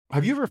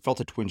Have you ever felt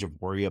a twinge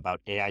of worry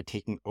about AI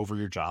taking over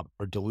your job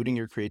or diluting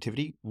your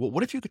creativity? Well,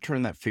 what if you could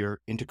turn that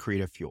fear into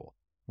creative fuel?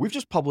 We've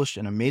just published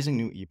an amazing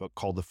new ebook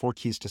called The 4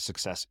 Keys to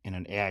Success in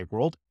an AI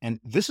World,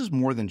 and this is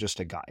more than just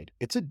a guide.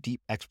 It's a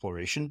deep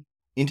exploration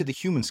into the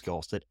human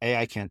skills that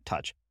AI can't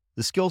touch,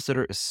 the skills that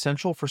are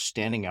essential for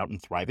standing out and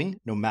thriving,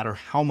 no matter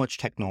how much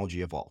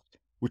technology evolves.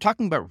 We're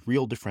talking about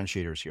real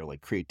differentiators here,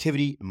 like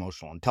creativity,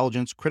 emotional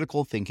intelligence,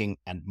 critical thinking,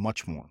 and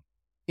much more.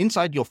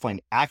 Inside, you'll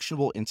find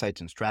actionable insights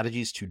and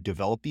strategies to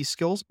develop these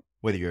skills,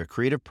 whether you're a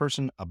creative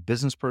person, a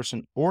business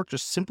person, or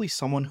just simply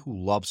someone who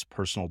loves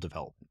personal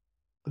development.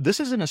 This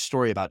isn't a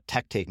story about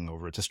tech taking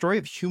over. It's a story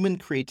of human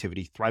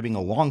creativity thriving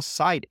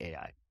alongside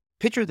AI.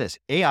 Picture this,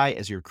 AI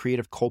as your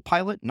creative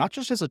co-pilot, not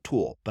just as a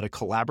tool, but a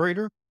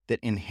collaborator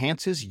that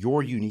enhances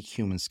your unique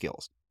human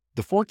skills.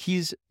 The 4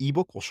 Keys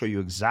ebook will show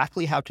you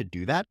exactly how to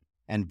do that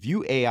and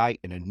view AI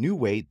in a new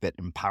way that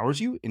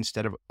empowers you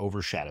instead of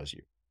overshadows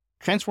you.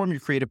 Transform your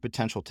creative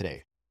potential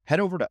today. Head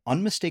over to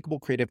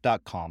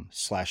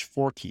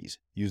unmistakablecreative.com/4keys.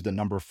 Use the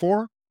number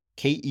 4,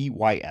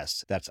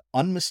 KEYS. That's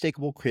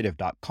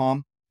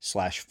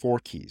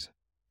unmistakablecreative.com/4keys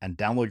and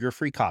download your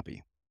free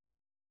copy.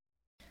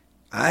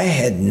 I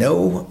had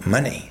no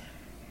money.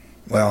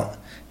 Well,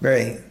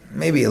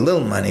 maybe a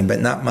little money,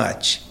 but not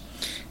much.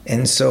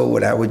 And so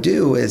what I would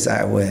do is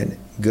I would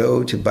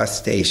go to bus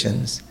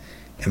stations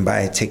and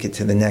buy a ticket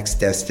to the next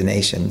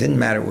destination. Didn't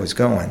matter where it was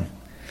going.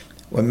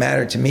 What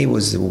mattered to me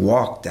was to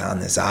walk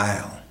down this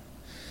aisle.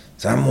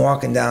 So I'm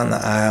walking down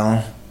the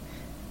aisle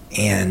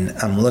and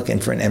I'm looking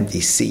for an empty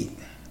seat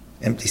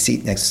next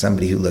to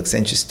somebody who looks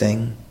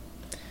interesting,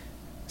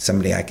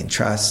 somebody I can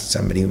trust,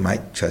 somebody who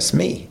might trust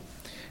me.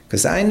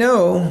 Because I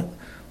know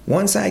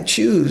once I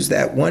choose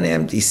that one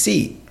empty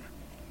seat,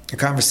 the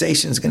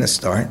conversation's going to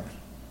start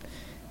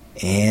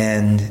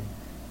and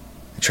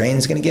the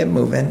train's going to get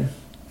moving.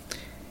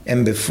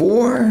 And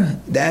before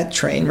that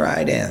train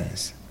ride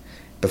ends,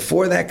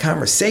 before that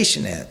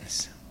conversation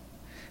ends,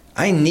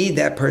 I need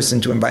that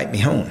person to invite me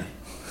home.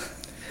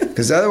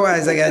 Because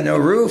otherwise I got no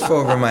roof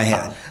over my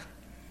head.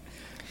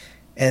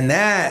 And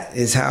that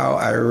is how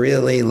I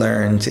really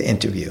learned to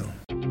interview.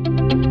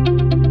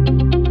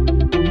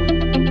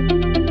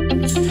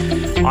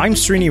 I'm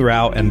Srini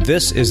Rao, and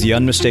this is the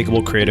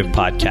Unmistakable Creative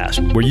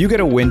Podcast, where you get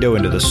a window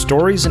into the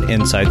stories and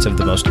insights of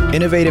the most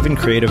innovative and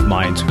creative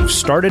minds who've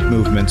started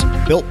movements,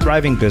 built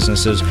thriving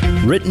businesses,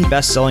 written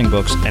best-selling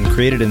books, and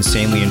created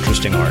insanely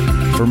interesting art.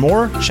 For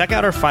more, check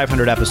out our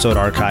 500-episode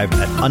archive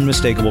at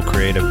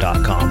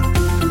unmistakablecreative.com.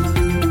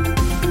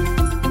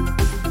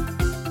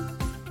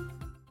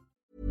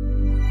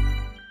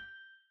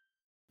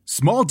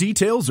 Small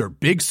details are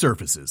big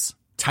surfaces.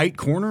 Tight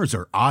corners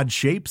are odd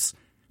shapes.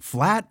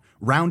 Flat,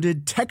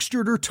 rounded,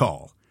 textured, or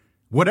tall.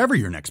 Whatever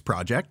your next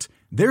project,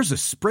 there's a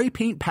spray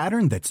paint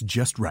pattern that's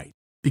just right.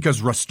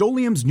 Because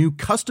Rust-Oleum's new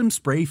Custom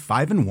Spray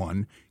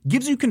 5-in-1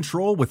 gives you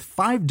control with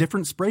 5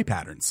 different spray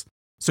patterns.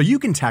 So you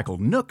can tackle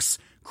nooks,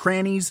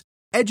 crannies,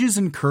 edges,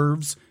 and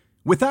curves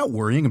without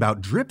worrying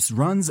about drips,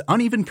 runs,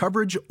 uneven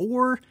coverage,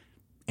 or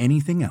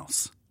anything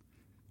else.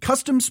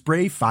 Custom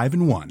Spray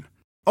 5-in-1.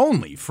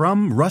 Only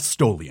from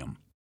Rust-Oleum.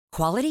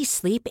 Quality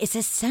sleep is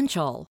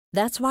essential.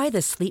 That's why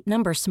the Sleep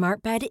Number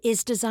Smart Bed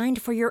is designed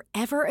for your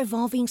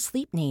ever-evolving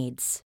sleep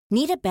needs.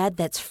 Need a bed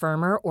that's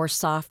firmer or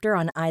softer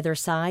on either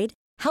side?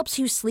 Helps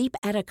you sleep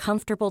at a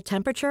comfortable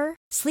temperature?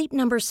 Sleep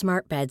Number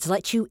Smart Beds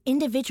let you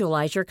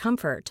individualize your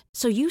comfort,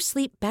 so you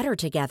sleep better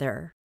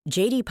together.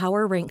 J.D.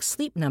 Power ranks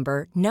Sleep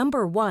Number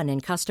number 1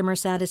 in customer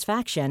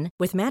satisfaction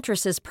with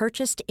mattresses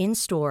purchased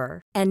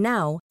in-store. And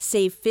now,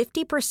 save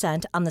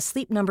 50% on the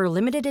Sleep Number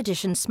Limited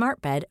Edition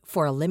Smart Bed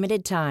for a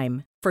limited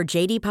time. For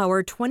J.D.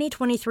 Power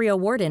 2023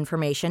 award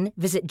information,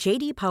 visit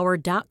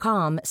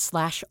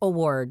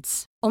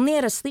jdpower.com/awards. Only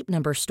at a Sleep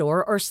Number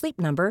store or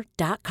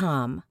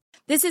sleepnumber.com.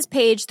 This is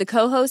Paige, the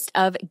co-host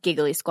of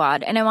Giggly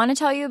Squad, and I want to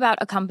tell you about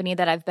a company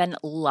that I've been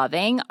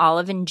loving,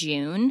 Olive &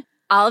 June.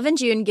 Olive &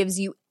 June gives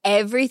you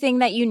everything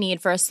that you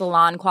need for a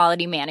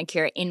salon-quality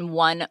manicure in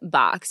one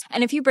box.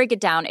 And if you break it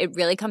down, it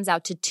really comes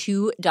out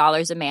to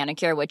 $2 a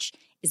manicure, which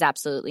is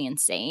absolutely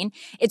insane.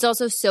 It's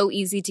also so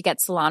easy to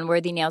get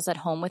salon-worthy nails at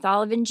home with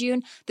Olive &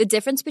 June. The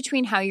difference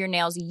between how your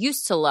nails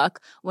used to look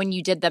when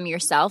you did them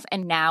yourself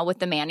and now with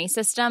the Mani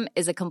system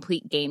is a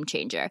complete game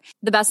changer.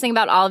 The best thing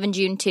about Olive &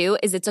 June, too,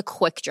 is it's a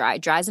quick dry.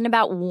 Dries in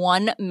about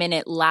 1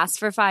 minute, lasts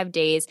for 5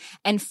 days,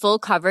 and full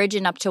coverage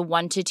in up to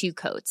 1 to 2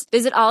 coats.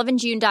 Visit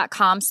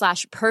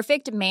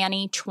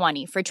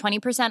oliveandjune.com/perfectmani20 for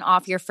 20%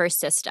 off your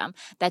first system.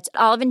 That's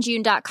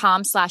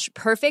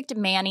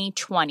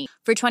oliveandjune.com/perfectmani20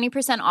 for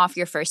 20% off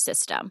your first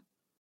system.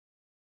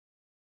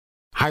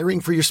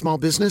 Hiring for your small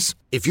business?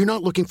 If you're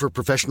not looking for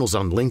professionals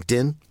on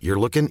LinkedIn, you're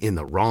looking in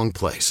the wrong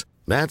place.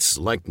 That's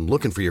like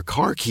looking for your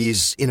car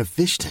keys in a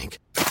fish tank.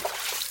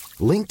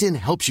 LinkedIn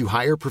helps you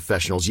hire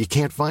professionals you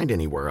can't find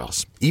anywhere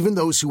else, even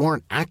those who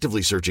aren't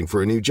actively searching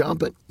for a new job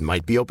but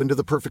might be open to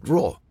the perfect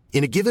role.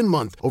 In a given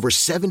month, over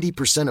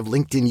 70% of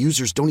LinkedIn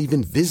users don't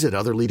even visit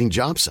other leading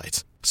job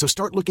sites. So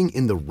start looking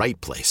in the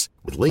right place.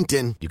 With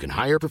LinkedIn, you can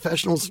hire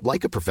professionals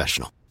like a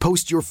professional.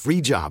 Post your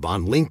free job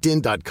on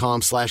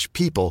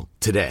linkedin.com/people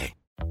today.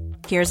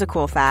 Here's a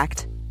cool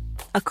fact.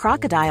 A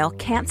crocodile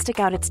can't stick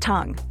out its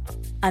tongue.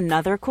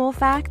 Another cool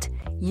fact,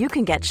 you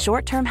can get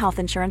short-term health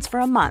insurance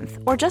for a month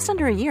or just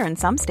under a year in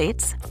some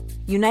states.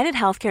 United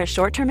Healthcare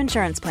short-term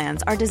insurance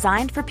plans are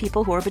designed for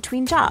people who are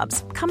between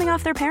jobs, coming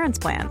off their parents'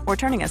 plan, or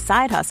turning a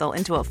side hustle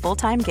into a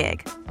full-time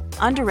gig.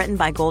 Underwritten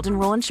by Golden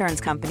Rule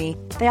Insurance Company,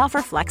 they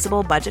offer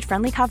flexible,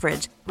 budget-friendly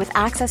coverage with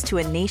access to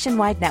a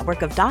nationwide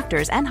network of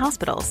doctors and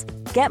hospitals.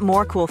 Get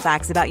more cool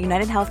facts about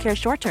United Healthcare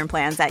short-term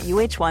plans at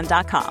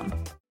uh1.com.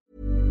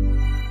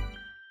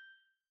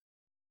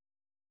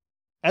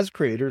 As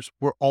creators,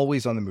 we're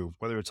always on the move.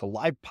 Whether it's a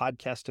live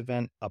podcast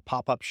event, a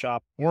pop-up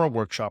shop, or a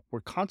workshop, we're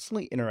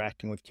constantly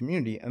interacting with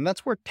community, and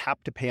that's where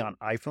Tap to Pay on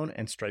iPhone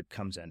and Stripe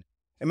comes in.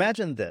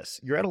 Imagine this.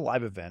 You're at a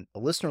live event, a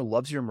listener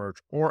loves your merch,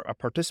 or a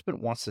participant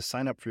wants to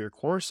sign up for your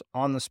course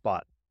on the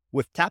spot.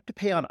 With Tap to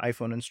Pay on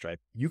iPhone and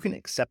Stripe, you can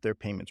accept their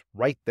payments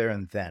right there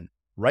and then,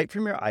 right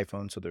from your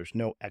iPhone, so there's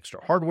no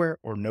extra hardware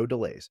or no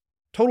delays.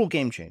 Total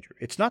game changer.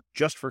 It's not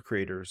just for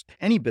creators.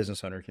 Any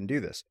business owner can do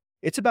this.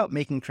 It's about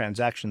making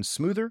transactions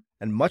smoother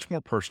and much more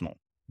personal,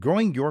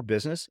 growing your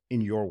business in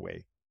your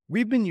way.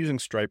 We've been using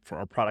Stripe for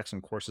our products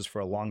and courses for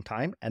a long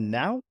time, and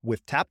now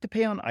with Tap to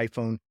Pay on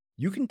iPhone,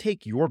 you can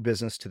take your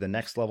business to the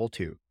next level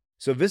too.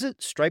 So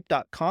visit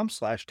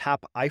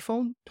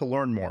stripe.com/tapiphone to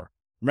learn more.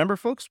 Remember,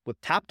 folks,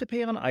 with Tap to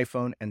Pay on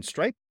iPhone and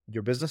Stripe,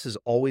 your business is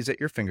always at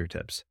your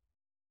fingertips.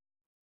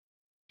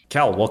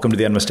 Cal, welcome to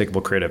the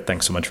Unmistakable Creative.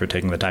 Thanks so much for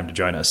taking the time to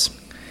join us.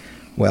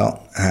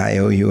 Well, I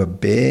owe you a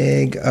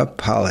big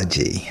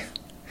apology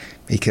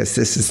because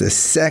this is the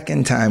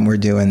second time we're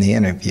doing the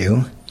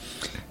interview,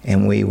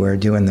 and we were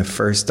doing the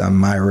first on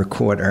my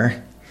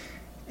recorder,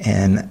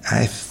 and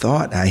I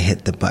thought I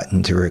hit the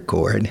button to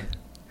record,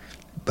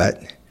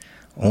 but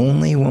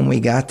only when we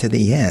got to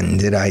the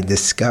end did I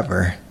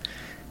discover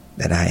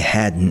that I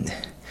hadn't,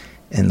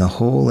 and the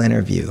whole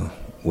interview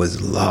was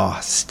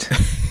lost.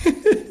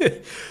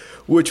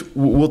 Which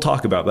we'll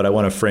talk about, but I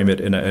want to frame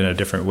it in a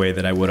different way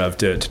than I would have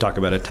to talk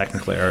about a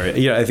technical area.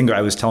 You know, I think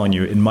I was telling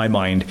you, in my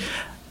mind,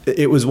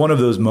 it was one of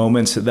those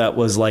moments that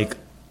was like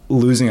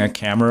losing a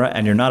camera,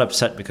 and you're not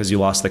upset because you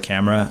lost the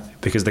camera,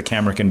 because the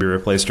camera can be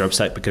replaced, or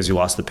upset because you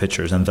lost the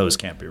pictures, and those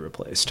can't be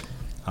replaced.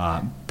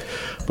 But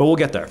we'll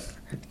get there.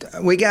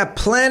 We got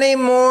plenty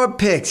more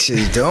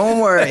pictures. Don't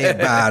worry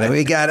about it.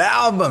 We got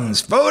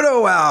albums,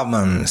 photo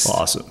albums.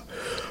 Awesome.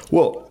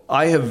 Well,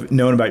 I have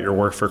known about your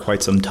work for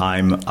quite some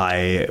time.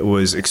 I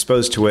was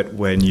exposed to it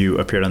when you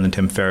appeared on the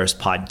Tim Ferriss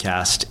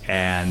podcast,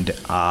 and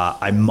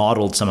I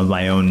modeled some of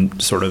my own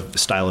sort of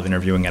style of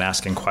interviewing and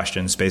asking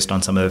questions based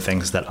on some of the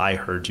things that I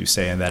heard you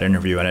say in that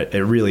interview, and it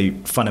really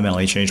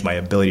fundamentally changed my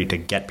ability to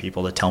get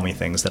people to tell me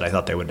things that I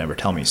thought they would never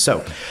tell me.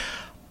 So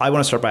I want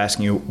to start by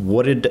asking you,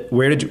 where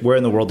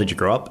in the world did you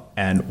grow up,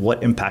 and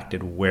what impact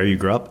did where you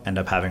grew up end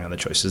up having on the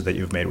choices that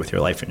you've made with your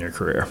life and your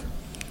career?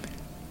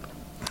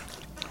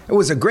 It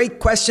was a great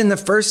question the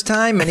first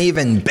time, and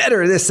even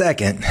better the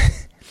second.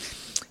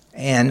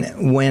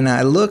 And when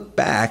I look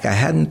back, I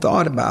hadn't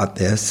thought about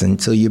this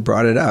until you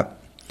brought it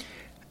up.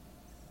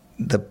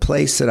 The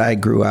place that I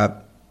grew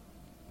up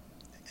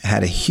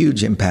had a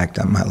huge impact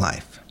on my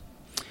life.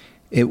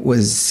 It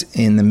was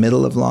in the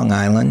middle of Long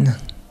Island, a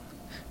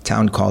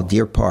town called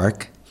Deer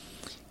Park,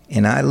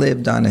 and I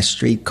lived on a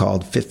street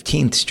called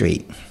 15th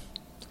Street.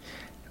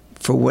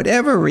 For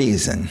whatever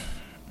reason,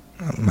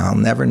 I'll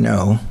never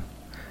know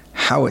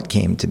how it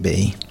came to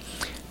be,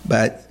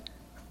 but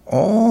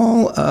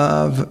all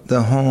of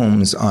the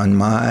homes on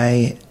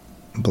my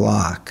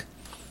block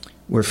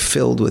were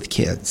filled with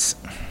kids.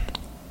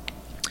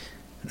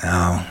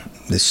 Now,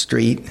 the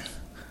street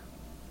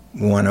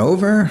went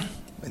over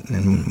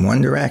in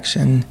one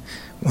direction,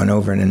 went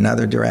over in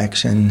another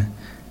direction,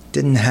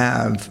 didn't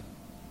have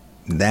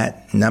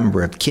that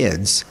number of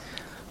kids.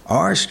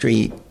 Our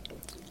street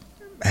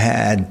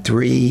had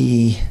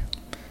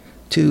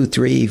 2,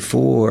 3,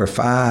 4,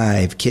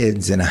 5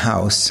 kids in a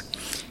house,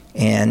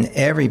 and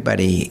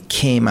everybody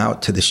came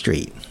out to the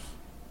street.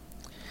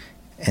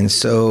 And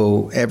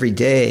so every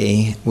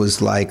day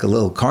was like a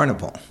little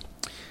carnival.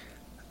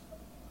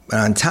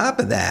 But on top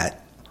of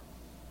that,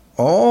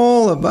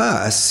 all of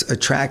us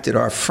attracted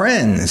our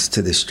friends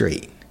to the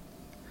street.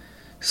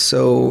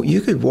 So you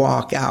could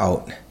walk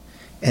out,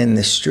 and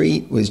the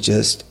street was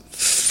just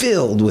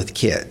filled with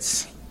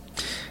kids.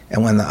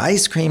 And when the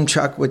ice cream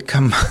truck would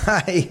come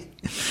by,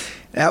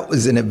 that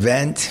was an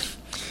event,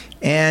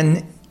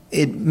 and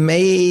it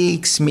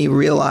makes me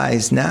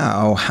realize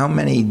now how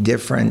many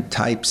different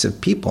types of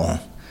people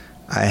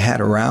I had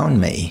around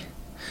me,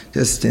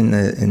 just in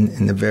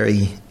the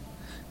very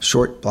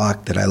short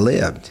block that I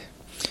lived.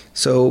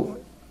 So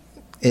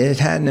it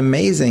had an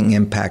amazing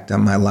impact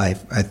on my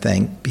life, I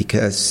think,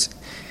 because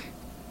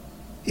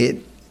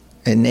it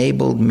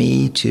enabled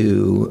me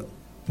to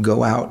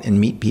go out and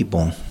meet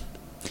people,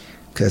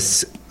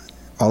 because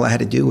all I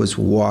had to do was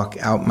walk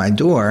out my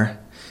door,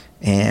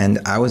 and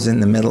I was in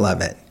the middle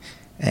of it.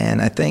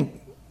 And I think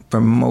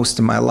for most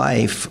of my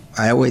life,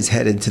 I always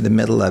headed to the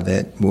middle of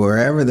it,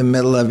 wherever the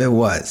middle of it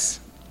was.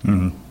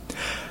 Mm-hmm.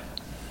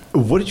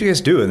 What did you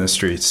guys do in the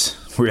streets?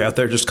 Were you out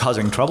there just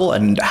causing trouble?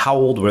 And how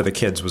old were the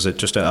kids? Was it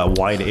just a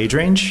wide age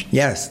range?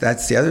 Yes,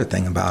 that's the other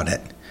thing about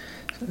it.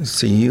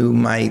 So you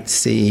might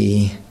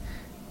see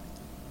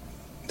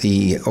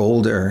the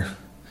older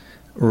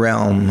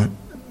realm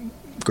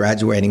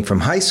graduating from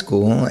high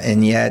school,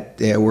 and yet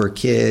there were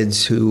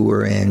kids who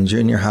were in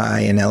junior high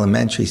and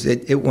elementary.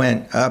 It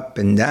went up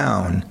and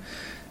down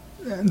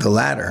the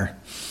ladder,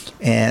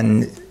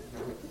 and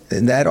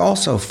that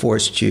also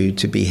forced you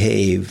to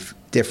behave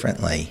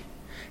differently,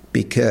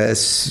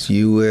 because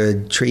you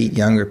would treat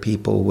younger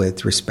people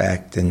with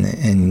respect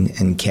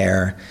and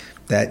care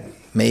that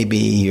maybe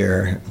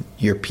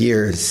your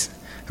peers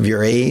of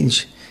your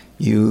age,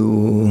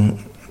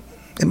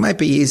 it might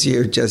be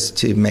easier just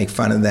to make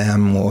fun of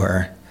them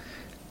or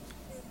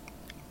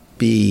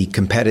be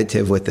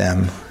competitive with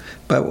them.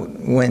 But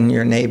when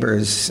your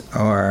neighbors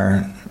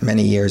are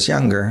many years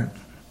younger,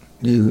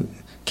 you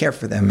care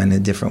for them in a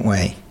different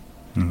way.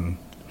 Mm-hmm.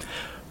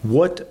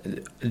 What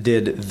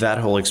did that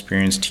whole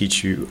experience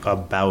teach you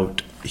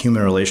about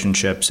human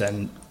relationships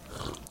and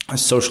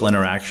social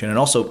interaction? And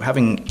also,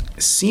 having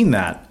seen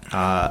that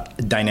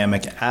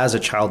dynamic as a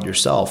child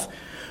yourself,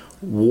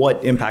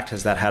 what impact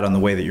has that had on the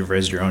way that you've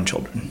raised your own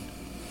children?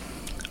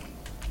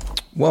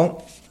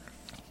 Well,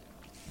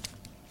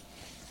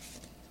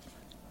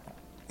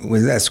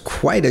 that's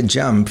quite a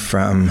jump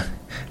from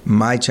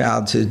my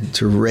childhood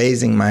to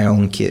raising my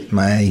own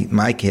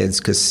my kids,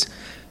 because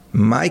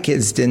my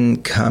kids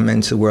didn't come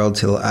into the world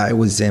till I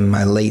was in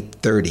my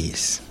late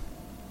 30s.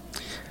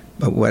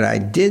 But what I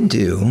did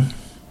do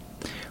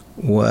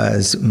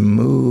was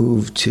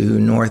move to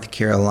North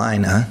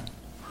Carolina,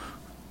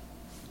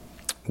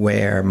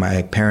 where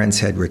my parents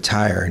had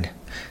retired,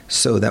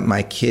 so that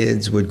my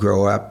kids would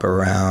grow up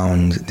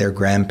around their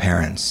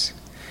grandparents.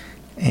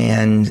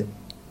 And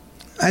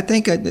I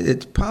think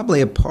it's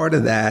probably a part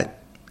of that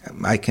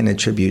I can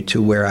attribute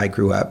to where I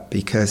grew up,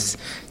 because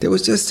there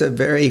was just a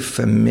very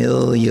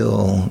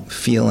familial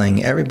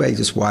feeling. Everybody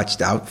just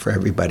watched out for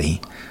everybody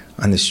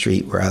on the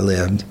street where I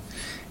lived.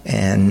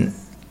 And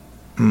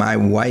my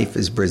wife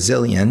is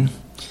Brazilian,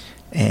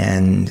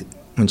 and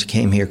when she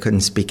came here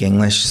couldn't speak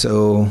English.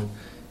 So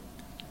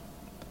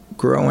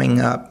growing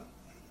up,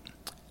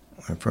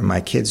 for my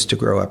kids to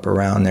grow up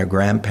around their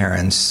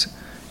grandparents,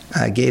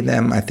 gave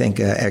them, I think,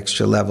 an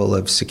extra level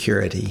of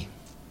security.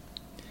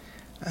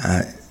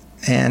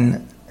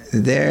 And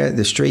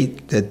the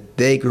street that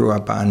they grew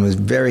up on was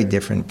very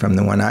different from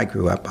the one I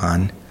grew up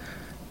on.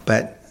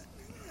 But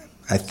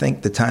I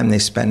think the time they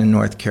spent in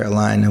North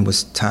Carolina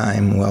was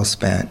time well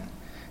spent.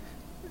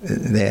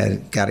 They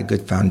had got a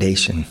good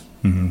foundation.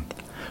 Mm-hmm.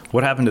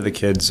 What happened to the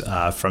kids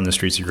from the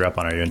streets you grew up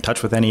on? Are you in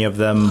touch with any of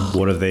them?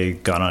 What have they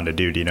gone on to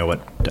do? Do you know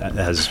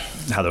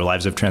how their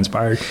lives have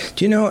transpired?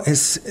 Do you know,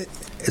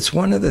 it's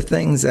one of the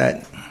things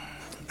that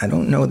I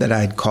don't know that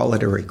I'd call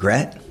it a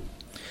regret,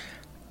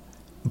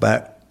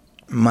 but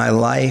my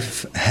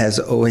life has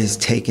always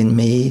taken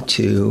me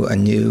to a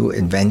new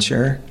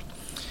adventure.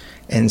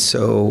 And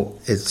so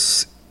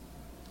it's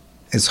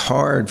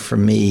hard for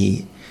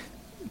me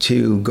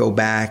to go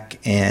back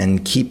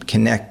and keep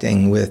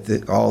connecting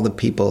with all the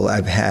people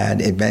I've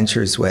had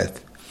adventures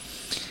with.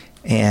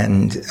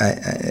 And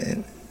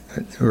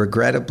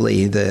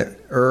regrettably, the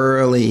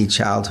early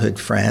childhood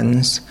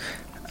friends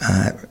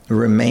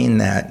remain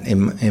that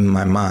in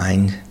my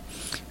mind.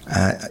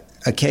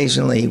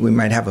 Occasionally, we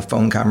might have a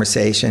phone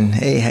conversation.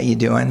 Hey, how you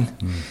doing?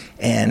 Mm.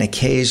 And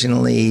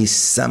occasionally,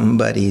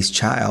 somebody's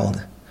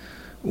child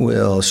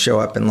will show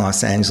up in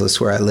Los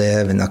Angeles where I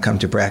live, and they'll come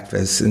to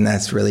breakfast, and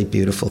that's a really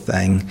beautiful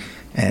thing.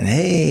 And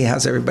hey,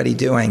 how's everybody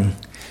doing?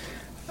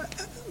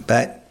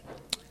 But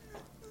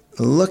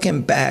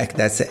looking back,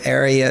 that's an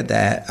area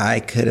that I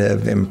could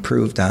have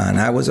improved on.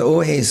 I was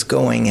always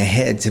going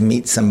ahead to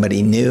meet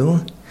somebody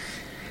new,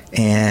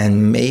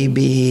 and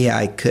maybe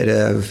I could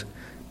have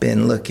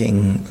been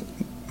looking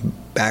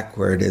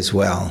backward as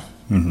well.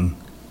 Mm-hmm.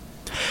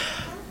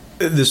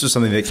 This was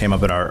something that came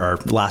up in our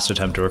last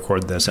attempt to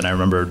record this, and I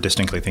remember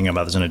distinctly thinking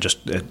about this, and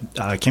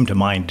it came to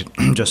mind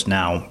just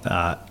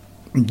now.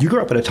 You grew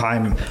up at a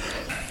time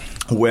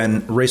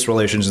when race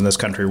relations in this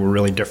country were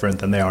really different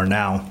than they are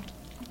now.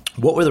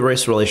 What were the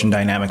race relation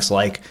dynamics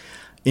like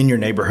in your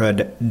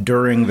neighborhood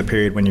during the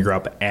period when you grew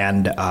up,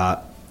 and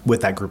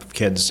with that group of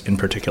kids in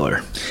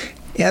particular?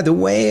 Yeah, the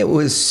way it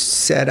was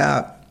set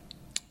up,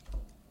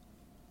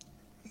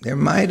 there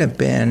might have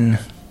been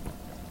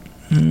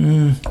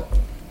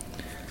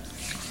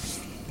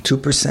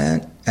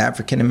 2%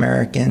 African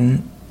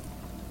American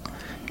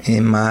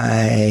in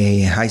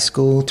my high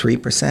school,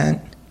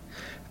 3%.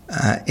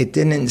 It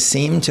didn't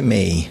seem to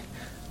me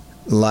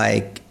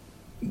like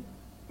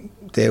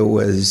there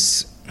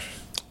was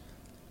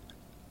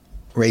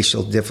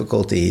racial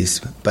difficulties,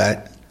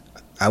 but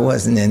I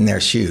wasn't in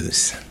their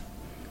shoes.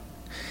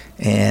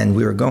 And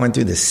we were going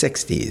through the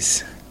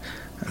 60s.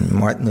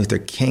 Martin Luther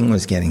King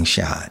was getting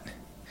shot.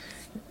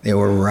 There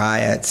were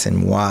riots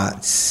in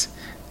Watts.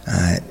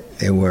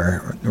 there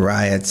were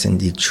riots in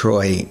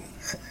Detroit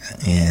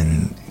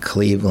and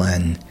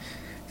Cleveland,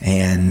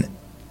 and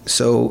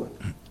so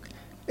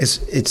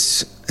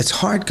it's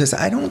hard because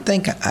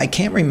I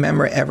can't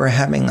remember ever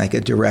having like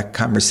a direct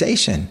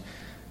conversation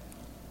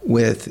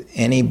with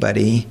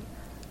anybody,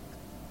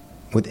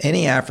 with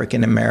any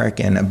African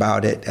American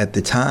about it at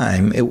the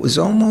time. It was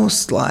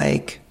almost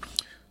like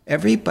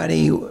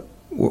everybody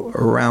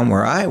around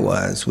where I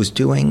was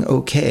doing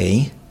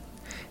okay,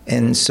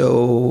 and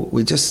so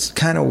we just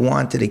kind of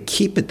wanted to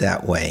keep it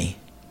that way.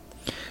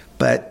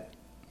 But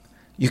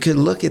you could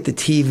look at the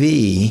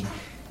TV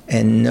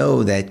and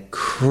know that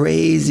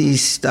crazy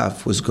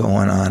stuff was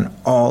going on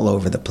all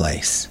over the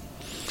place.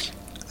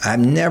 I've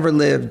never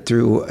lived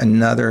through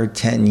another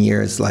 10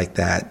 years like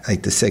that,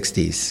 like the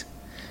 60s.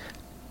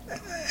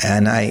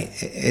 And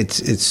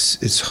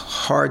it's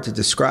hard to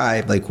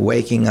describe, like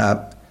waking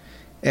up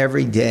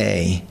every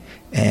day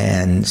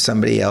and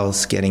somebody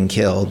else getting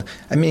killed.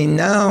 I mean,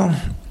 now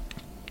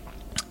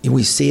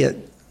we see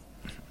it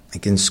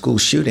like in school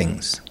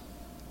shootings.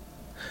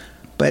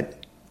 But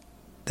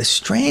the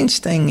strange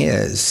thing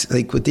is,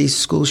 like with these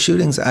school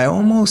shootings, I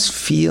almost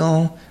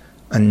feel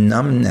a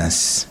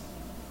numbness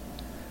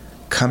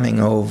coming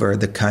over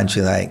the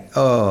country, like,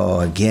 oh,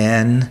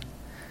 again.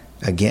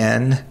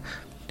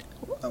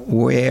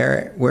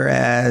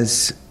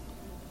 Whereas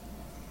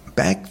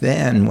back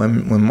then,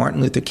 when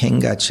Martin Luther King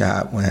got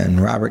shot, when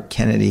Robert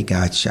Kennedy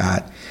got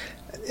shot,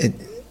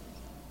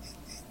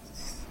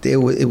 it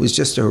was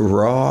just a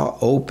raw,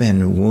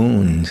 open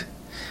wound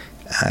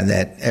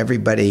that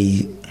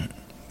everybody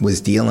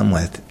was dealing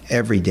with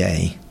every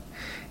day.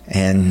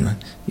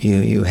 And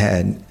you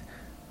had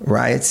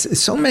riots.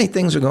 So many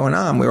things were going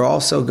on. We were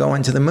also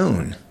going to the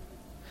moon.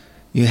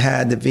 You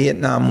had the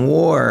Vietnam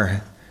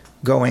War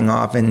going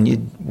off, and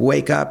you'd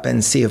wake up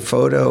and see a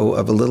photo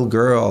of a little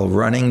girl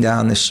running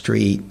down the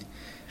street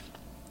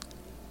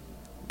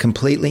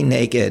completely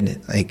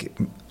naked, like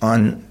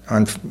on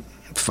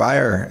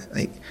fire,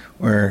 like,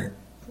 or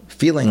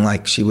feeling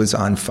like she was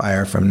on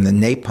fire from the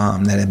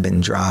napalm that had been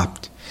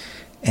dropped.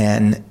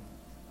 And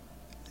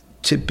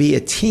to be a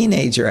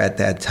teenager at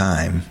that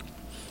time,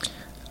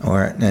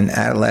 or an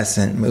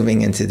adolescent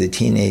moving into the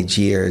teenage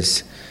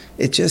years,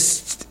 it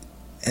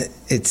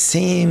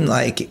seemed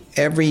like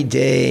every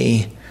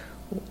day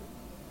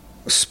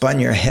spun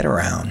your head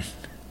around.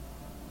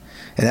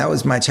 And that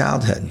was my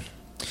childhood.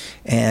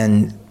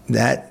 And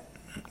that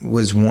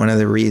was one of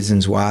the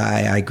reasons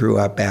why I grew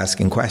up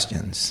asking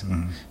questions.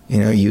 Mm-hmm. You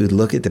know, you'd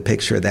look at the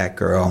picture of that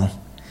girl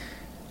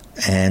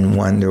and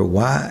wonder,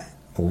 why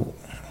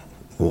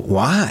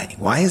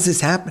is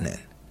this happening?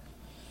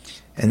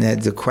 And then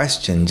the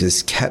question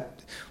just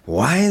kept,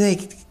 why are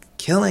they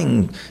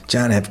killing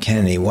John F.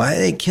 Kennedy? Why are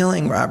they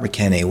killing Robert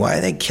Kennedy? Why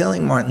are they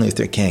killing Martin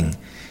Luther King?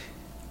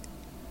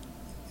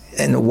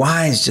 And the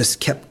whys just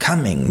kept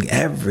coming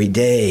every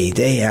day,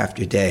 day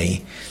after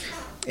day.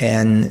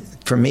 And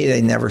for me,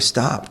 they never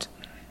stopped.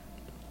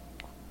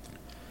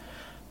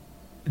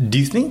 Do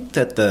you think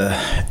that the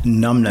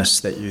numbness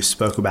that you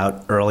spoke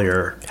about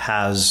earlier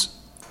has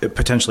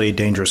potentially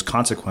dangerous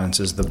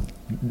consequences, the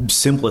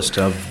simplest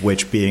of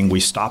which being we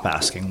stop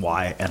asking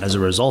why, and as a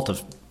result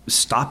of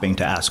stopping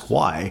to ask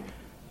why,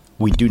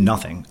 we do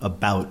nothing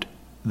about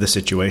the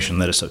situation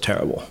that is so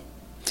terrible?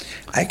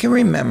 I can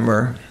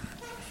remember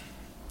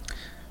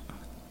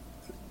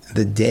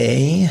the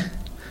day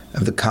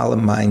of the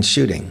Columbine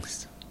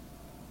shootings.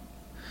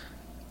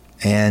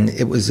 And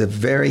it was a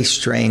very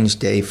strange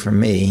day for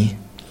me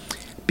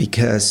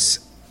because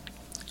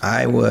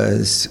I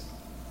was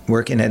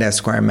working at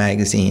Esquire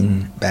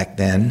magazine back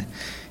then,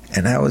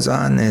 and I was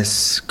on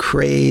this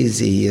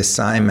crazy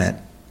assignment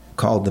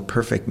called The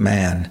Perfect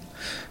Man,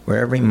 where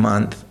every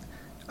month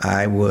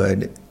I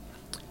would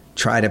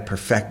try to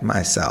perfect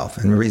myself.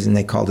 And the reason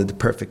they called it The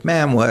Perfect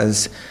Man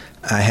was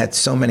I had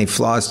so many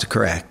flaws to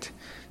correct.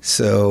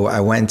 So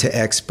I went to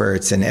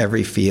experts in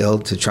every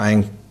field to try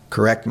and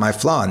correct my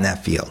flaw in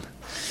that field.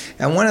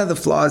 And one of the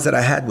flaws that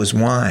I had was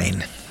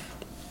wine.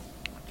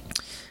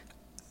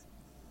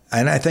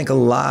 And I think a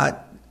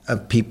lot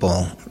of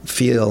people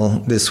feel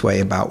this way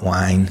about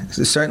wine.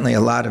 There's certainly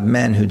a lot of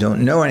men who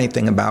don't know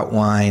anything about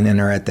wine and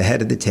are at the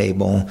head of the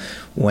table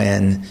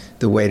when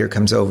the waiter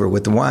comes over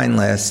with the wine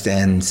list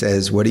and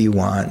says, "What do you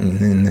want?"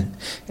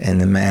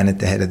 And the man at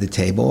the head of the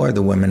table or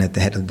the woman at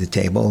the head of the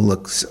table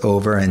looks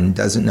over and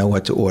doesn't know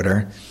what to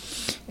order.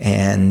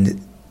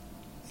 And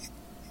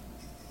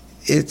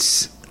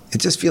it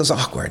just feels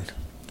awkward.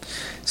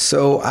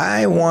 So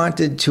I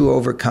wanted to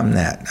overcome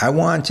that. I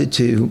wanted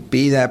to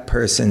be that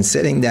person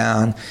sitting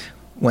down.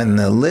 When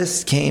the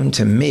list came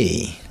to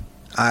me,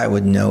 I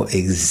would know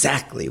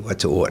exactly what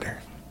to order.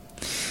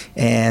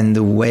 And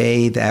the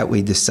way that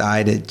we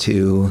decided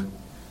to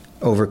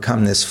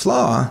overcome this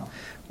flaw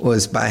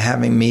was by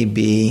having me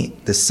be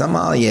the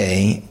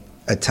sommelier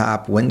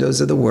atop Windows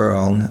of the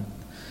World,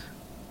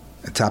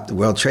 atop the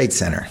World Trade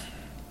Center.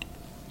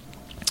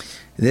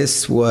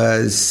 This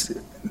was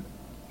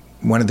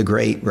one of the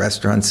great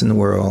restaurants in the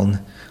world.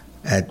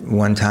 At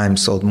one time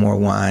sold more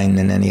wine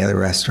than any other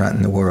restaurant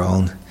in the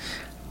world.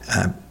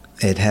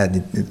 It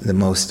had the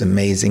most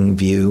amazing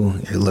view.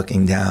 You're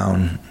looking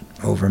down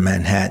over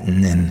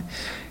Manhattan, and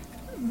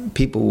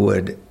people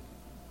would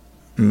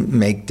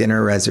make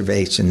dinner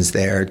reservations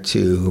there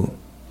to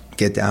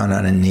get down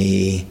on a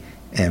knee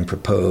and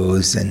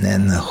propose, and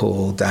then the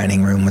whole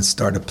dining room would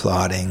start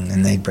applauding,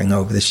 and they'd bring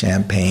over the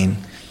champagne.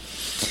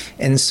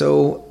 And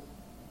so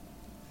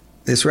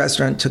this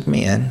restaurant took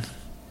me in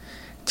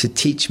to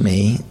teach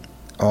me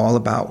all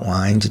about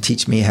wine, to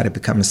teach me how to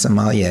become a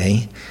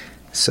sommelier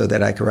so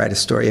that I could write a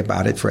story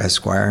about it for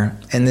Esquire.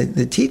 And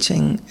the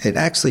teaching, it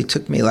actually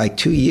took me like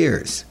 2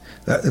 years.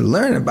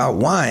 Learning about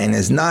wine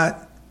is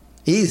not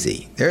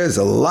easy. There's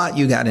a lot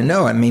you got to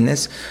know. I mean,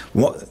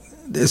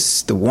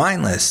 the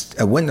wine list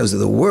at Windows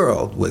of the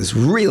World was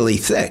really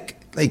thick.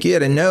 Like, you had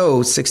to know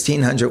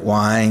 1,600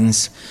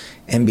 wines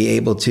and be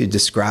able to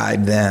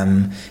describe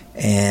them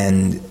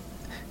and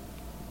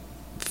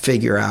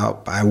figure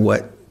out by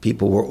what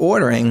people were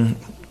ordering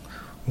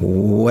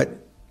what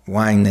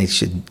wine they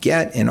should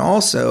get, and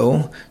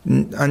also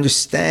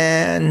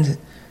understand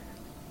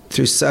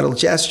through subtle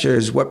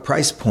gestures what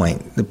price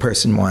point the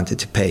person wanted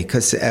to pay.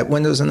 Because at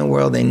Windows in the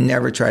World, they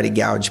never try to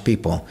gouge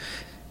people.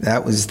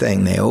 That was the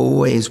thing. They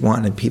always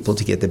wanted people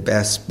to get the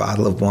best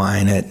bottle of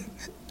wine at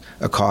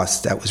a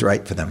cost that was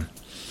right for them.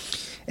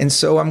 And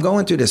so I'm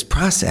going through this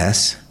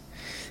process,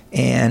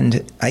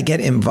 and I get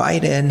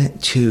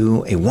invited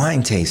to a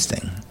wine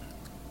tasting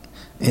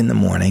in the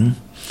morning.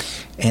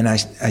 And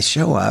I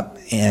show up,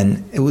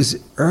 and it was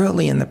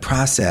early in the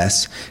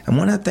process. And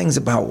one of the things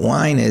about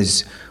wine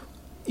is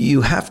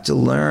you have to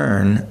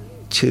learn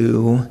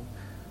to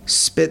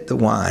spit the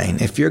wine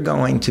if you're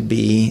going to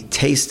be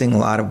tasting a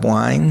lot of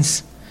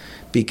wines,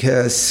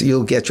 because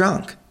you'll get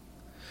drunk.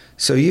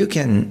 So you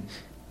can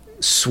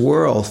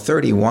swirl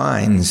 30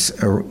 wines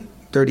or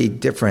 30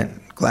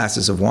 different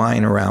glasses of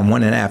wine around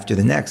one and after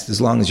the next,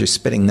 as long as you're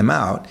spitting them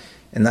out.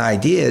 And the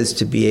idea is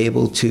to be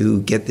able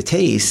to get the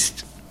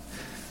taste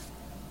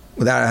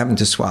without having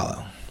to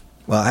swallow.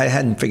 Well, I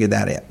hadn't figured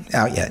that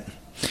out yet.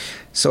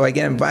 So I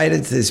get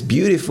invited to this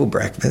beautiful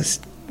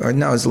breakfast, or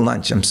no, it was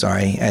lunch, I'm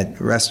sorry, at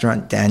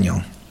Restaurant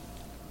Daniel,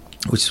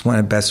 which is one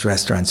of the best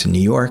restaurants in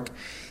New York.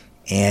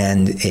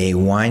 And a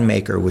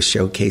winemaker was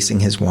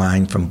showcasing his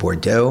wine from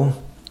Bordeaux.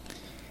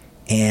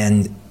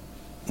 And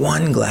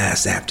one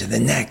glass after the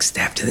next,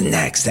 after the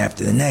next,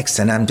 after the next.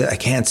 And I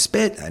can't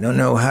spit. I don't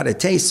know how to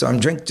taste. So I'm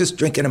just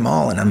drinking them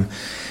all. And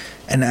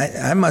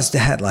I must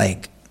have had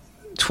like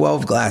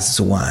 12 glasses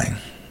of wine.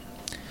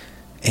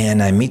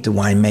 And I meet the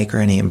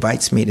winemaker, and he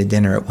invites me to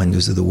dinner at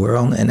Windows of the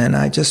World. And then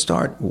I just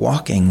start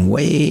walking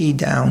way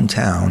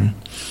downtown,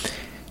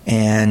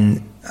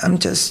 and I'm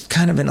just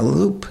kind of in a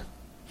loop.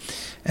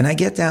 And I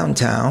get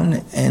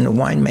downtown, and the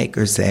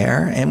winemaker's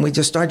there, and we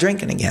just start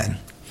drinking again.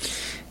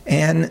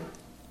 And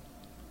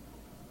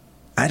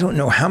I don't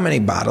know how many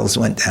bottles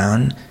went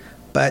down,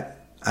 but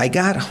I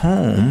got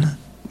home,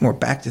 or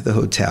back to the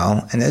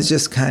hotel, and it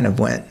just kind of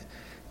went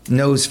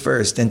nose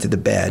first into the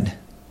bed.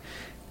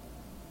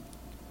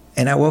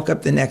 And I woke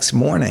up the next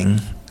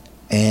morning,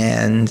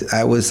 and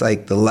I was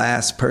like the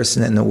last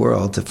person in the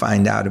world to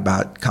find out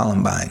about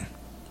Columbine.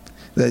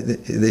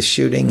 The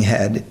shooting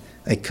had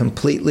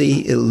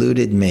completely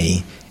eluded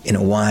me in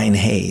a wine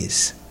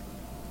haze.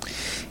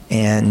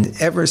 And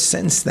ever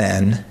since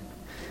then,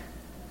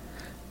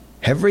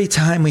 every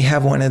time we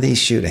have one of these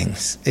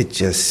shootings, it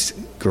just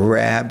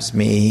grabs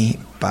me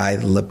by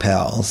the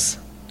lapels.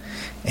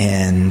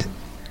 And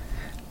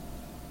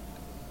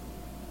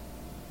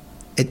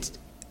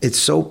it's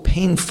so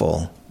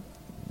painful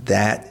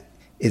that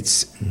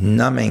it's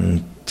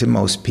numbing to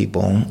most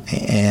people,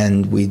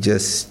 and we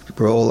just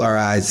roll our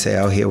eyes, say,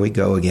 oh, here we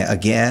go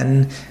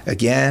again,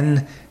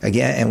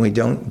 and we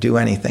don't do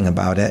anything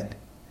about it.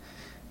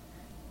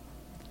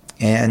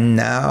 And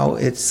now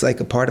it's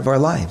like a part of our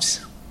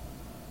lives,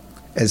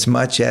 as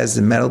much as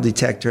the metal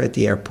detector at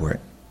the airport.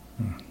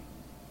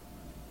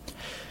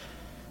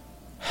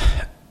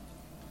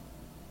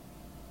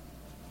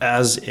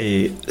 As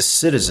a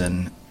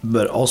citizen,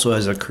 but also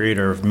as a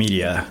creator of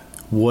media,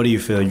 what do you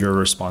feel your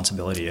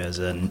responsibility is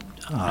in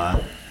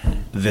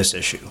this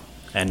issue?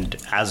 And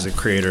as a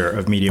creator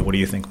of media, what do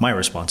you think my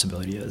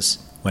responsibility is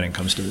when it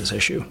comes to this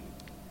issue?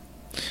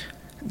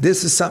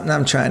 This is something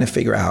I'm trying to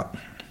figure out.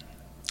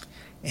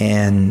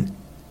 And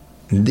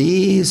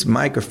these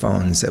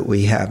microphones that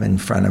we have in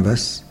front of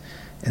us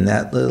and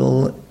that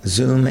little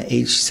Zoom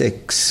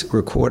H6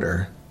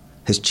 recorder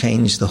has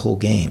changed the whole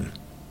game.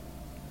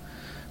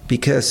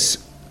 Because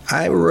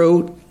I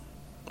wrote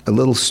a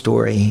little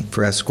story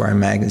for Esquire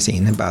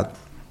magazine about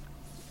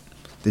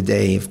the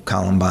day of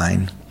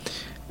Columbine.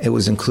 It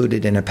was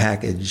included in a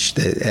package.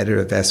 The editor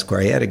of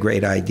Esquire, he had a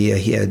great idea.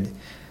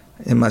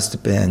 It must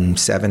have been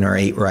 7 or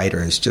 8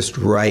 writers just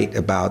write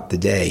about the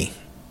day.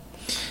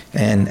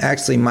 And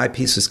actually my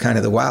piece was kind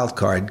of the wild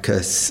card,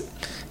 because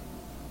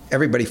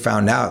everybody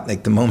found out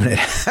like the moment it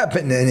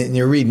happened. And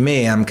you read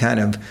me, I'm kind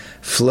of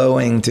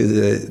flowing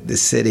through the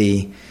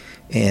city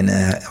in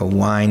a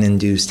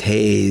wine-induced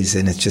haze,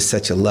 and it's just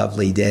such a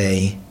lovely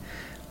day,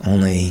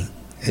 only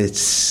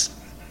it's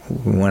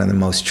one of the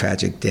most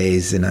tragic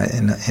days in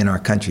our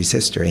country's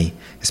history,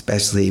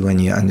 especially when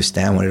you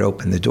understand what it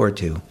opened the door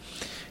to.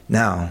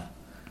 Now,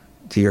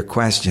 to your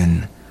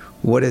question,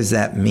 what does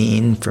that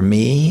mean for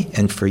me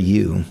and for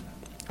you?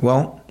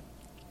 Well,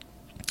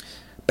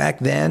 back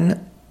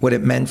then, what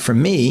it meant for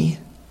me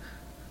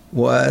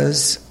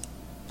was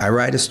I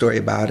write a story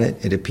about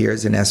it. It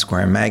appears in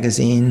Esquire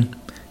magazine.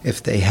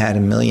 If they had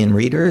 1 million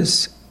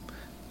readers,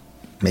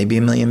 maybe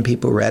 1 million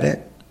people read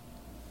it.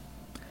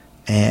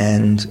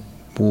 And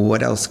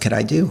what else could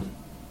I do?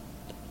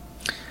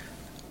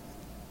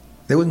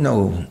 There was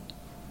no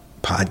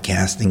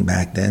podcasting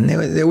back then.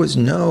 There was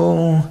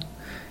no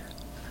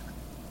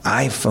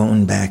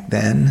iPhone back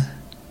then.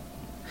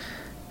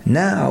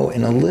 Now,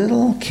 in a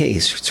little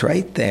case, it's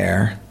right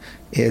there.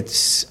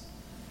 It's,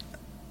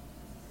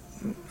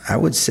 I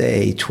would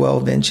say,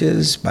 12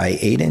 inches by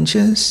 8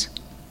 inches.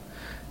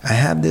 I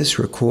have this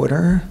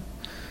recorder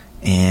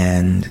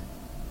and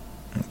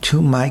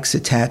 2 mics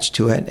attached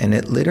to it, and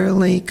it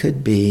literally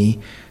could be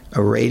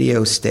a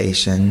radio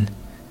station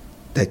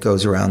that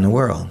goes around the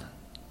world.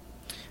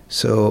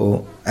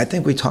 So I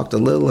think we talked a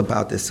little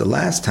about this the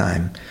last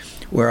time,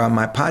 where on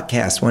my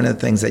podcast, one of the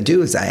things I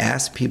do is I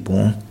ask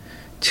people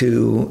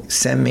to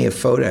send me a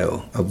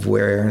photo of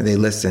where they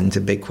listen to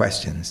Big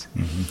Questions,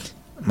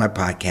 my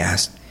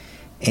podcast,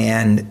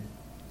 and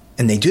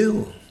they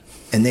do.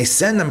 And they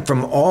send them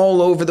from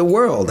all over the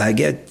world. I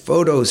get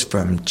photos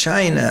from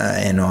China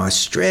and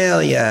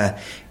Australia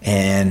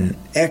and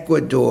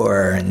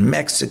Ecuador and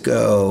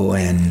Mexico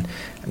and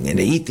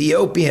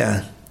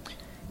Ethiopia.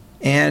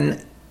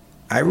 And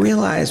I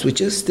realized with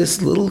just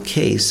this little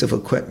case of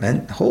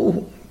equipment,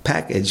 whole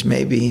package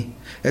maybe,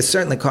 it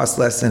certainly costs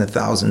less than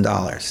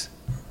 $1,000.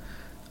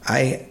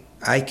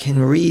 I can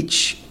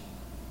reach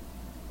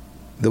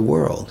the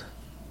world.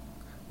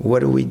 What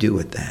do we do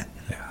with that?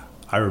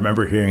 I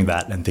remember hearing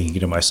that and thinking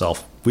to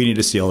myself, we need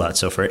to steal that.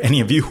 So for any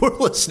of you who are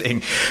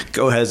listening,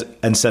 go ahead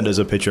and send us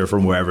a picture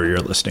from wherever you're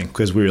listening,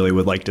 because we really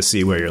would like to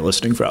see where you're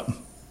listening from.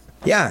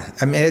 Yeah,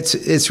 I mean,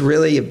 it's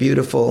really a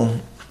beautiful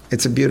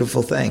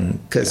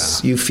thing,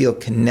 because you feel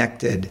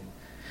connected.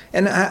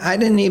 And I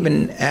didn't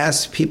even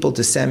ask people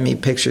to send me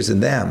pictures of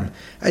them.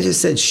 I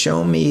just said,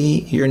 show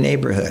me your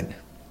neighborhood.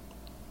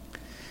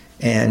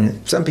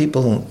 And some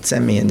people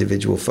send me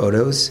individual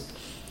photos.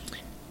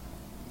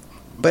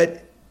 But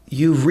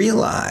you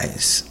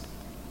realize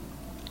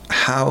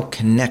how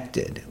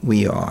connected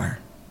we are.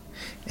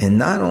 And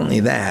not only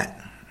that,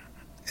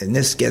 and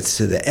this gets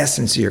to the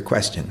essence of your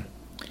question,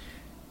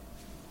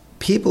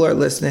 people are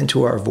listening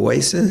to our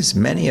voices,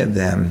 many of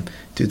them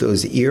through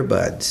those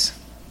earbuds.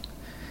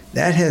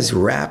 That has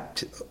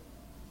wrapped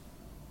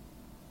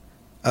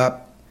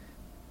up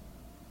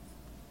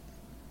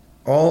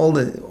all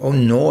the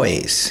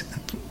noise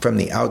from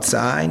the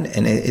outside,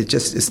 and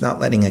it's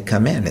not letting it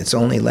come in. It's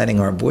only letting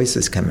our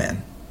voices come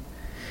in.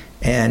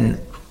 And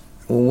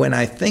when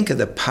I think of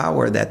the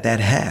power that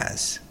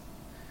has,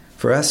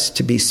 for us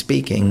to be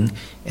speaking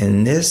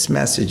and this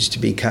message to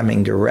be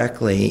coming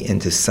directly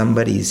into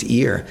somebody's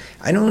ear,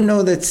 I don't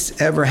know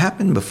that's ever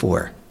happened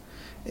before.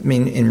 I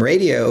mean, in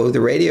radio, the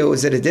radio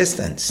is at a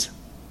distance.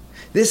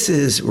 This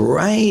is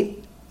right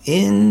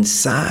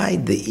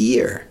inside the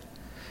ear.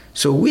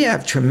 So we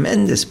have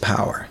tremendous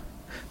power.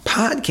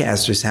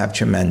 Podcasters have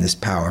tremendous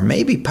power,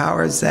 maybe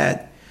powers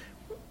that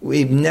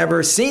we've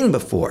never seen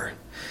before.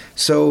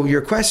 So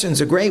your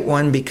question's a great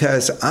one,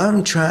 because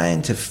I'm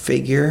trying to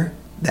figure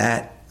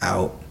that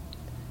out.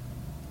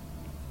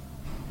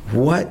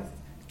 What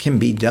can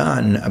be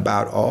done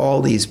about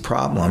all these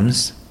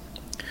problems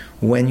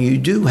when you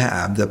do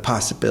have the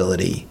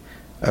possibility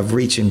of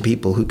reaching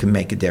people who can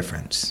make a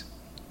difference?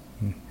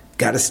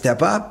 Got to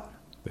step up?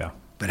 Yeah.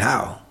 But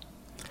how?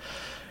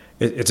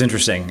 It's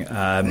interesting.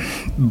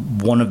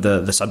 One of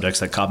the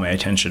subjects that caught my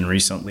attention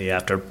recently,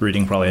 after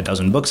reading probably a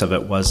dozen books of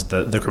it, was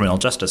the criminal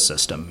justice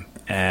system.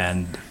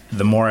 And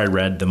the more I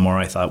read, the more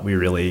I thought we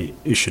really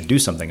should do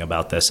something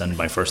about this. And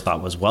my first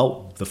thought was,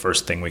 well, the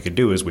first thing we could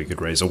do is we could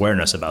raise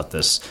awareness about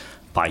this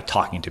by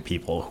talking to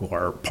people who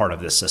are part of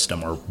this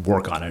system or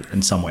work on it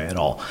in some way at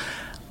all.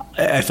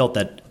 I felt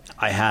that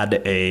I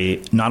had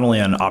not only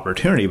an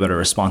opportunity, but a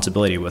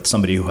responsibility with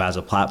somebody who has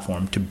a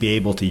platform to be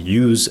able to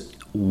use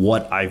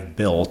what I've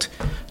built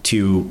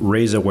to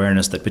raise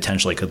awareness that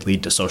potentially could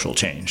lead to social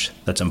change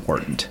that's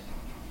important.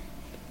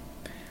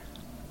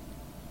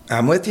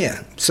 I'm with you.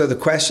 So the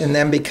question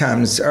then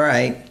becomes, all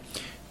right,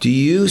 do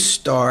you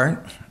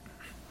start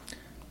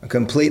a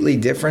completely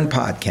different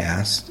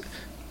podcast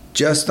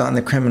just on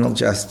the criminal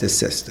justice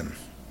system?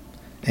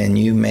 And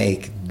you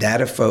make that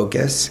a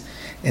focus,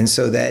 and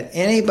so that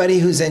anybody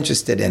who's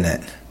interested in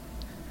it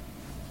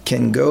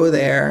can go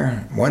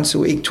there once a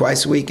week,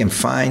 twice a week, and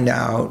find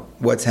out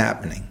what's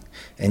happening.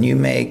 And you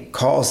make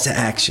calls to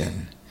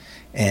action,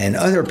 and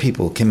other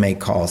people can make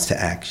calls to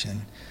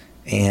action,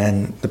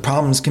 and the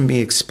problems can be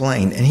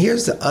explained. And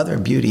here's the other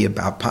beauty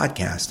about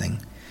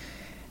podcasting.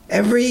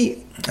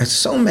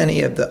 So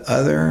many of the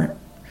other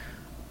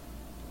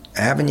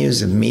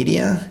avenues of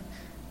media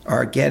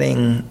are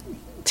getting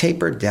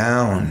tapered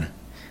down.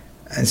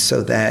 And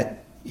so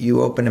that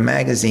you open a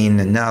magazine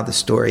and now the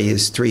story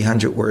is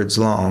 300 words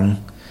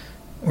long,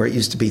 where it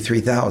used to be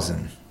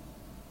 3,000.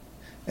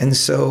 And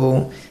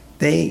so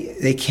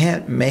they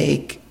can't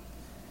make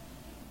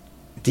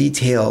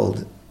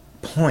detailed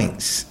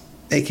points.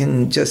 They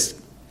can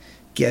just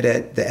get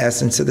at the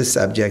essence of the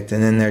subject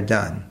and then they're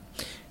done.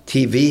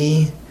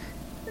 TV,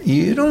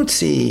 you don't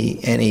see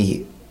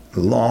any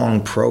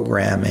long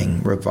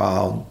programming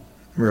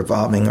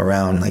revolving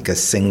around like a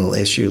single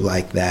issue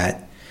like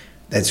that,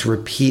 that's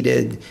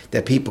repeated,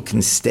 that people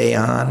can stay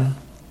on.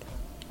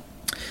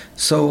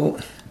 So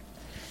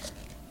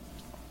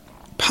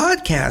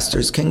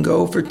podcasters can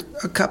go for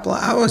a couple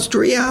of hours,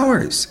 3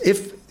 hours,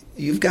 if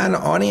you've got an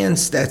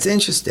audience that's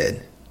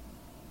interested.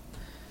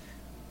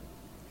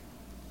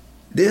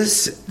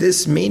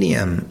 This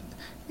medium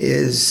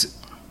is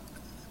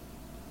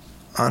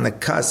on the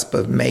cusp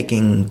of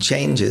making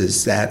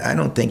changes that I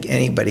don't think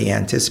anybody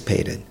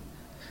anticipated.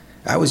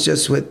 I was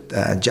just with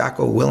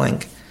Jocko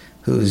Willink,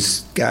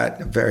 who's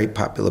got a very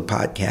popular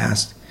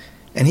podcast,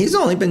 and he's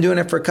only been doing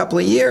it for a couple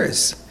of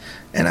years.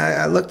 And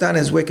I looked on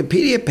his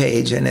Wikipedia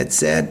page, and it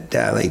said,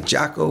 like,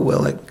 Jocko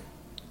Willink,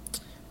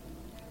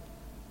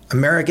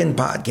 American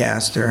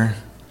podcaster,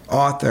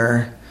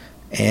 author,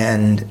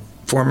 and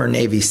former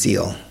Navy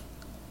SEAL.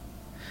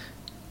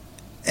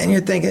 And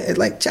you're thinking,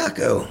 like,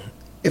 Jocko,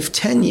 if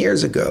 10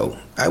 years ago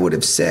I would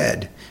have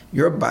said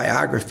your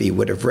biography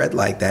would have read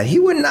like that, he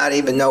would not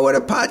even know what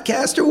a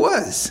podcaster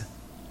was.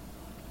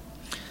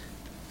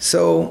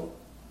 So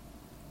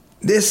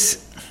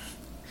this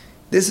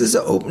is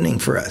an opening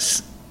for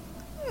us,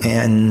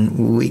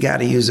 and we got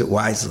to use it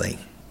wisely.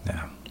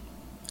 Yeah.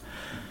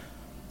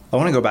 I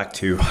want to go back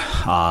to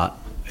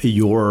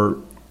your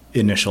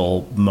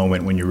initial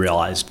moment when you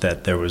realized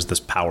that there was this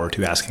power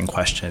to asking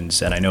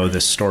questions. And I know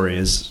this story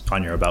is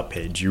on your About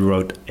page. You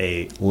wrote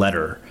a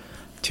letter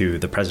to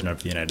the President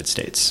of the United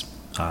States.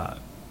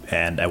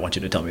 And I want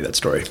you to tell me that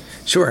story.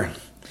 Sure.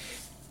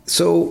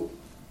 So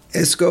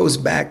this goes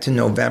back to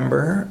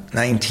November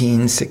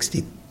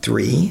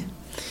 1963.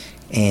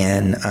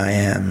 And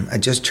I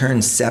just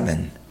turned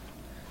 7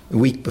 a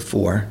week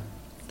before.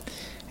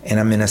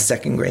 And I'm in a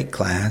second grade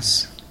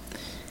class.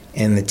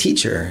 And the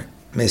teacher,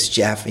 Miss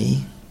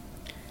Jaffe,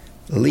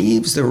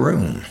 leaves the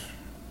room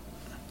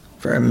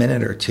for a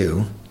minute or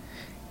two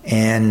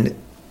and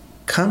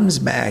comes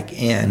back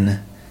in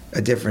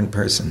a different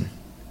person.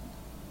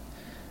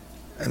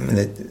 I mean,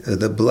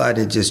 the blood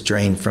had just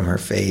drained from her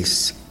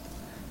face,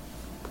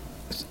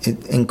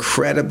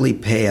 incredibly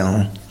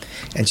pale,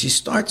 and she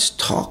starts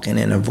talking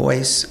in a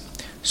voice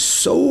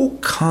so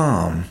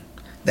calm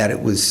that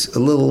it was a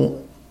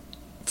little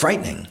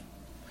frightening.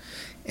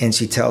 And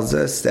she tells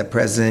us that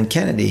President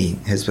Kennedy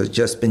has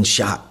just been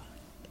shot.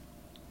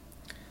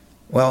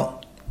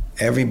 Well,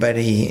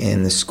 everybody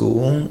in the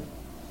school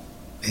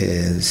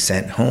is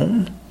sent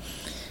home,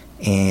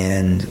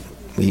 and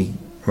we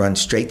run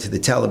straight to the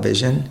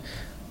television,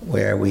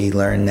 where we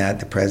learn that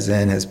the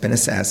president has been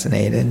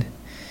assassinated.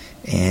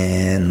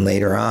 And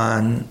later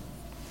on,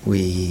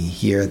 we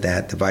hear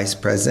that the vice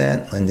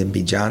president, Lyndon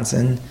B.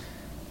 Johnson,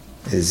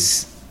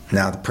 is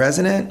now the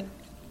president.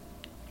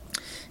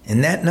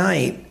 And that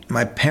night,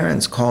 my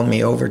parents called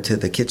me over to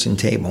the kitchen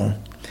table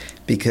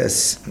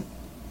because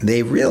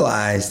they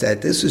realized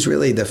that this was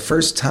really the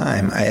first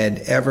time I had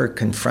ever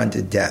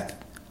confronted death.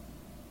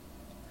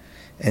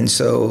 And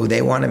so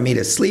they wanted me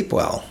to sleep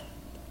well.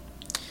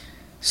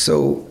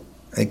 So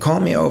they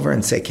called me over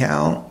and say,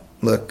 Cal,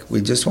 look,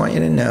 we just want you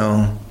to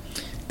know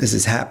this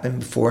has happened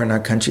before in our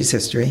country's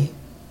history.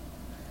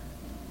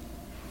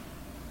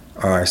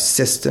 Our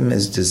system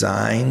is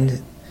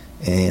designed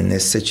in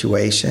this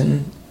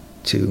situation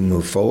to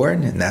move forward,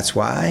 and that's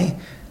why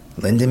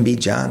Lyndon B.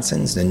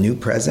 Johnson's the new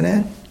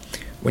president.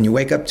 When you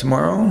wake up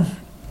tomorrow,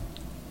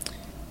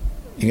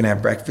 you're going to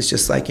have breakfast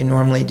just like you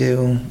normally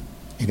do.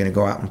 You're going to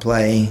go out and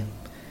play.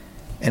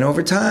 And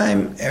over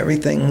time,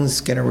 everything's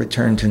going to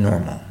return to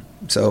normal.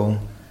 So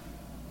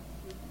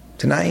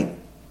tonight,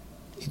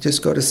 you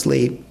just go to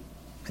sleep,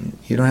 and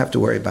you don't have to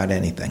worry about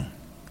anything.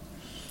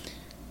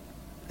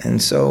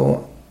 And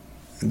so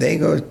they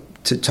go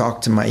to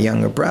talk to my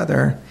younger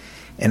brother,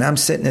 and I'm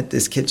sitting at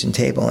this kitchen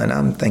table, and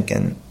I'm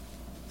thinking,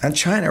 I'm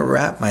trying to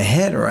wrap my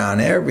head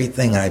around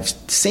everything I've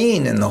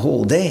seen in the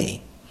whole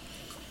day.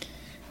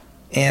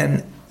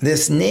 And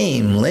this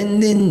name,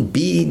 Lyndon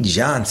B.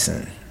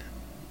 Johnson,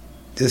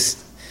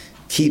 just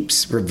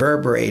keeps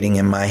reverberating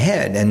in my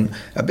head. And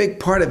a big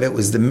part of it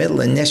was the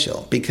middle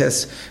initial,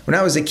 because when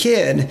I was a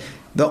kid,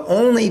 the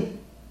only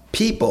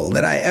people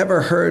that I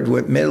ever heard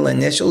with middle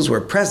initials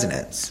were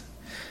presidents.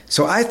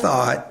 So I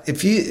thought,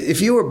 if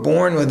you were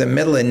born with a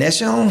middle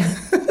initial,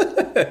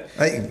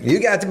 like, you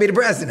got to be the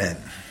president.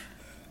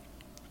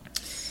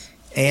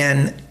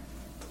 And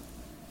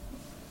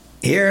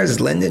here's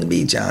Lyndon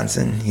B.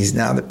 Johnson. He's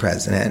now the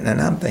president.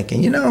 And I'm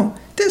thinking,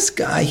 this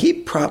guy, he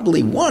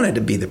probably wanted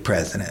to be the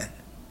president.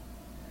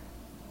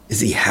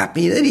 Is he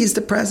happy that he's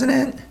the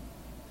president?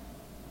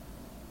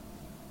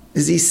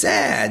 Is he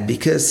sad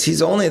because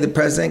he's only the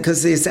president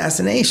because of the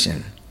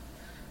assassination?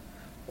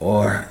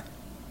 Or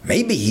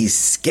maybe he's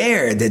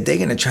scared that they're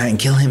going to try and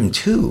kill him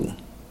too.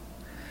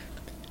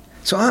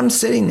 So I'm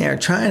sitting there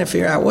trying to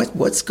figure out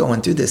what's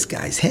going through this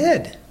guy's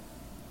head.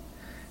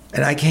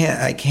 And I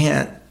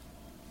can't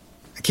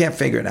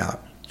figure it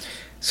out.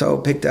 So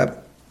I picked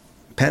up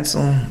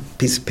pencil,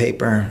 piece of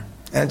paper,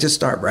 and I just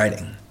start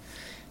writing.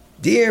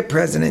 Dear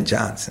President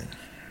Johnson,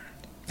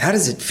 how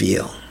does it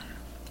feel?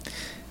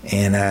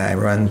 And I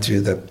run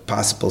through the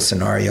possible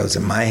scenarios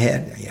in my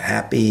head. Are you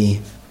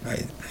happy? Are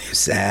you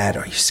sad?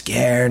 Are you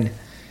scared?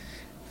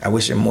 I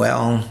wish him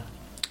well.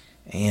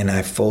 And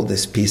I fold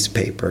this piece of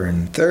paper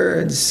in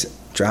thirds,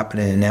 drop it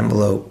in an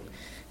envelope,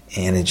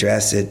 and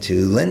address it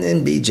to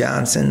Lyndon B.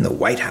 Johnson, the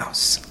White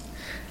House.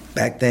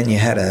 Back then you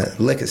had a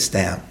lick a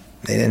stamp.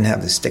 They didn't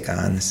have the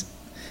stick-ons.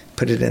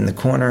 Put it in the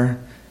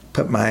corner,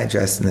 put my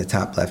address in the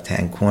top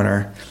left-hand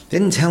corner.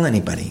 Didn't tell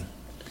anybody.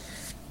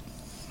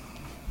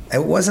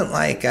 It wasn't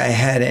like I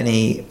had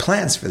any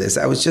plans for this.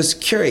 I was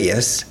just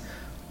curious,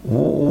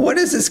 what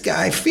is this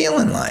guy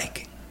feeling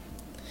like?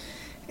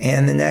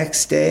 And the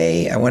next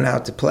day, I went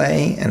out to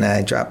play, and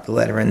I dropped the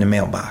letter in the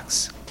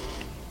mailbox.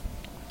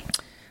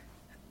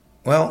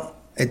 Well,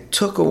 it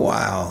took a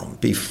while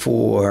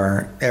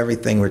before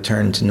everything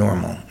returned to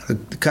normal.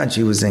 The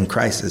country was in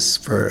crisis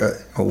for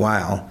a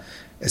while,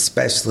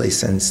 especially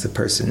since the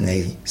person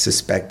they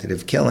suspected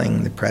of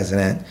killing the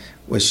president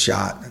was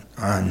shot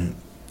on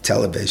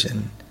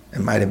television. It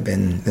might have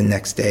been the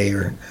next day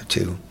or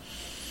two.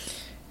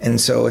 And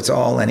so it's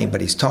all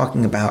anybody's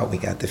talking about. We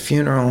got the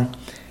funeral.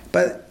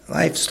 But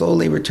life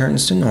slowly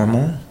returns to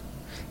normal.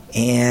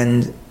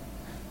 And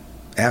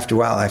after a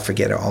while, I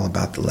forget all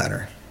about the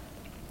letter.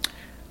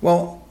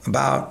 Well,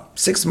 about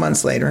 6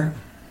 months later,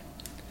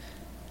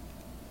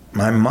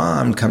 my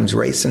mom comes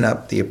racing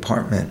up the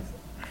apartment,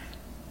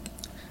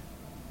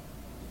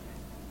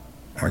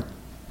 or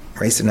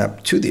racing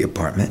up to the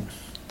apartment,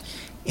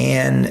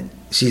 and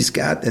she's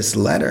got this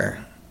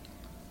letter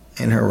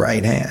in her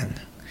right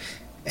hand,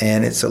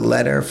 and it's a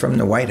letter from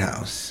the White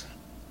House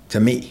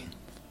to me.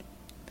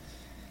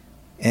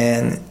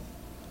 And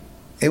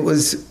it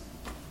was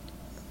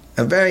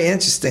a very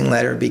interesting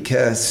letter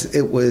because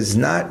it was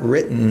not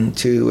written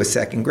to a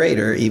second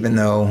grader, even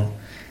though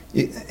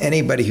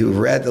anybody who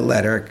read the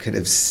letter could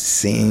have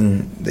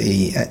seen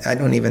I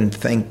don't even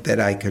think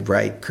that I could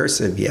write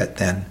cursive yet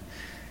then.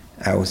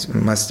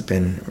 Must have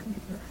been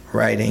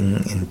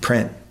writing in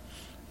print.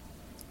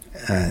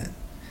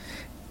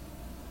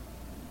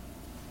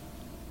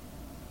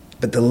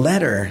 But the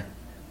letter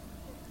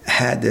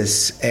had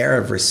this air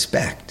of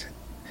respect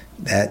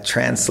that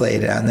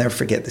translated, I'll never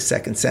forget, the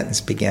second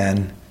sentence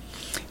began,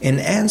 in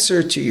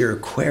answer to your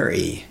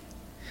query.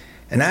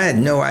 And I had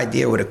no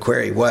idea what a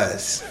query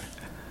was.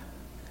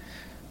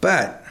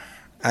 But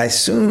I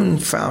soon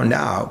found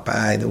out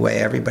by the way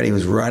everybody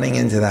was running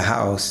into the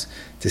house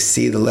to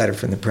see the letter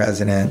from the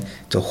president,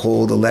 to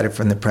hold the letter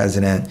from the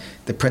president.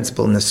 The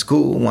principal in the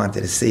school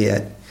wanted to see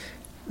it,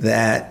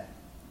 that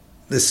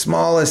the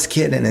smallest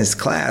kid in his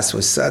class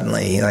was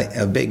suddenly like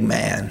a big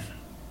man.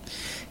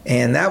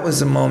 And that was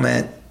the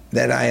moment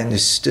that I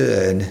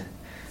understood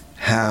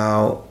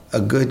how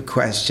a good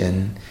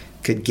question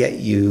could get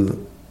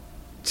you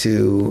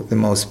to the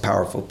most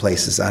powerful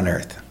places on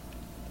earth.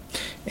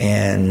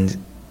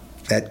 And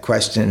that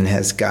question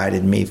has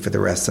guided me for the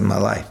rest of my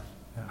life.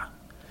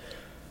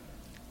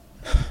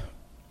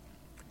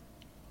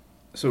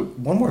 So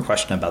one more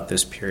question about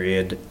this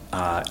period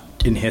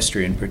in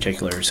history in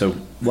particular. So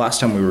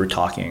last time we were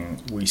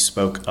talking, we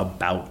spoke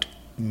about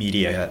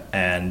media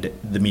and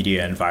the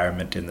media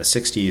environment in the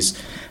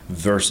 60s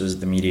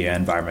versus the media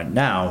environment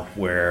now,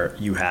 where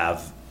you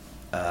have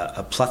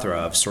a plethora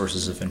of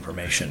sources of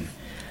information.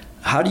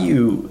 How do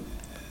you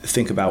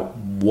think about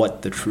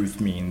what the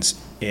truth means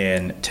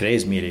in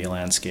today's media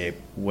landscape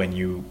when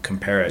you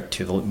compare it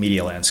to the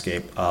media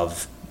landscape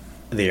of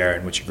the era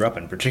in which you grew up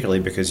in, particularly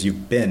because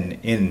you've been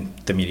in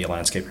the media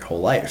landscape your whole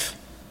life?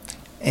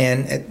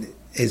 And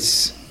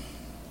it's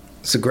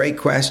a great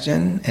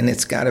question, and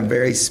it's got a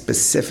very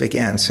specific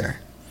answer,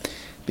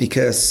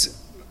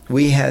 because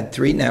we had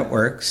 3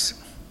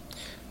 networks,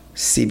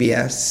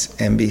 CBS,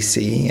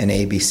 NBC, and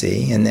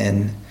ABC, and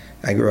then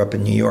I grew up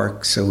in New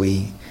York, so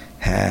we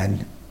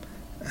had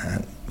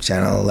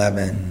Channel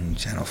 11,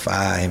 Channel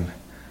 5,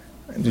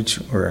 which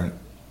were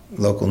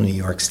local New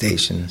York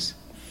stations,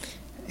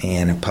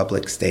 and a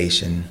public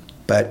station.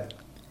 But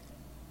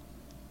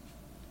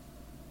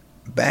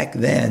back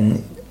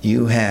then,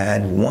 you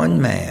had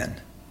one man.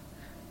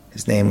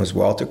 His name was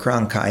Walter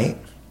Cronkite,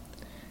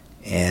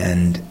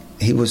 and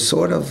he was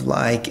sort of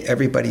like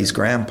everybody's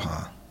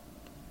grandpa.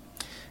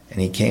 And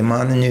he came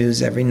on the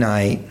news every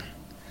night,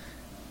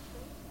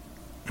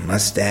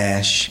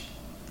 mustache,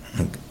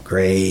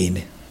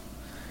 grayed,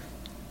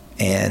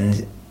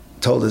 and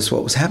told us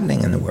what was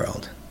happening in the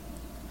world.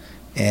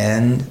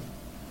 And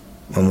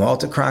when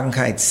Walter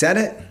Cronkite said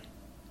it,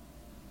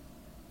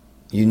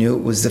 you knew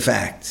it was the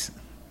facts.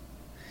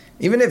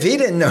 Even if he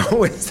didn't know it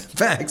was the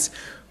facts,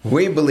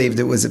 we believed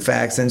it was the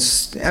facts. And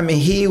I mean,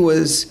 he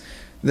was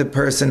the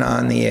person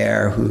on the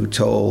air who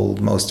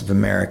told most of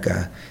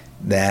America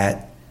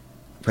that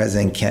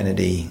President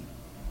Kennedy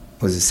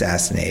was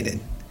assassinated.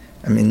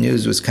 I mean,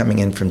 news was coming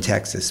in from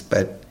Texas,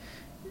 but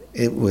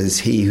it was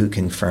he who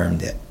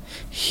confirmed it.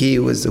 He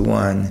was the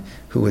one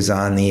who was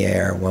on the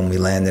air when we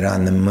landed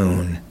on the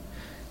moon.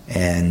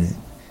 And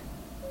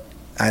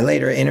I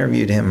later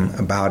interviewed him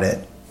about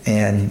it,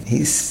 and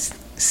he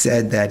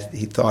said that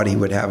he thought he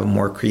would have a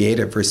more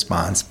creative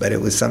response, but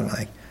it was something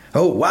like,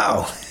 oh,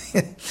 wow,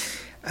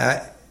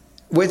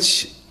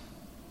 which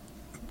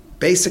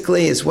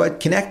basically is what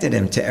connected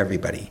him to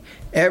everybody.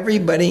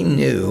 Everybody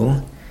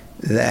knew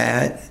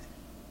that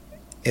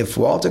if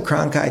Walter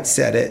Cronkite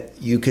said it,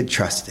 you could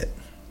trust it.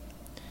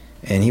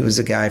 And he was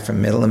a guy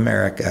from Middle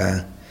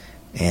America,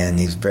 and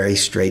he's very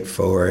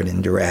straightforward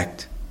and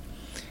direct.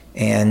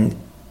 And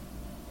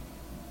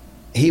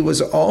he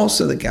was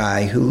also the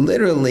guy who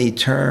literally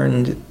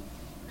turned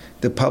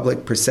the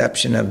public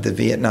perception of the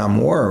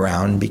Vietnam War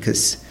around,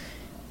 because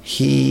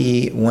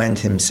he went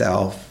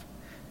himself.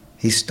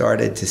 He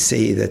started to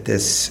see that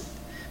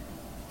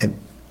it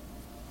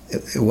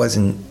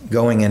wasn't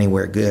going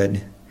anywhere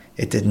good.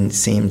 It didn't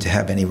seem to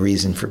have any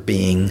reason for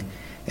being.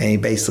 And he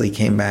basically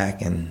came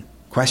back and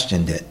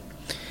questioned it.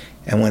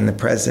 And when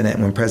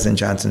President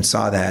Johnson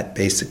saw that,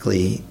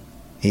 basically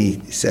he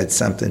said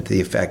something to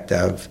the effect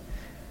of,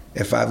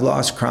 if I've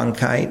lost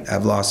Cronkite,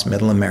 I've lost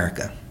Middle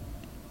America.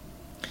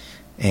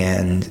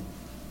 And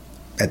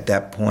at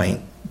that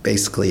point,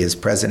 basically his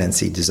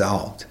presidency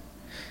dissolved.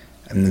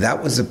 And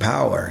that was the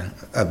power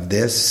of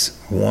this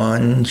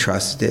one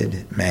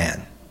trusted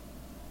man.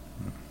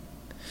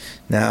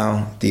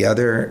 Now, the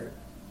other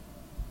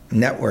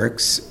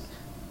networks,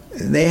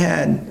 they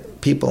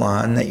had people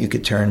on that you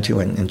could turn to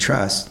and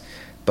trust,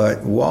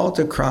 but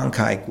Walter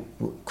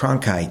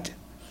Cronkite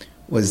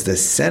was the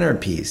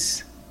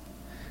centerpiece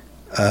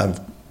of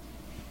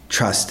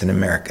trust in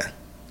America.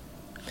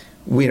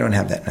 We don't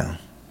have that now.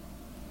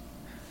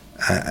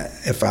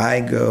 If I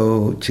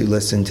go to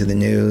listen to the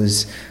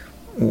news,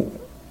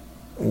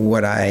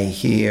 what I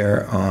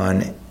hear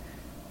on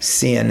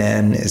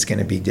CNN is going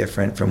to be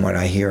different from what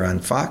I hear on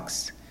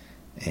Fox,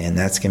 and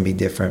that's going to be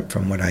different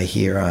from what I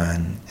hear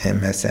on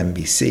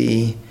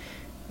MSNBC,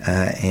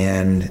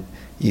 and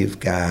you've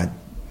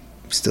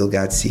still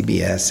got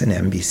CBS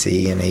and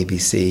NBC and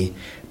ABC,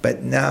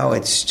 but now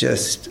it's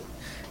just,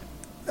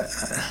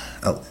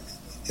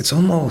 it's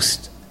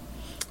almost,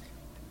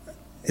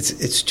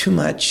 it's too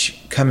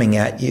much coming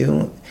at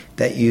you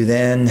that you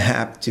then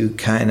have to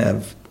kind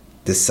of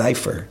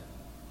decipher.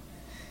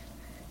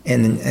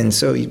 And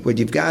so what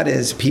you've got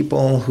is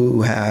people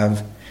who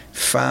have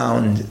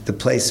found the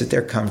place that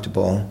they're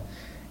comfortable,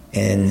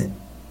 and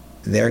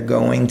they're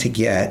going to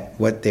get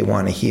what they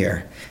want to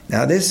hear.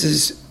 Now, this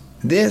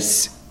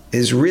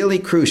is really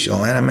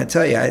crucial, and I'm going to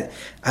tell you,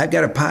 I've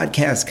got a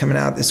podcast coming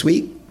out this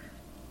week.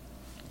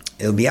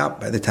 It'll be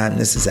out by the time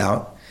this is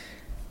out.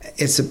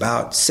 It's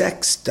about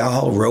sex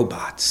doll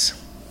robots.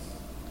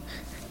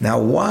 Now,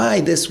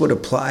 why this would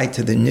apply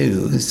to the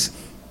news,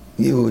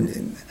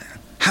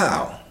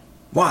 how?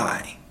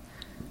 Why?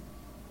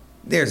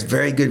 There's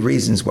very good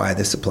reasons why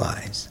this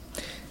applies.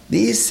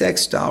 These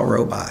sex doll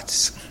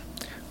robots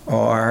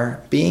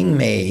are being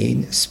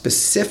made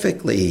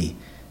specifically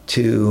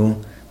to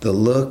the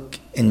look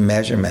and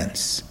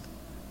measurements,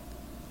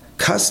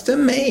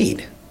 custom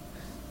made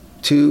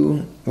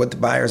to what the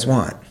buyers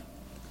want.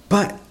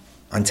 But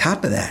on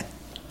top of that,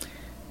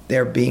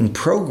 they're being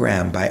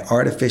programmed by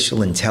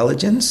artificial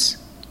intelligence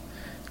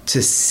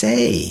to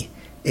say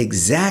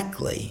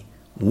exactly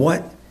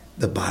what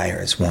the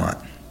buyers want.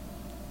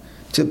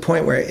 To the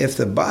point where if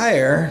the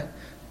buyer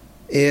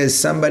is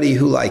somebody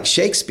who likes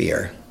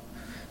Shakespeare,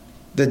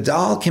 the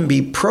doll can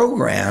be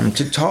programmed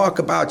to talk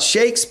about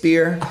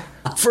Shakespeare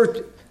for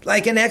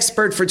like an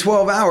expert for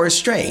 12 hours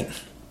straight,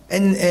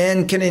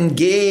 and can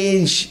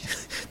engage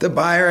the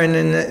buyer in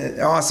an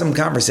awesome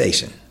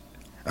conversation.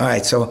 All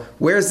right, so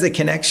where's the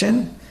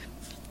connection?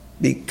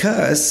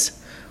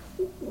 Because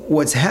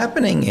what's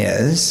happening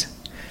is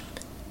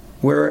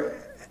we're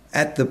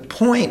at the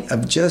point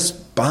of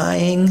just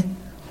buying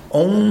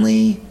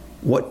only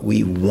what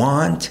we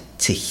want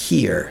to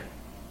hear.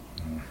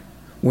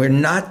 We're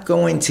not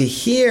going to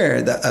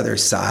hear the other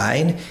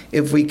side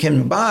if we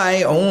can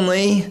buy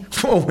only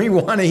what we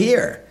want to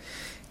hear.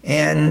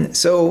 And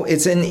so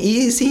it's an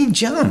easy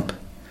jump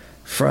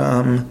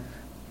from,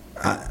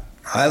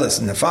 I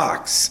listen to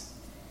Fox,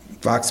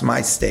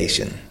 my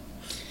station,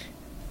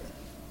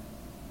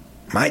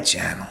 my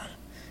channel,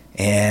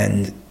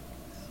 and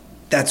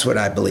that's what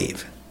I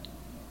believe.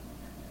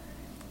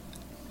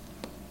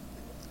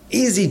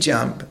 Easy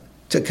jump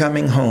to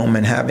coming home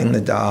and having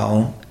the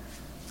doll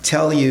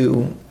tell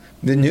you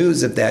the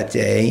news of that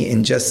day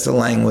in just the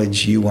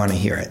language you want to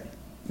hear it.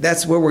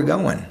 That's where we're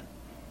going.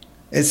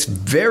 It's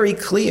very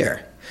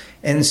clear.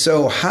 And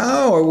so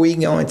how are we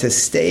going to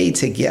stay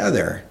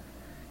together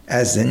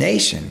as the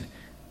nation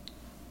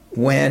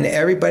when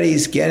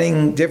everybody's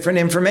getting different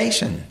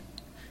information?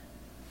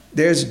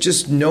 There's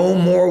just no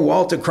more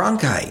Walter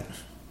Cronkite.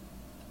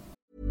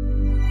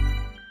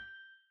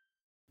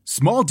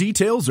 Small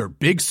details are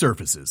big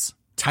surfaces.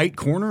 Tight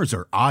corners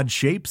are odd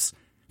shapes.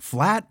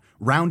 Flat,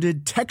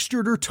 rounded,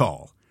 textured, or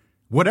tall.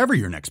 Whatever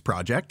your next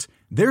project,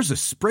 there's a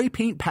spray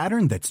paint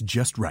pattern that's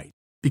just right.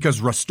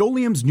 Because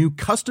Rust-Oleum's new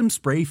Custom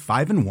Spray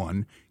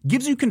 5-in-1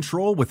 gives you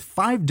control with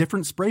 5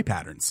 different spray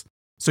patterns.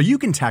 So you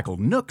can tackle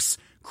nooks,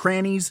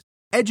 crannies,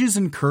 edges,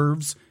 and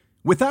curves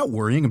without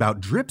worrying about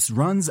drips,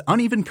 runs,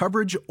 uneven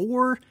coverage,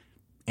 or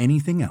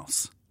anything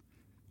else.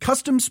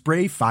 Custom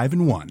Spray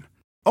 5-in-1.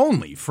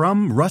 Only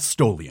from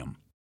Rust-Oleum.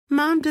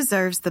 Mom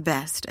deserves the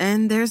best,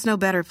 and there's no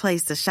better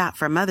place to shop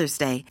for Mother's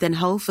Day than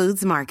Whole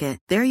Foods Market.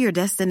 They're your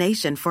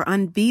destination for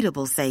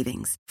unbeatable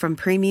savings, from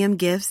premium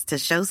gifts to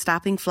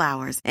show-stopping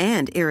flowers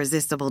and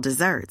irresistible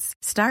desserts.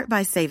 Start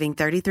by saving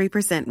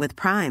 33% with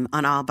Prime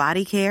on all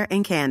body care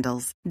and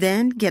candles.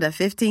 Then get a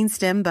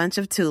 15-stem bunch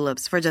of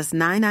tulips for just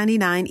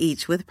 $9.99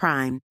 each with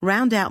Prime.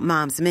 Round out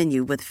Mom's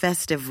menu with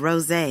festive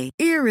rosé,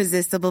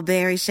 irresistible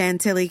berry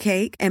chantilly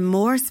cake, and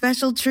more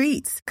special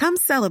treats. Come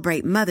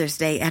celebrate Mother's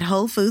Day at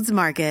Whole Foods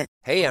Market.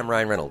 Hey, I'm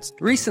Ryan Reynolds.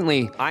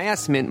 Recently, I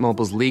asked Mint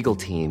Mobile's legal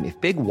team if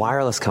big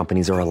wireless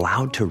companies are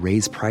allowed to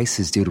raise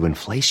prices due to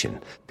inflation.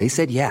 They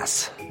said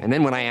yes. And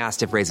then when I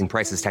asked if raising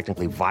prices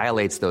technically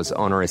violates those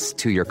onerous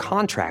 2-year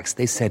contracts,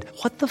 they said,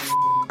 "What the f***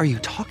 are you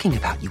talking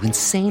about, you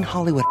insane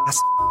Hollywood ass?"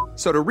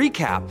 So to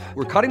recap,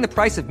 we're cutting the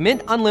price of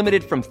Mint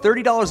Unlimited from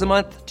 $30 a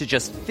month to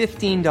just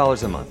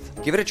 $15 a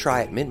month. Give it a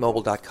try at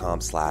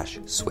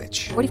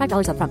mintmobile.com/switch.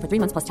 $45 up front for 3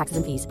 months plus taxes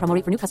and fees. Promo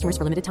rate for new customers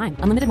for limited time.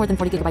 Unlimited more than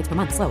 40 gigabytes per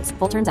month. Slows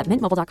full terms at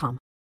mintmobile.com.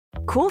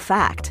 Cool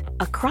fact,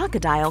 a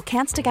crocodile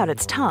can't stick out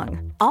its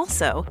tongue.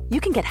 Also, you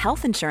can get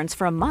health insurance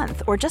for a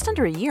month or just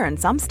under a year in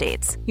some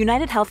states.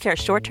 United Healthcare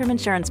short-term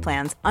insurance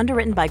plans,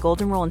 underwritten by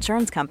Golden Rule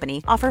Insurance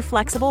Company, offer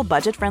flexible,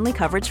 budget-friendly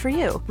coverage for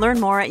you. Learn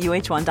more at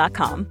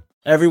uh1.com.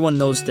 Everyone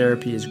knows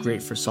therapy is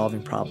great for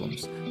solving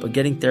problems, but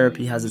getting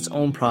therapy has its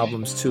own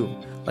problems too,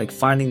 like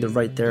finding the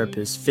right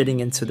therapist,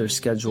 fitting into their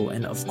schedule,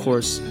 and of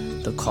course,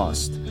 the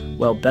cost.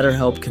 Well,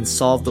 BetterHelp can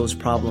solve those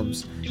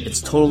problems. It's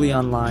totally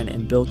online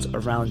and built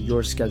around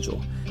your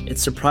schedule.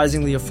 It's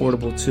surprisingly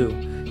affordable too.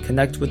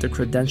 Connect with a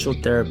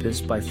credentialed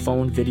therapist by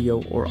phone,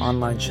 video, or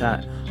online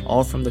chat,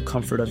 all from the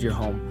comfort of your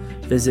home.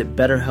 Visit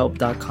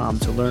BetterHelp.com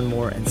to learn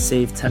more and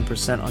save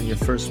 10% on your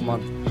first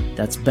month.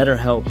 That's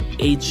BetterHelp,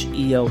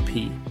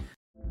 H-E-L-P.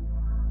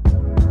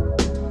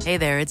 Hey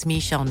there, it's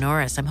Michelle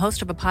Norris. I'm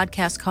host of a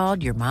podcast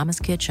called Your Mama's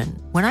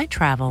Kitchen. When I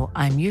travel,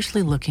 I'm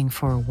usually looking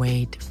for a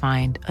way to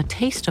find a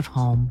taste of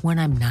home when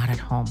I'm not at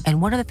home.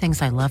 And one of the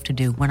things I love to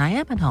do when I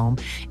am at home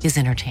is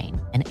entertain.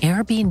 And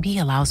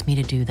Airbnb allows me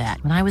to do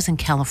that. When I was in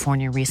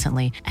California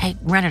recently, I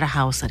rented a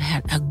house that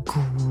had a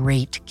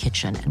great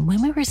kitchen. And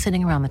when we were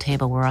sitting around the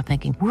table, we were all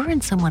thinking, we're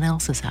in someone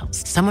else's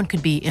house. Someone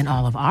could be in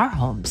all of our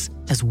homes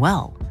as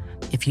well.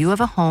 If you have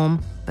a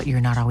home, but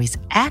you're not always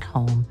at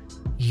home,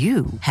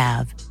 you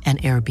have an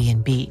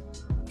Airbnb.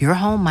 Your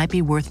home might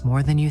be worth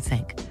more than you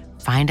think.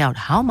 Find out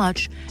how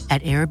much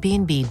at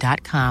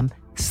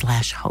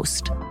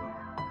airbnb.com/host.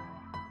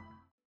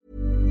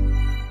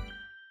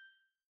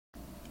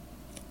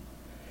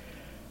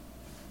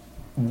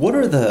 What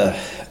are the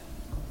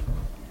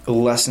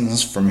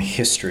lessons from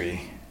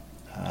history,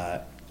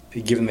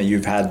 given that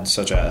you've had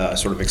such a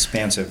sort of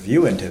expansive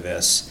view into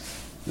this,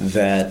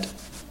 that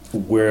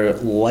we're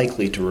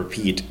likely to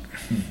repeat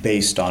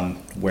based on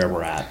where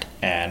we're at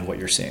and what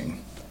you're seeing?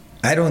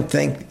 I don't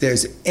think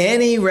there's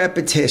any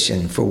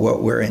repetition for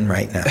what we're in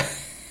right now.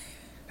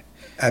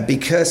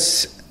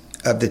 Because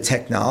of the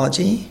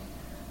technology,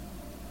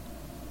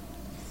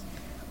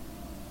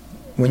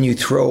 when you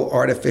throw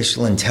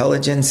artificial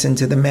intelligence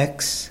into the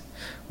mix,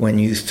 when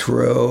you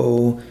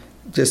throw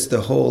just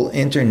the whole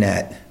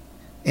internet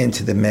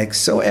into the mix,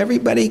 so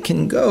everybody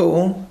can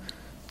go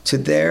to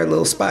their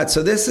little spot.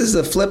 So this is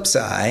the flip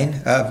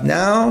side of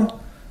now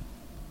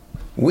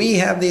we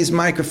have these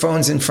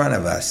microphones in front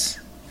of us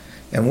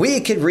and we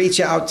could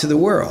reach out to the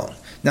world.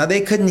 Now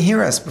they couldn't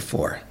hear us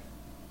before,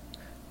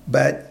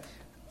 but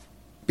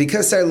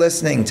because they're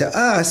listening to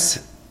us,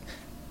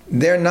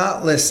 they're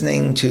not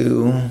listening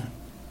to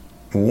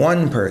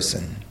one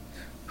person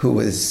who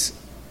was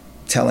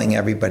telling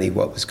everybody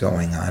what was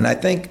going on. I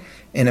think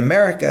in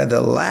America, the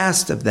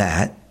last of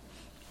that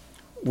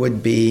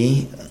would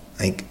be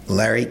like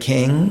Larry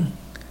King,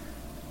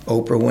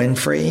 Oprah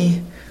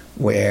Winfrey,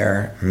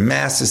 where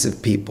masses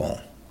of people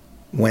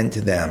went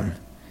to them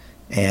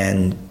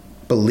and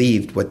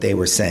believed what they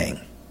were saying.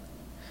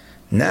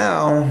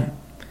 Now,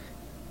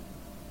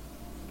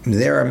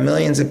 there are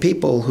millions of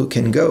people who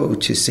can go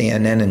to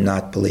CNN and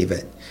not believe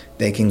it.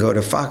 They can go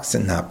to Fox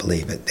and not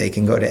believe it. They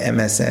can go to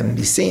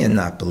MSNBC and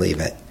not believe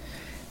it.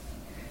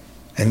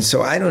 And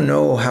so I don't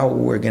know how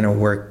we're going to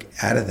work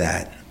out of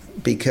that,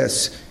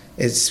 because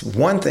it's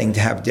one thing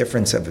to have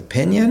difference of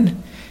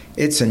opinion.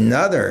 It's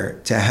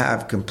another to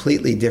have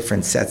completely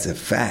different sets of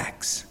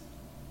facts.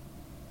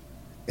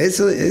 It's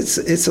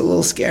a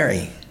little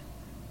scary.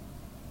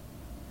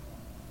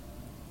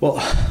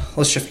 Well,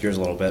 let's shift gears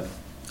a little bit.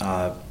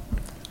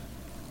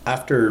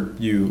 After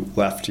you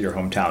left your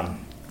hometown,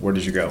 where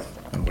did you go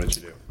and what did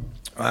you do?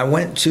 I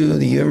went to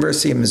the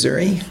University of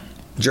Missouri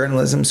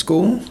Journalism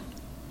School,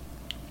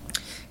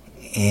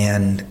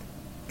 and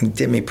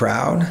did me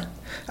proud.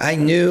 I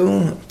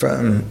knew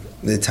from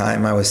the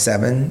time I was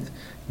 7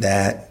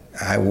 that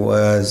I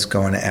was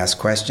going to ask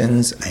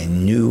questions. I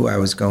knew I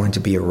was going to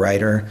be a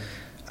writer.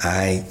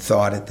 I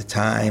thought at the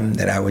time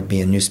that I would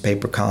be a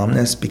newspaper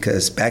columnist,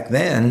 because back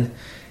then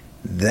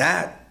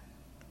that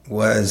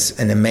was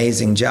an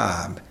amazing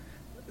job.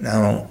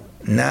 Now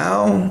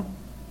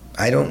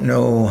I don't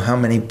know how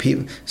many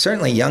people,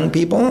 certainly young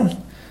people,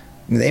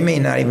 they may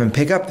not even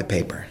pick up the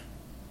paper.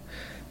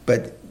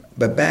 But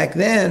back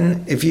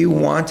then, if you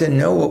want to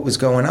know what was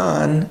going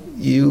on,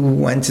 you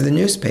went to the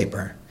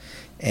newspaper.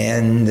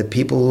 And the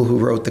people who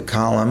wrote the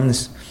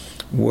columns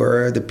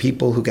were the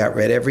people who got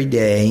read every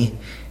day.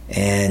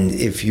 And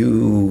if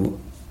you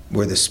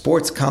were the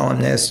sports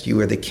columnist, you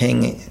were the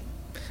king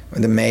or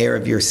the mayor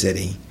of your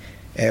city.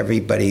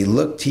 Everybody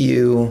looked to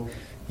you.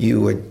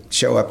 You would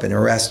show up in a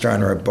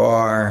restaurant or a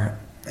bar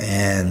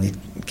and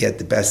you'd get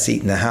the best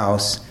seat in the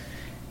house.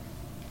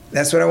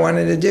 That's what I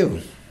wanted to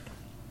do.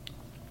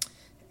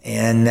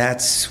 And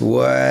that's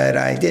what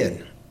I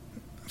did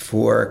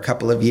for a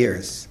couple of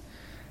years.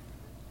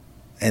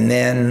 And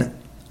then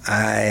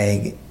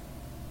I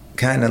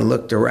kind of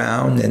looked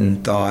around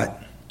and thought,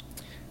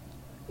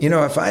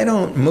 if I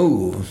don't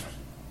move,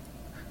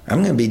 I'm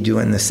going to be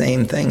doing the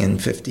same thing in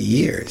 50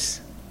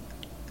 years.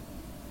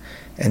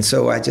 And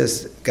so I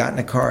just got in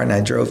a car and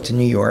I drove to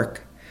New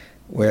York,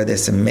 where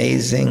this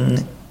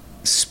amazing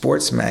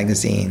sports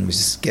magazine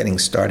was getting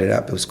started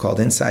up. It was called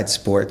Inside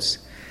Sports,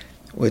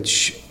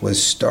 which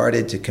was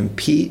started to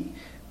compete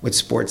with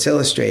Sports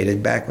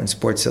Illustrated back when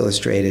Sports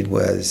Illustrated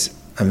was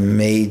a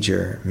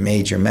major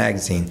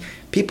magazine.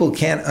 People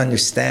can't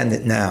understand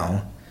it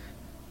now,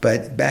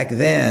 but back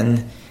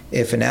then,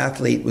 if an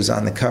athlete was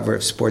on the cover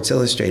of Sports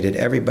Illustrated,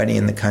 everybody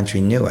in the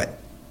country knew it.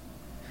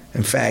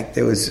 In fact,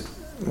 there was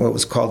what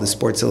was called the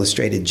Sports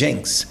Illustrated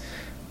jinx,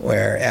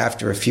 where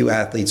after a few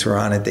athletes were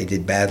on it, they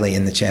did badly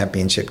in the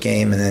championship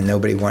game, and then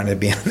nobody wanted to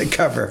be on the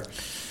cover.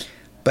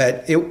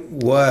 But it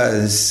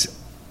was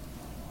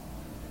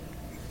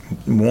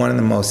one of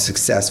the most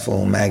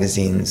successful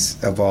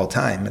magazines of all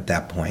time at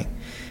that point.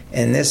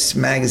 And this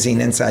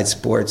magazine, Inside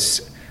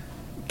Sports,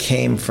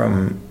 came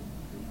from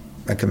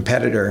a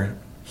competitor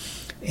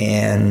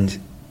and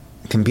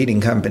competing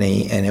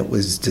company, and it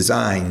was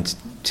designed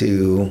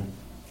to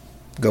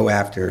go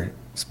after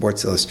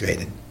Sports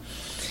Illustrated.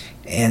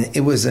 And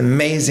it was an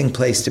amazing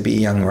place to be a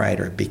young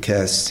writer,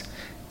 because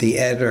the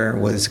editor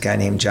was a guy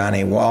named John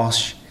A.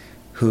 Walsh,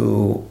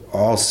 who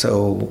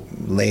also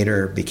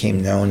later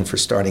became known for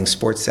starting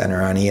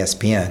SportsCenter on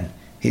ESPN.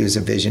 He was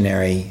a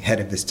visionary, head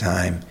of his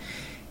time.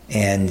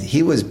 And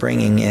he was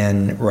bringing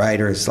in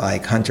writers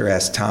like Hunter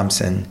S.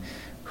 Thompson,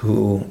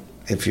 who,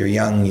 if you're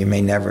young, you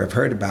may never have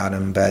heard about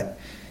him, but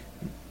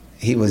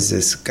he was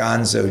this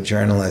gonzo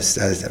journalist,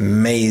 an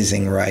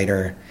amazing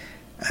writer,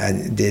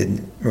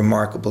 did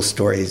remarkable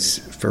stories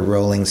for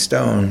Rolling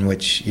Stone,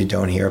 which you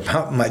don't hear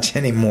about much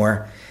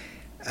anymore.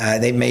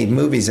 They made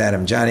movies at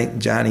him. Johnny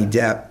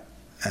Depp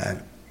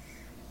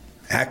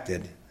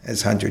acted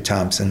as Hunter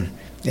Thompson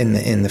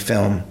in the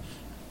film.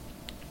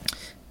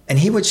 And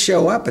he would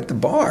show up at the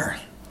bar,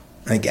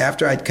 like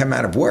after I'd come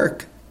out of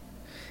work.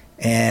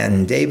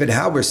 And David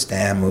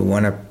Halberstam, who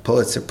won a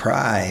Pulitzer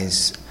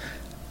Prize,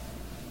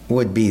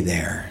 would be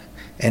there.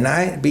 And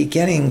I'd be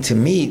getting to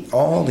meet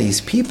all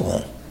these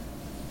people.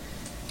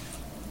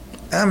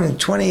 I'm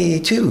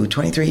 22,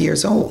 23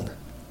 years old.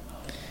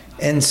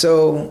 And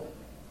so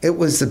it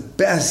was the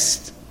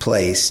best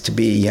place to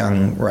be a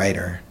young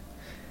writer.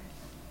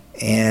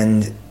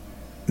 And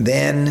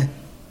then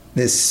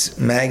this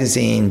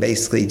magazine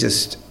basically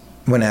just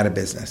went out of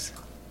business.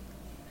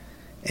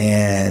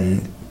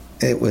 And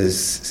it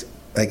was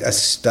like a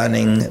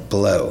stunning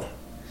blow,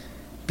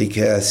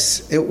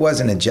 because it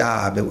wasn't a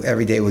job.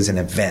 Every day was an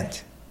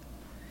event.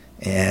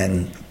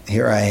 And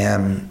here I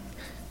am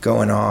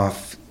going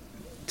off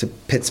to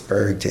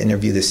Pittsburgh to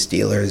interview the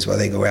Steelers while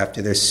they go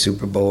after their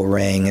Super Bowl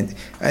ring. And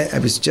I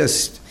was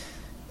just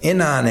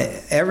in on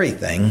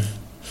everything.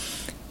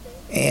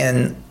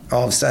 And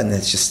all of a sudden,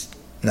 it's just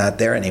not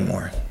there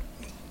anymore.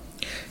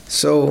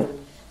 So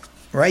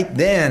right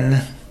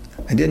then,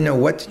 I didn't know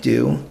what to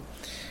do.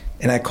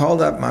 And I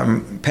called up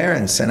my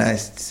parents and I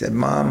said,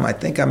 Mom, I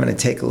think I'm going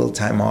to take a little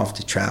time off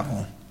to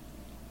travel.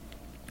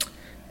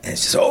 And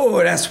she said, oh,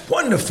 that's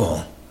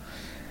wonderful.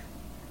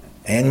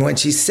 And when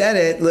she said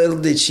it, little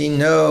did she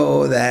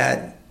know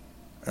that,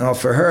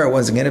 for her, it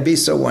wasn't going to be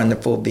so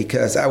wonderful,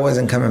 because I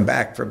wasn't coming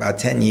back for about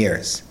 10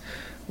 years.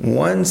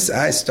 Once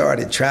I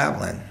started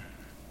traveling,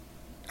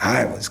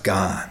 I was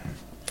gone.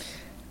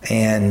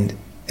 And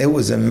it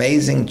was an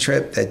amazing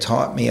trip that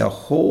taught me a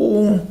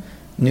whole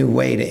new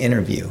way to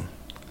interview.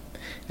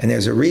 And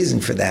there's a reason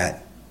for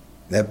that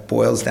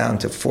boils down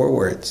to 4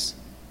 words.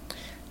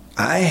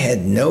 I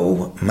had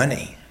no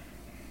money.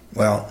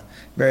 Well,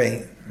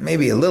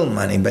 maybe a little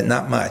money, but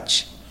not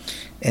much.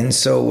 And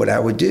so what I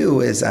would do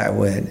is I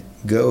would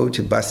go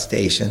to bus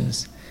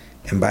stations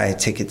and buy a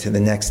ticket to the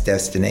next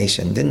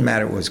destination. Didn't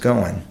matter where I was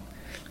going.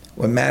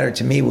 What mattered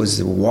to me was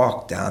the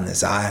walk down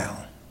this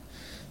aisle.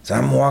 So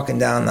I'm walking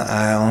down the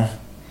aisle,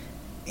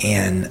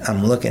 and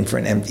I'm looking for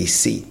an empty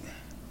seat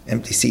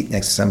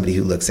next to somebody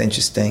who looks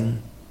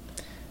interesting,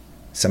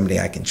 somebody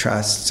I can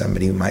trust,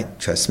 somebody who might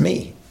trust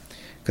me.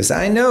 Because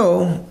I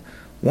know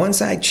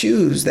once I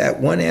choose that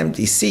one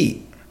empty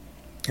seat,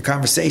 a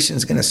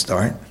conversation's going to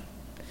start,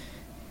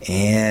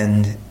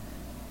 and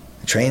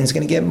the train's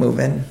going to get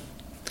moving.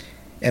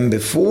 And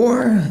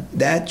before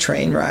that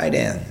train ride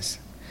ends,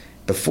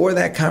 before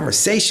that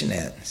conversation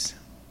ends,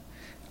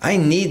 I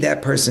need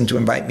that person to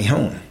invite me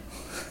home.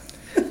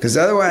 Because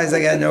otherwise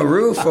I got no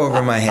roof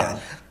over my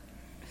head.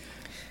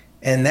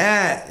 And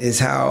that is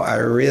how I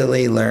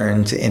really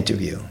learned to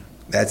interview.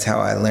 That's how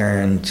I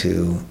learned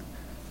to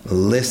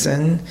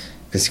listen.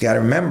 Because you got to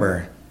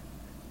remember,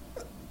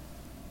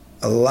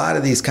 a lot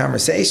of these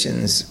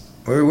conversations,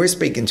 we're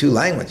speaking two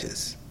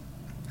languages.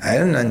 I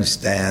don't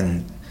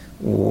understand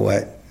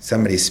what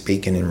somebody's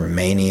speaking in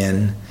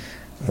Romanian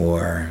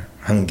or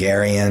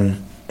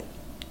Hungarian,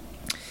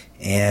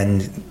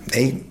 and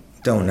they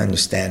don't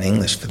understand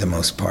English for the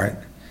most part.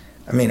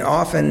 I mean,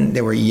 often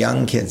there were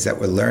young kids that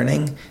were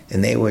learning,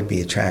 and they would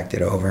be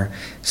attracted over.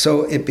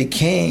 So it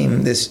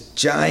became this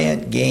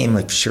giant game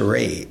of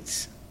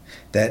charades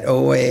that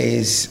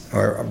always,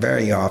 or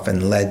very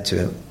often, led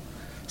to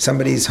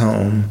somebody's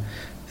home,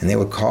 and they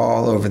would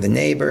call over the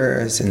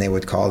neighbors, and they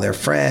would call their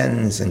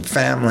friends and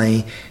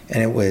family,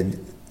 and it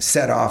would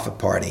set off a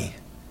party.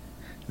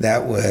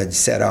 That would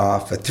set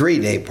off a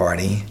 3-day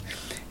party.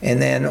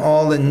 And then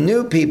all the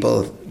new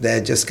people that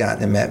had just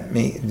gotten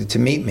to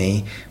meet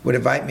me would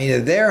invite me to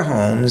their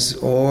homes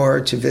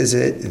or to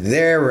visit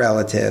their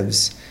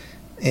relatives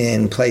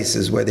in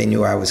places where they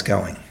knew I was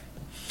going.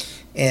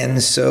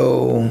 And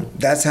so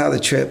that's how the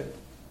trip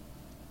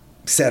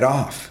set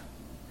off.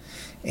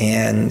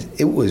 And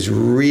it was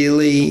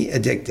really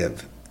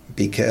addictive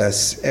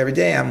because every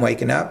day I'm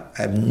waking up,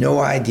 I have no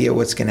idea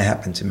what's going to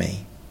happen to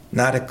me.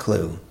 Not a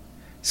clue.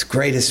 It's the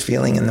greatest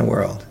feeling in the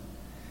world.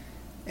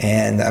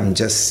 And I'm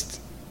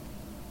just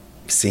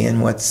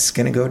seeing what's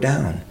going to go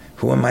down.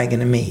 Who am I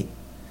going to meet?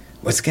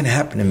 What's going to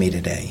happen to me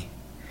today?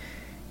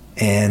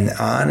 And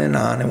on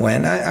it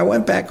went. I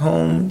went back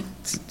home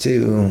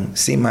to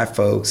see my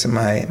folks and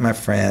my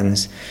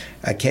friends.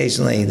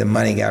 Occasionally the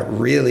money got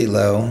really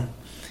low,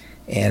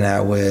 and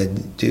I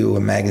would do a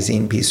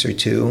magazine piece or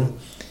two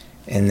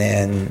and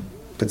then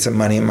put some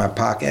money in my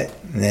pocket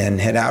and then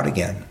head out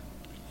again.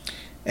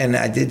 And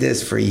I did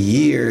this for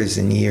years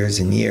and years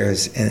and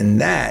years,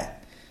 and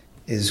that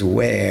is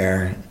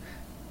where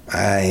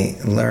I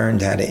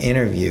learned how to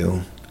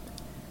interview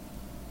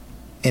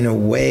in a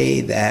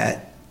way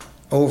that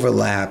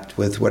overlapped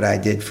with what I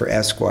did for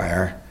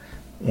Esquire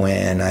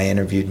when I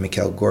interviewed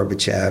Mikhail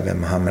Gorbachev and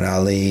Muhammad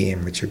Ali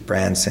and Richard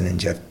Branson and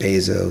Jeff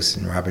Bezos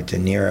and Robert De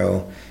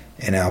Niro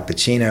and Al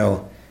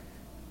Pacino,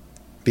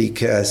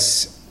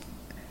 because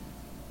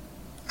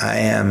I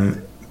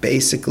am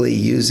basically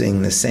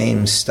using the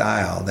same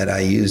style that I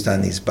used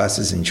on these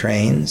buses and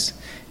trains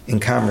in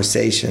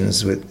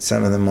conversations with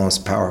some of the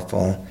most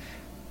powerful,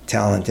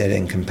 talented,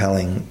 and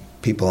compelling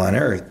people on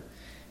earth.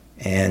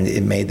 And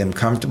it made them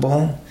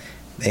comfortable.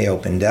 They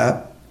opened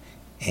up.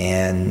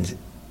 And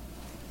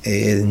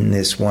in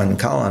this one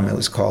column, it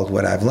was called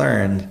What I've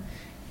Learned,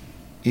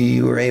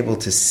 you were able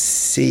to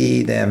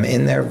see them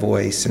in their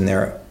voice and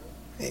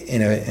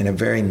in a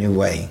very new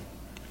way.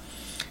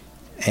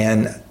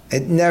 And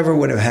it never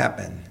would have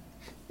happened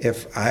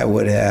if I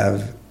would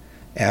have,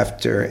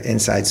 after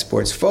Inside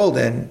Sports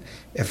folded,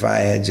 if I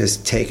had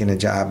just taken a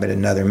job at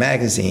another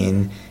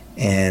magazine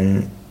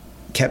and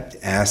kept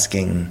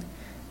asking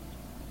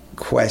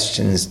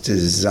questions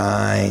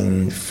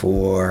designed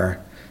for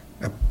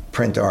a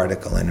print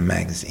article in a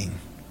magazine.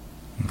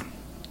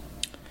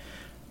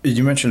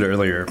 You mentioned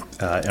earlier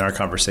in our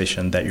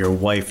conversation that your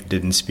wife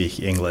didn't speak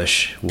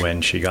English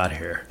when she got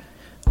here.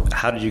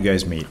 How did you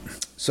guys meet?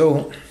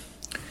 So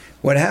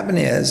what happened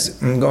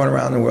is, I'm going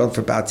around the world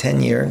for about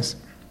 10 years,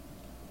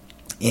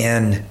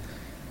 and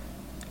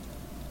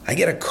I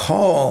get a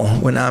call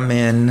when I'm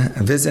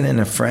visiting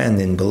a friend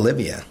in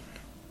Bolivia.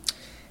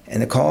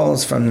 And the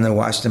call's from the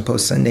Washington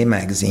Post Sunday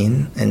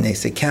magazine, and they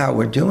say, Cal,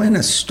 we're doing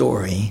a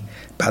story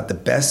about the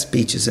best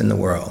beaches in the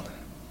world.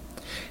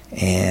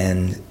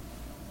 And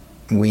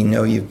we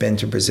know you've been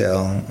to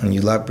Brazil, and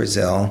you love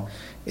Brazil.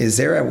 Is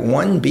there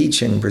one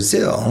beach in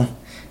Brazil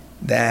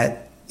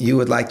that you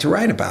would like to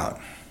write about?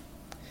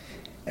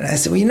 And I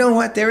said, well, you know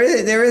what? There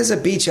is a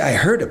beach I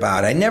heard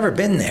about. I'd never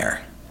been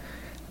there.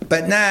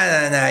 But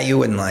nah, you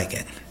wouldn't like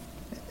it.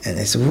 And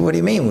they said, well, what do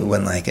you mean we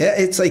wouldn't like it?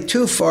 It's like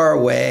too far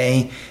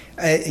away.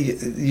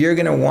 You're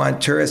going to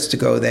want tourists to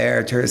go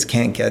there. Tourists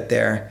can't get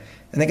there.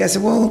 And the guy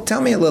said, well,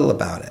 tell me a little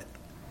about it.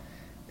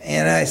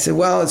 And I said,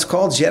 well, it's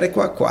called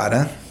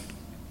Jericoacoara.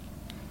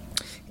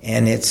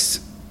 And it's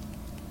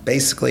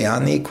basically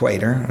on the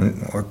equator,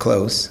 or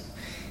close.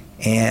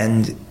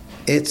 And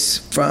it's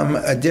from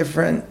a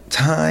different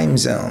time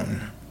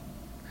zone.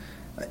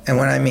 And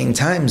when I mean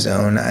time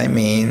zone, I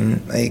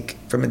mean like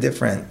from a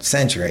different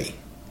century.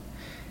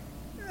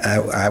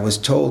 I was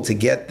told to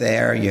get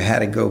there, you had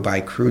to go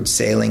by crude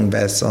sailing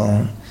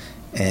vessel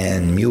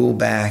and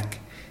muleback.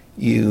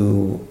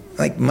 You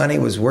like money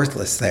was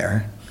worthless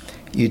there.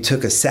 You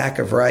took a sack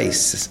of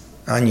rice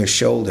on your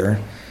shoulder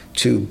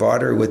to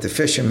barter with the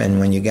fishermen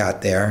when you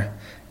got there,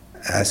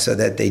 so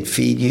that they'd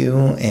feed you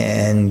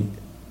and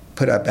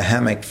put up a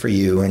hammock for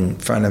you in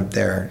front of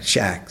their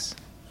shacks.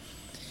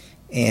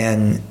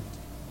 And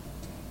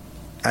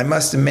I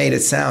must have made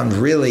it sound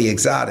really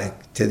exotic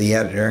to the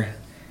editor.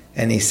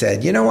 And he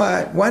said, you know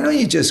what, why don't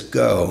you just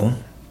go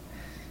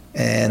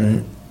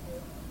and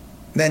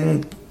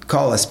then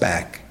call us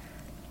back?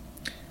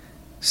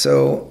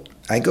 So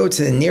I go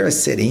to the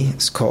nearest city,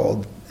 it's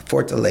called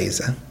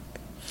Fortaleza,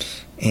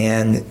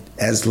 and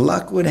as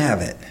luck would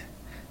have it,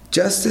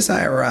 just as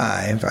I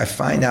arrive, I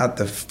find out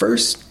the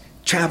first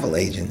travel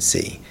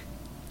agency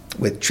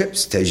with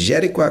trips to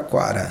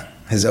Jericoacoara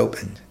has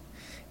opened.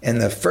 And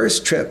the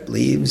first trip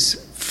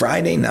leaves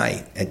Friday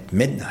night at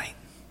midnight.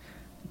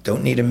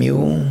 Don't need a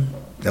mule,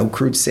 no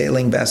crude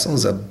sailing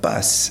vessels, a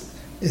bus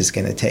is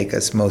going to take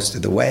us most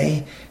of the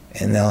way,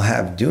 and they'll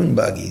have dune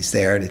buggies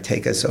there to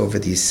take us over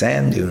these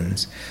sand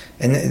dunes.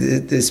 And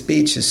this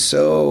beach is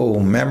so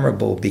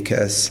memorable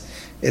because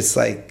it's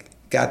like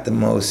got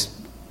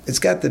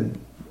the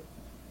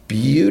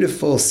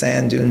beautiful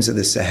sand dunes of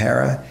the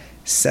Sahara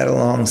set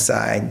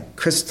alongside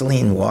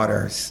crystalline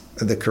waters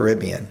of the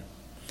Caribbean.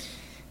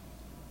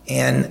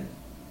 And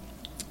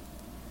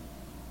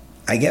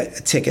I get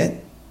a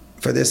ticket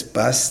for this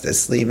bus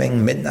that's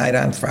leaving midnight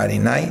on Friday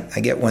night.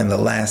 I get one of the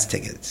last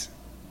tickets.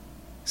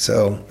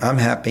 So I'm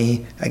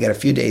happy. I got a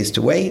few days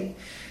to wait.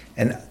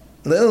 And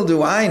little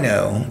do I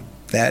know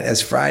that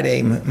as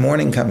Friday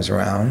morning comes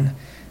around,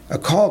 a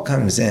call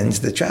comes in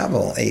to the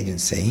travel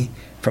agency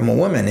from a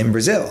woman in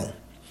Brazil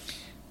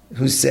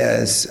who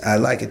says, I'd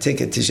like a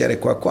ticket to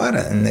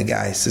Jericoacoara. And the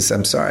guy says,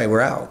 I'm sorry,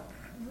 we're out.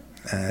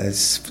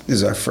 This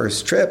is our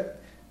first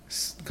trip.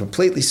 It's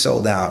completely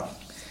sold out.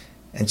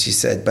 And she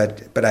said,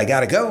 but I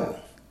got to go.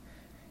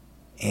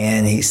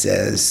 And he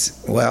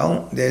says,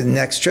 well, the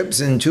next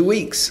trip's in 2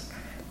 weeks.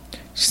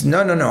 She said,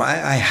 no,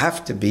 I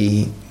have to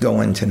be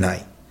going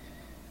tonight.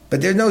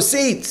 But there's no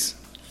seats.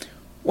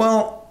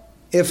 Well,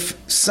 if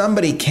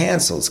somebody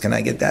cancels, can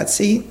I get that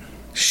seat?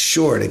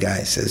 Sure, the guy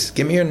says,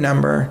 give me your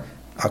number.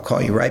 I'll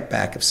call you right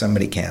back if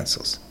somebody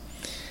cancels.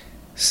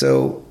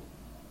 So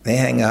they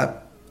hang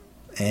up,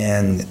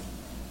 and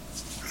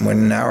when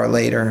an hour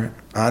later,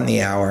 on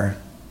the hour,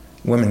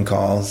 woman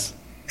calls,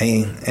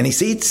 any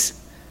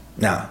seats?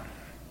 No.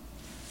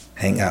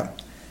 Hang up.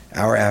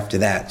 Hour after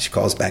that, she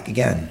calls back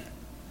again.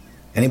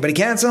 Anybody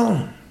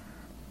cancel?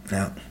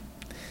 No.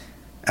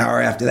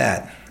 Hour after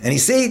that, any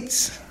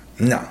seats?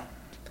 No.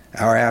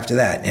 Hour after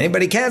that,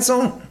 anybody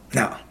cancel?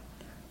 No.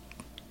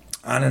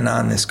 On and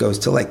on this goes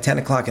till like 10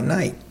 o'clock at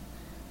night.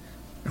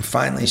 And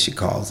finally she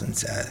calls and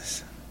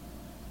says,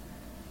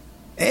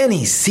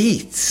 any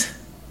seats?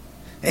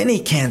 Any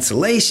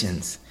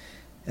cancellations?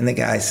 And the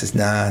guy says,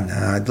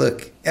 nah,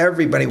 look,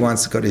 everybody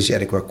wants to go to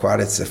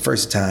Jericoacoara. It's the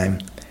first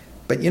time.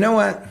 But you know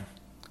what?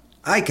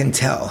 I can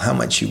tell how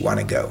much you want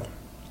to go.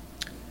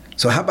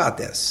 So how about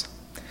this?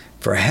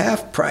 For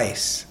half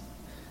price,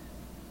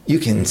 you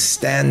can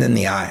stand in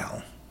the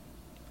aisle.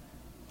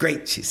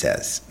 Great, she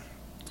says.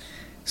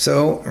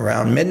 So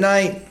around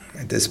midnight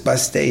at this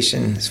bus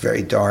station, it's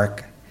very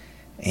dark,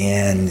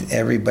 and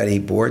everybody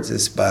boards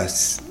this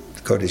bus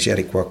to go to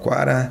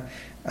Jericoacoara.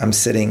 I'm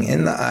sitting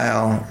in the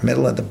aisle,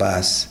 middle of the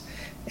bus,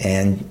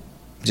 and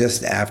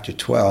just after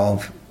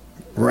 12,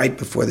 right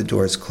before the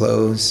doors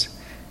close,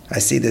 I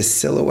see this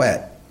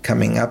silhouette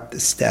coming up the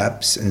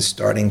steps and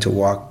starting to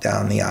walk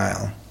down the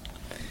aisle.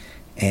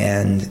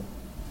 And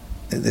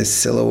this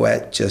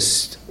silhouette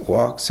just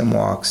walks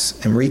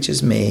and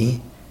reaches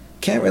me.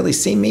 Can't really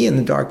see me in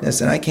the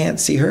darkness, and I can't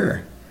see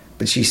her.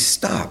 But she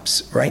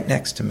stops right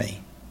next to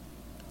me.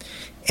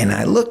 And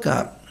I look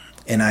up,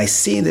 and I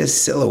see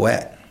this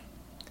silhouette.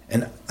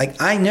 And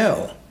I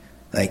know,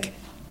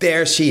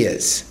 there she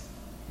is.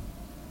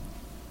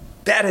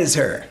 That is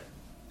her.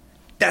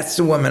 That's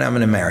the woman I'm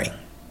going to marry.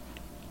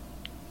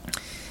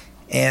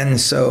 And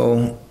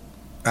so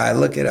I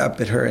look up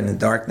at her in the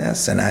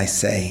darkness, and I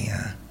say,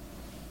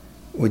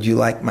 would you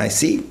like my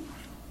seat?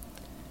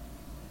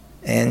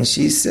 And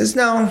she says,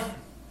 no,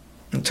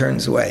 and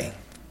turns away.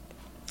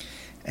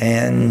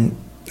 And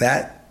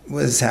that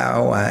was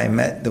how I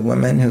met the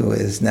woman who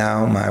is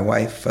now my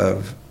wife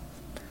of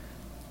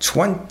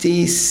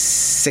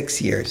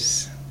 26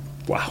 years.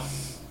 Wow.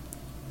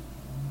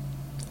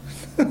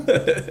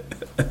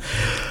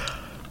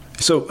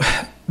 So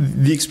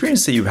the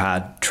experience that you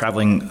had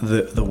traveling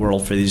the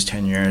world for these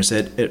 10 years,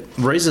 it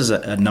raises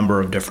a number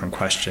of different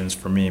questions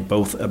for me,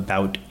 both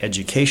about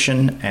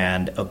education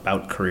and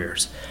about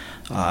careers.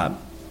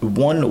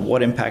 One,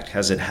 what impact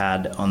has it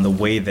had on the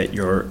way that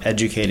you're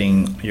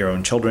educating your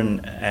own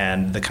children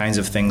and the kinds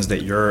of things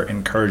that you're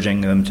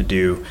encouraging them to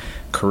do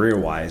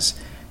career-wise?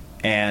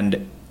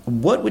 And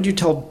what would you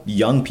tell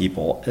young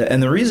people?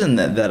 And the reason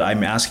that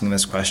I'm asking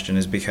this question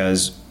is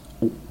because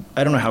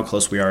I don't know how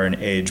close we are in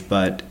age,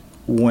 but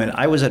when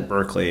I was at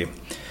Berkeley,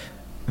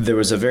 there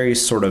was a very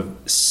sort of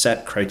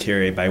set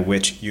criteria by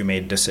which you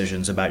made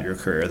decisions about your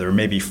career. There were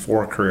maybe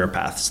 4 career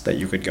paths that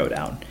you could go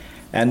down.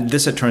 And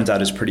this, it turns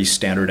out, is pretty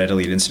standard at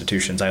elite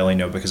institutions. I only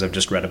know because I've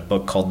just read a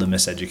book called The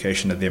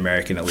Miseducation of the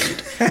American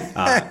Elite.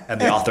 And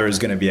the author is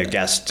going to be a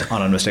guest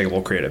on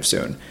Unmistakable Creative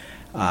soon.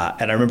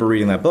 And I remember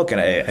reading that book, and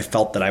I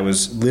felt that I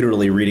was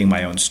literally reading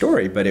my own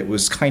story, but it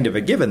was kind of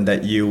a given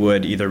that you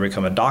would either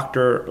become a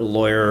doctor,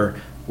 lawyer,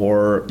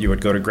 or you would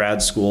go to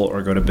grad school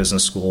or go to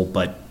business school.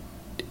 But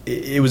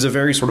it was a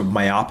very sort of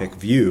myopic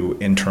view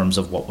in terms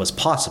of what was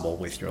possible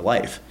with your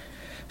life.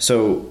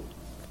 So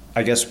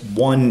I guess,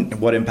 one,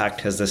 what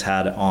impact has this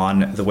had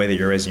on the way that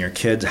you're raising your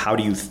kids? How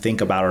do you think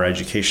about our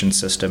education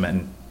system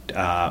and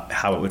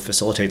how it would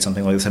facilitate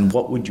something like this? And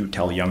what would you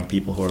tell young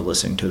people who are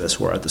listening to this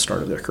who are at the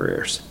start of their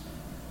careers?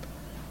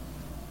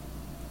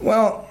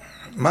 Well,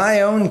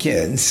 my own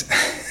kids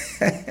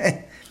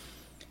are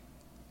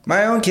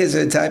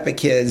the type of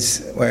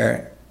kids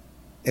where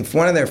if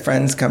one of their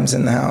friends comes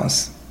in the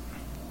house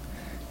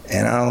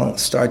and I'll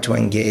start to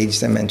engage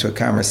them into a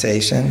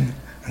conversation,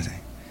 I say,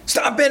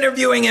 "Stop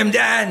interviewing him,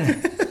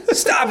 Dad!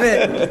 Stop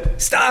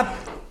it! Stop!"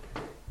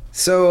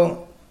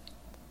 So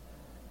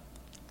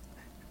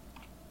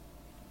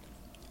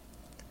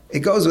it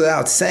goes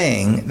without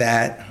saying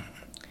that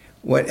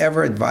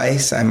whatever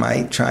advice I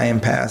might try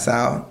and pass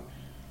out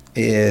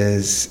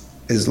is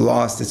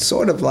lost. It's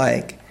sort of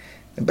like,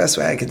 the best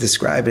way I could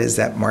describe it is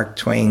that Mark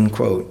Twain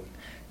quote.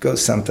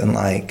 Goes something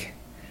like,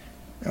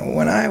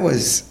 "When I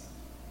was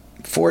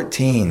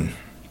 14,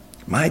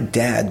 my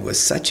dad was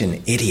such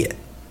an idiot.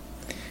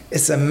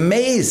 It's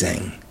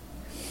amazing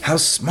how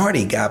smart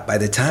he got by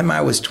the time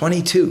I was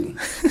 22.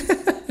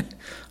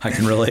 I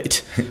can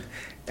relate.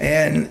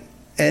 And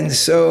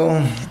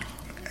so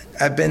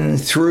I've been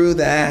through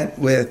that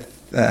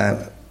with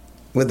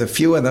a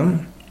few of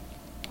them.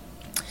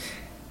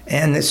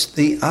 And it's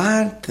the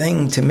odd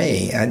thing to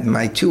me,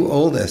 my two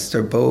oldest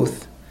are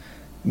both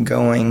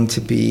going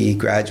to be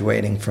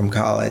graduating from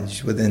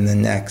college within the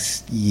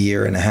next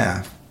year and a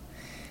half.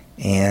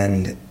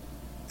 And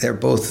they're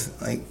both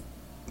like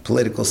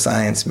political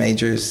science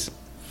majors.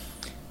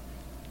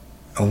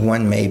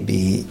 One may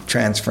be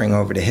transferring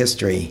over to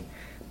history.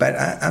 But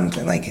I'm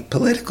like,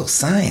 political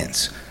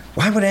science?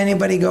 Why would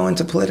anybody go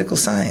into political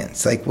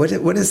science? Like, what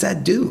does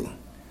that do?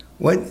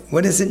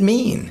 What does it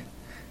mean?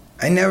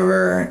 I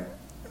never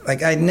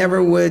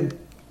would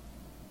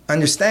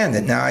understand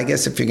it. Now, I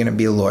guess if you're going to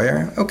be a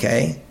lawyer,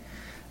 okay,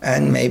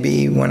 and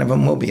maybe one of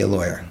them will be a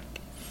lawyer.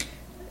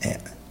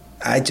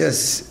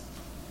 That's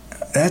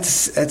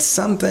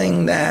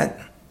something that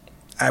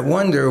I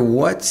wonder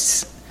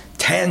what's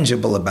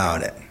tangible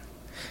about it.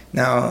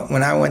 Now,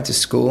 when I went to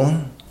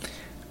school,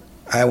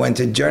 I went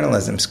to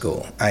journalism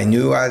school. I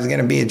knew I was going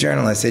to be a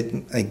journalist.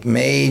 It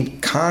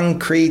made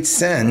concrete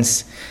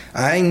sense.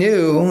 I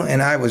knew,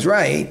 and I was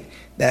right,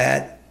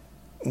 that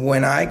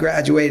when I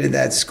graduated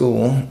that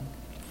school,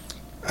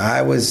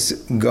 I was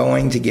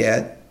going to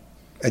get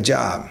a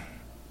job.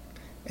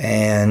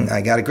 And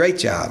I got a great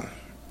job.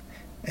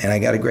 And I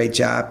got a great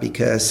job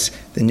because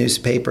the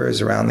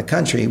newspapers around the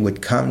country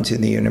would come to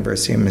the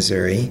University of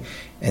Missouri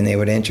and they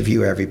would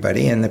interview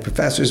everybody, and the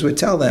professors would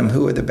tell them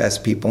who are the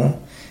best people.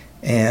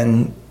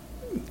 And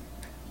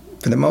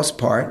for the most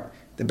part,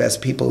 the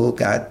best people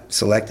got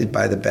selected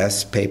by the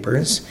best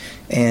papers.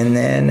 And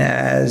then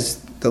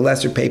as the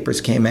lesser papers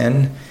came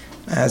in,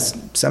 as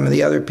some of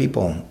the other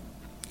people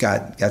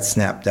got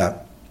snapped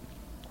up.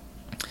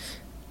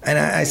 And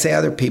I say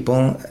other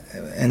people,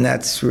 and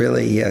that's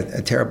really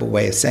a terrible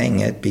way of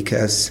saying it,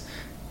 because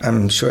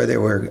I'm sure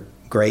there were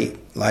great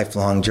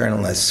lifelong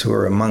journalists who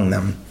were among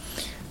them.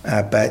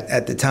 But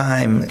at the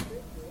time,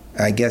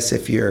 I guess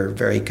if you're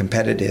very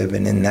competitive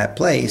and in that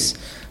place,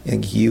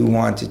 you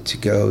wanted to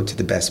go to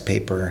the best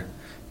paper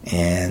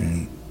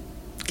and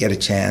get a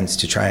chance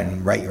to try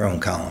and write your own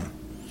column.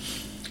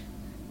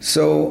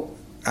 So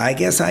I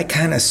guess I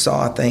kind of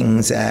saw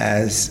things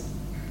as,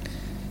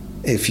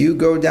 if you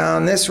go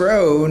down this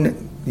road,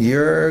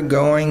 you're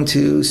going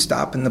to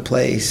stop in the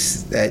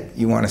place that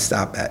you want to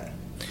stop at.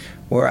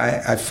 Where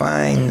I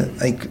find,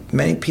 like,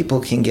 many people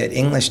can get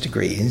English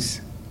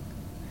degrees,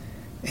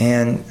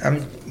 and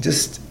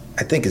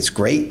I think it's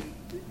great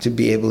to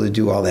be able to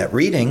do all that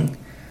reading,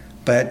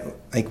 but,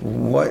 like,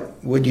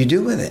 what would you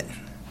do with it?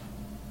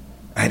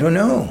 I don't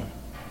know.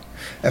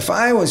 If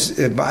I was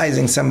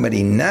advising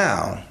somebody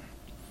now,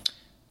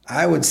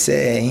 I would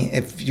say,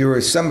 if you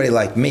were somebody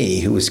like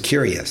me who was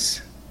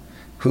curious,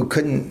 who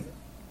couldn't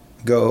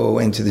go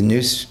into the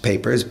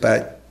newspapers,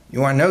 but you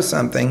want to know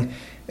something,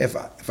 if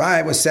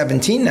I was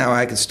 17 now,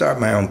 I could start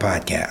my own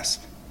podcast.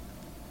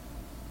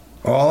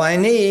 All I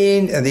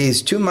need are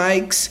these 2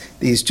 mics,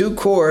 these 2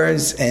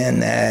 cords,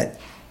 and that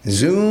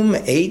Zoom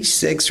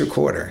H6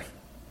 recorder.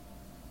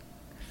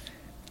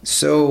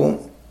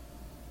 So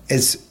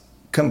it's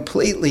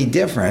completely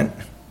different.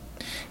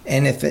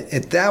 And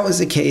if that was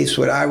the case,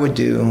 what I would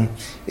do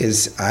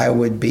is I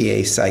would be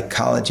a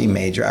psychology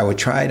major. I would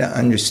try to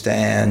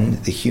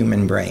understand the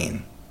human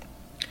brain,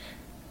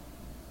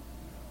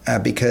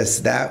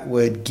 because that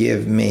would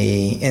give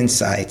me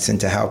insights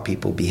into how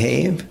people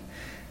behave.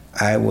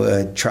 I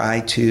would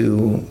try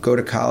to go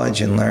to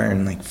college and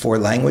learn like 4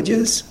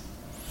 languages.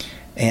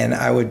 and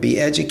I would be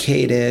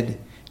educated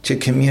to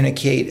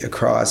communicate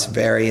across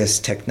various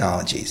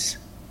technologies.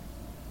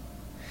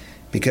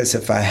 Because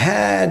if I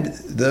had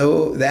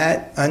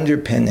that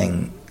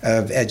underpinning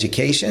of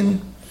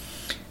education,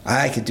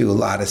 I could do a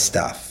lot of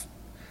stuff.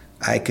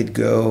 I could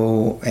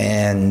go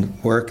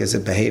and work as a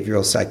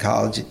behavioral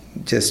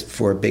psychologist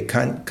for a big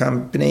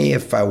company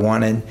if I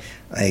wanted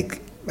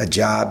like a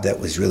job that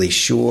was really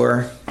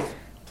sure.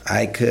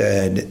 I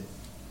could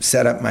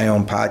set up my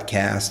own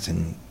podcast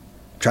and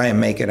try and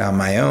make it on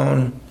my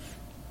own.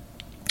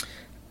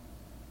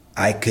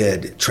 I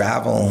could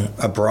travel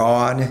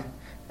abroad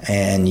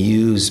and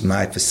use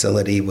my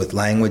facility with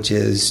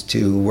languages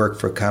to work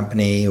for a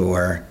company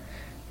or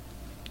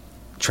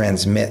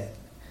transmit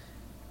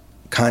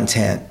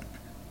content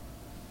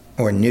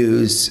or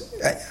news.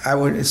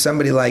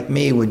 Somebody like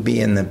me would be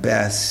in the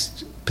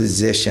best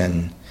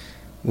position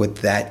with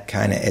that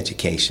kind of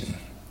education.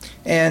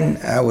 And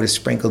I would have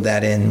sprinkled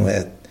that in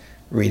with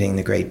reading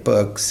the great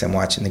books and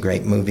watching the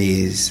great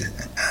movies.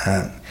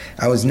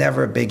 I was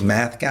never a big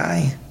math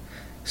guy,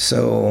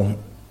 so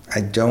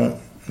I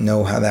don't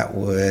know how that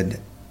would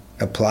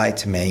apply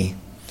to me.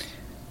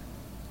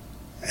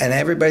 And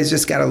everybody's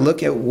just got to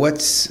look at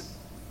what's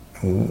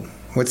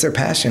their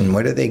passion,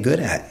 what are they good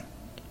at.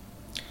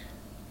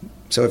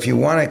 So if you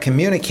want to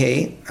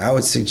communicate, I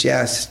would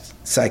suggest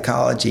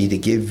psychology to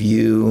give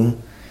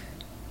you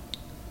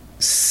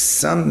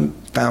some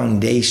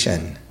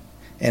foundation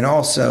and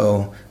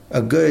also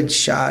a good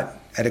shot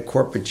at a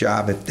corporate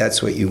job if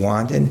that's what you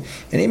want. And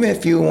even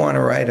if you want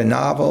to write a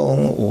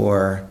novel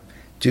or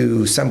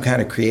do some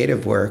kind of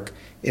creative work,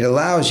 it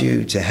allows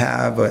you to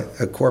have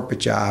a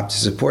corporate job to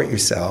support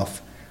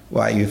yourself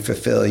while you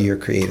fulfill your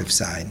creative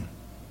side.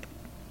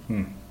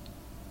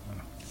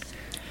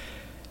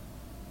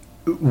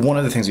 One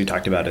of the things we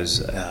talked about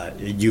is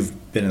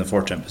you've been in the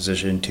fortunate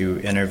position to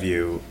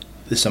interview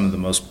some of the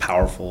most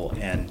powerful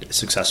and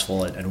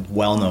successful and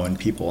well-known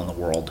people in the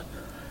world.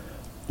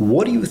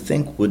 What do you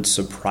think would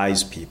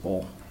surprise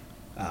people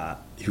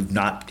who've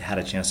not had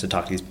a chance to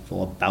talk to these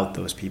people about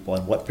those people,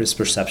 and what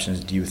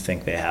misperceptions do you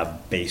think they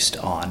have based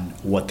on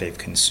what they've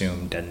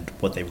consumed and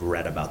what they've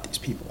read about these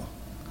people?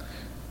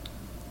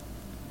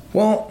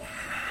 Well,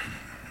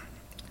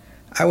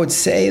 I would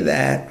say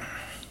that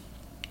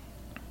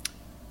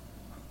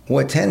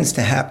what tends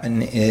to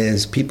happen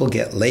is people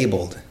get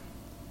labeled,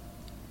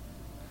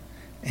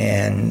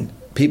 and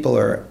people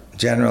are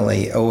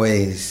generally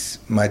always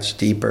much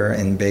deeper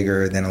and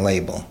bigger than a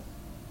label.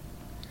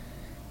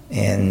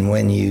 And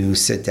when you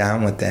sit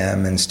down with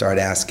them and start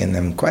asking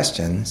them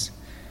questions,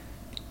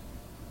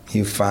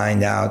 you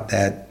find out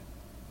that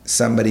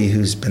somebody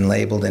who's been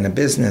labeled in a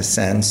business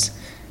sense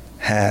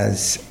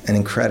has an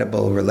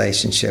incredible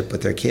relationship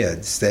with their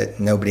kids that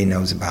nobody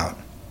knows about.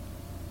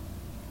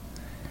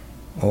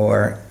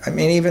 Or, I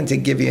mean, even to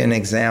give you an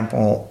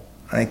example,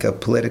 like a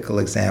political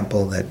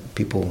example that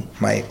people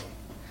might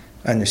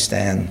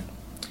understand,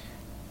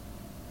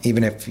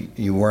 even if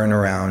you weren't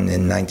around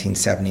in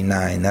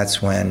 1979,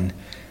 that's when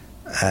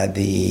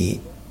the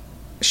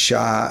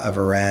Shah of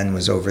Iran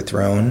was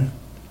overthrown.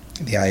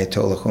 The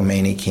Ayatollah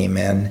Khomeini came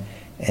in,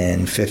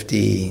 and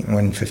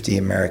 150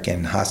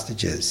 American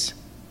hostages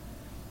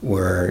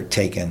were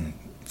taken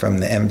from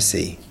the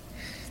embassy.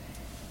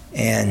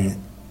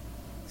 And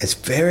it's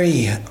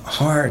very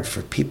hard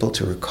for people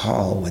to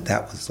recall what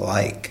that was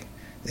like,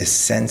 this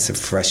sense of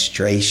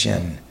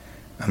frustration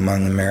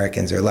among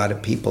Americans. There are a lot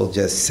of people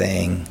just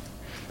saying,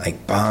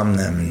 like, bomb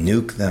them,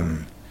 nuke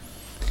them.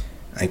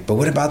 Like, but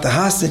what about the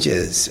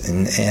hostages?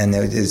 And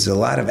there's a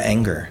lot of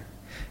anger,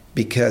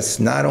 because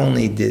not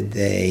only did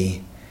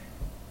they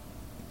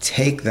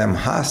take them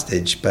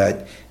hostage,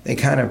 but they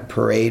kind of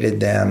paraded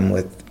them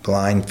with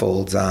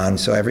blindfolds on.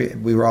 So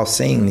we were all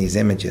seeing these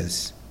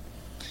images.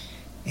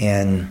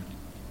 And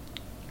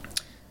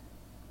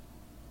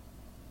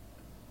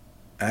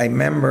I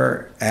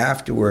remember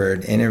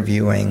afterward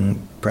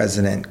interviewing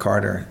President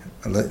Carter,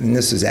 and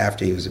this was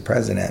after he was a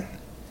president,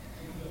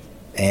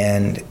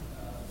 and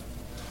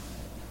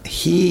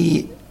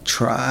he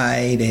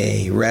tried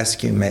a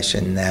rescue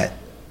mission that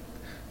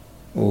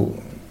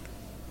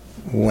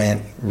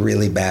went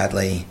really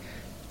badly.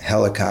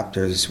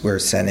 Helicopters were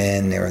sent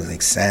in, there was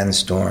like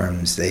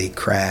sandstorms, they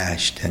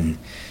crashed, and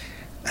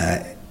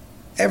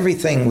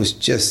everything was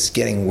just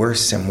getting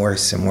worse and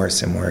worse and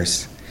worse and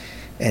worse,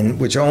 and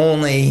which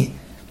only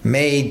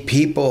made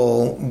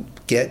people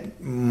get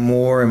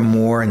more and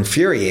more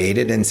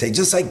infuriated and say,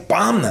 just like,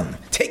 bomb them,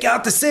 take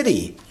out the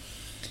city.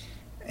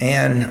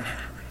 And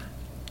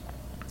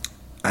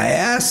I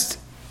asked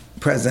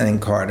President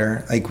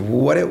Carter, like,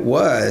 what it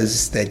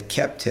was that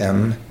kept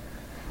him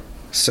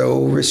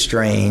so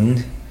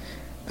restrained,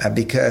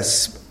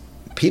 because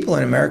people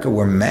in America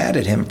were mad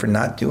at him for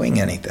not doing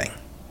anything.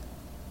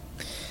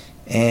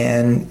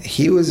 And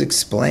he was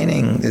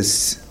explaining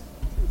this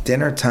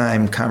dinner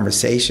time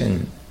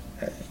conversation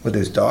with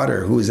his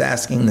daughter, who was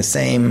asking the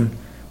same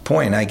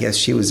point. I guess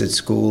she was at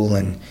school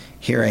and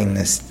hearing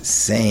this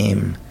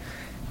same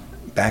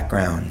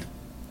background.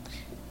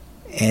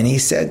 And he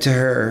said to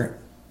her,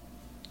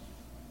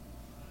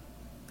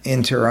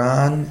 in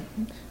Tehran,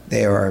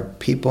 there are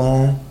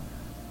people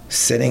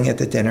sitting at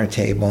the dinner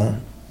table,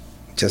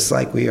 just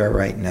like we are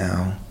right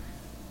now,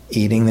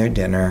 eating their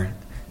dinner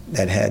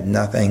that had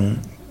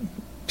nothing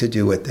to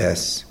do with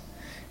this.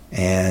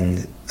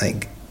 And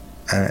like,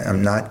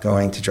 I'm not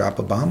going to drop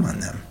a bomb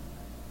on them.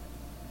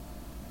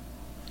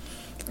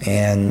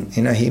 And,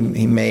 you know, he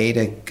made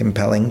a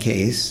compelling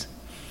case.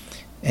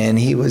 And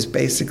he was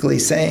basically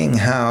saying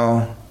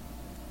how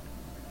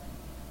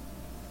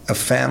a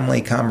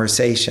family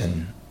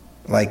conversation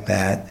like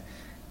that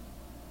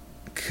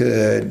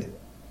could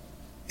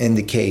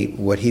indicate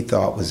what he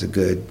thought was a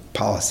good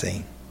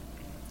policy.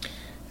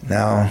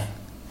 Now,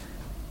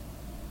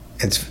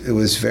 it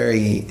was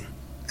very,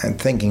 I'm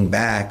thinking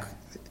back,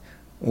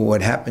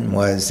 what happened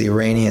was the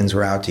Iranians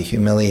were out to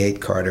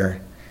humiliate Carter,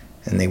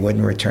 and they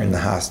wouldn't return the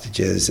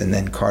hostages, and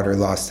then Carter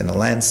lost in a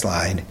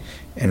landslide,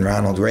 and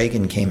Ronald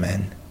Reagan came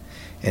in,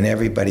 and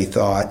everybody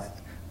thought,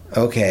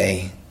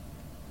 okay,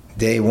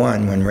 day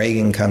one, when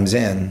Reagan comes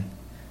in,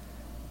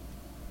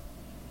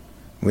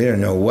 we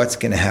don't know what's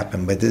going to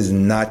happen, but this is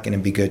not going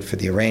to be good for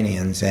the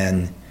Iranians.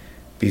 And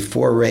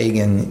before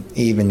Reagan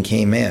even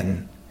came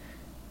in,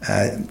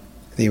 the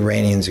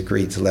Iranians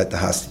agreed to let the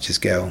hostages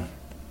go.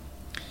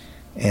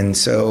 And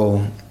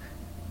so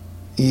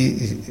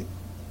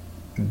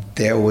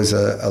there was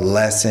a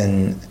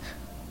lesson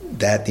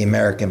that the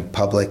American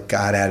public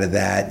got out of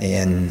that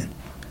in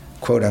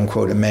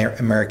quote-unquote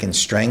American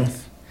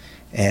strength.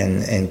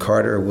 And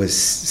Carter was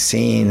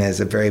seen as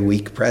a very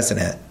weak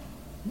president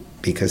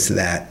because of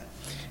that.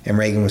 And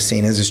Reagan was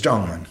seen as a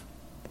strong one.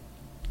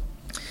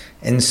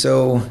 And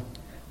so,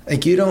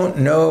 like, you don't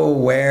know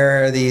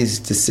where these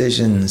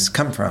decisions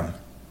come from.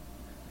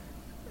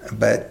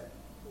 But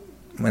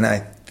when I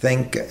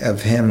think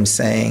of him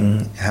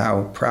saying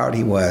how proud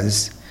he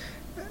was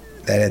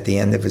that at the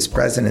end of his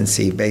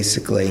presidency,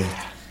 basically,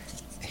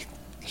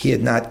 he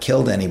had not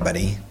killed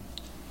anybody,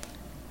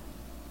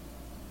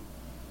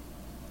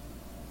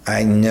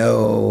 I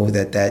know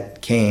that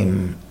that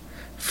came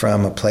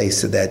from a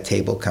place of that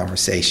table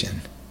conversation.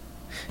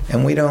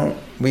 And we don't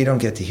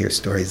get to hear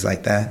stories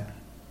like that.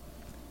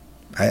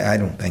 I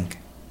don't think.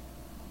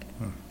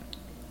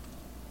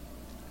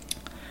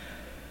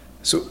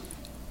 So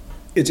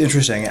it's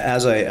interesting,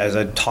 as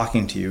I'm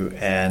talking to you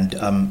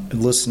and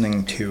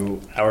listening to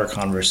our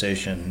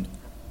conversation,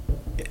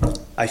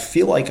 I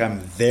feel like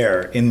I'm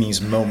there in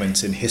these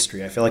moments in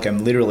history. I feel like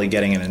I'm literally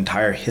getting an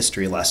entire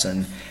history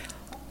lesson.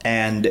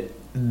 And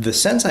the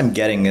sense I'm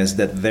getting is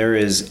that there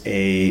is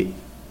a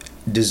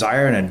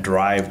desire and a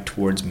drive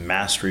towards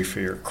mastery for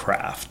your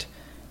craft.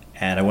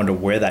 And I wonder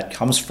where that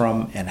comes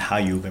from and how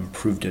you've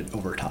improved it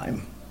over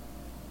time.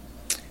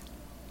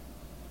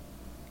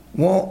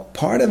 Well,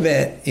 part of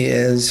it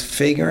is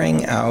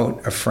figuring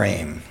out a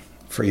frame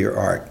for your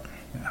art.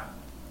 Yeah.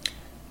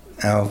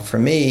 Now, for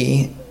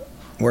me,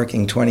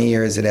 working 20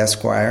 years at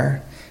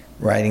Esquire,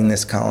 writing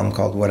this column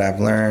called What I've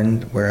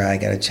Learned, where I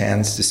got a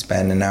chance to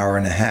spend an hour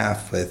and a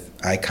half with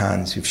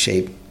icons who've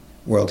shaped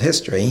world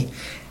history,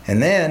 and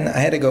then I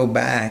had to go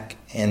back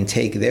and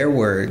take their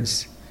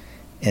words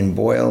and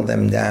boil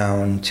them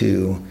down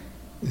to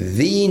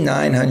the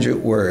 900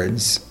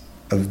 words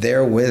of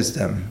their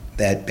wisdom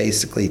that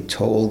basically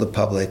told the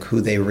public who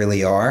they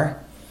really are.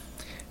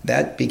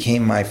 That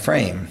became my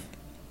frame.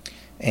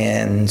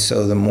 And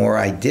so the more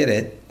I did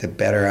it, the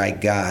better I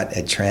got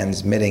at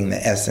transmitting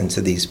the essence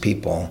of these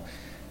people.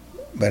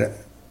 But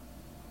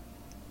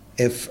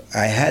if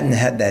I hadn't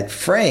had that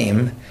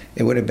frame,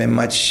 it would have been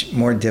much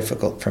more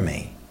difficult for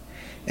me.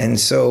 And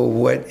so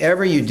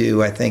whatever you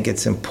do, I think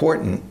it's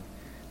important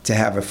to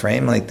have a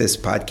frame like this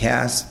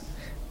podcast.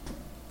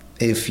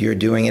 If you're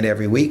doing it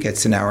every week,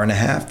 it's an hour and a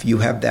half, you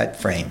have that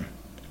frame.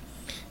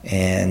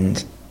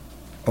 And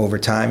over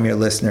time, your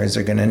listeners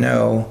are going to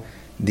know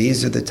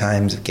these are the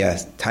types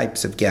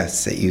of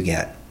guests that you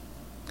get.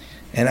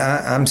 And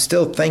I'm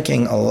still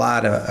thinking a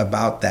lot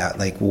about that.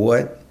 Like,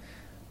 what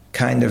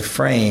kind of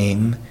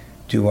frame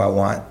do I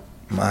want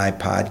my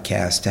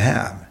podcast to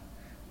have?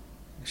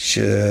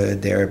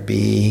 Should there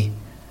be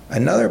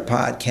another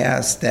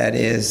podcast that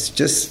is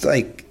just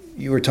like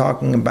you were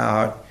talking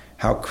about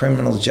how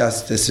criminal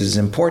justice is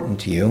important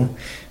to you?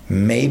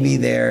 Maybe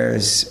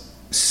there's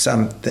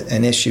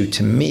an issue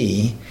to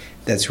me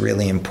that's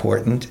really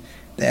important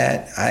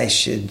that I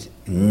should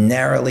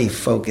narrowly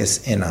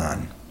focus in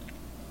on.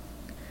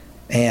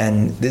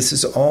 And this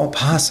is all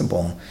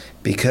possible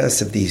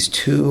because of these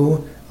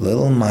two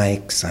little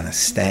mics on a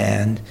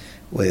stand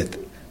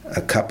with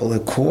a couple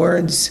of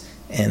cords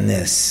and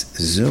this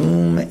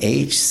Zoom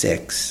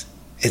H6.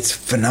 It's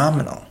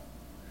phenomenal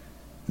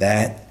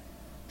that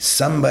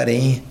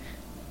somebody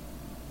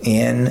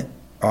in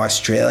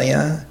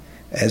Australia,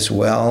 as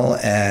well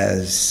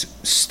as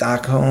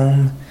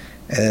Stockholm,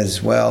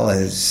 as well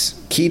as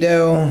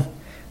Quito,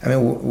 I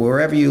mean,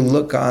 wherever you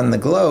look on the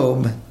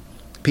globe,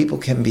 people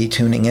can be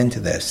tuning into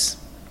this.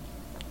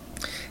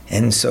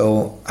 And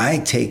so I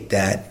take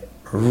that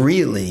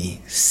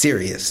really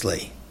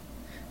seriously.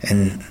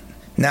 And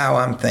now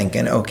I'm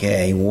thinking,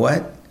 okay,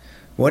 what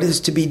is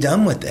to be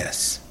done with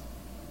this?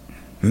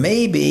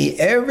 maybe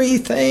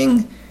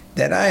everything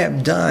that I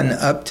have done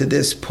up to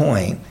this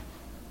point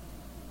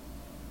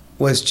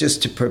was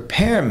just to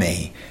prepare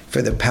me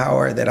for the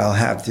power that I'll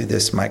have through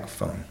this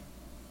microphone.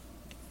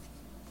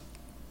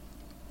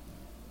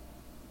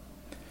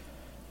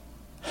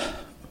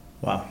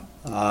 Wow.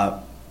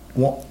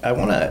 Well, I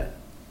want to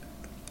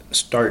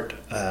start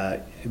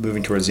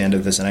moving towards the end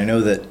of this, and I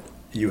know that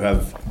you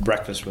have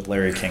breakfast with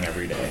Larry King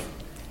every day,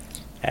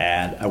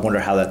 and I wonder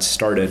how that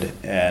started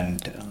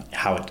and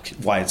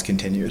why it's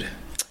continued.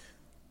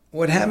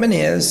 What happened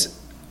is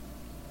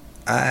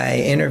I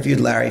interviewed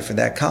Larry for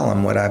that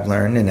column, What I've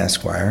Learned in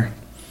Esquire,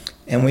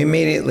 and we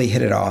immediately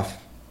hit it off.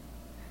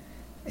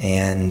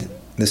 And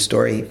the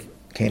story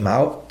came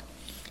out,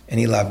 and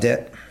he loved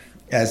it,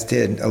 as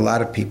did a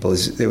lot of people.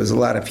 There was a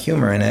lot of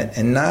humor in it,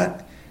 and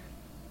not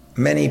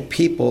many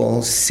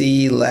people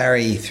see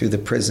Larry through the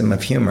prism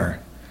of humor,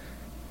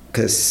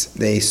 because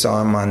they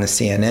saw him on the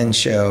CNN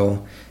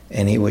show,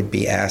 and he would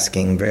be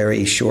asking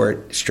very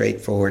short,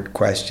 straightforward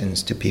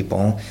questions to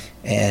people,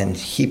 and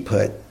he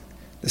put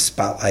the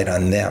spotlight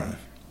on them.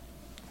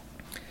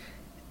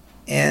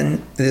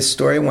 And this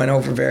story went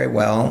over very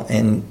well,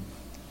 and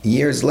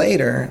years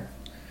later,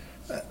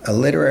 a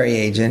literary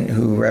agent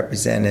who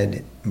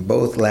represented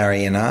both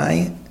Larry and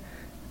I,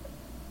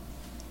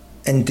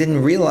 and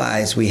didn't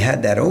realize we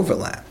had that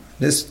overlap,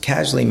 just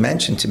casually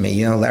mentioned to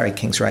me, Larry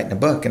King's writing a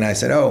book. And I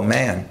said, oh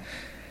man,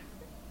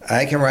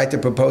 I can write the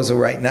proposal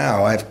right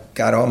now. I've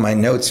got all my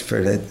notes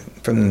from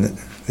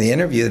the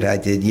interview that I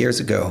did years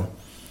ago.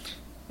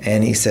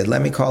 And he said,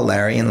 let me call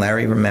Larry, and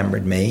Larry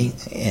remembered me.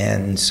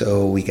 And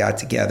so we got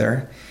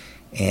together,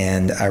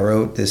 and I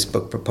wrote this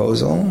book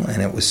proposal,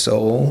 and it was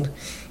sold.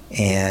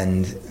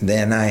 And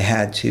then I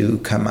had to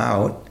come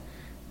out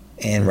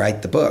and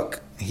write the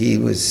book. I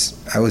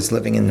was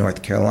living in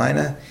North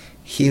Carolina.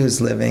 He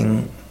was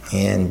living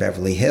in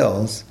Beverly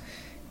Hills.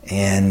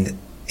 And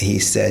he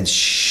said,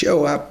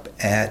 show up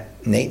at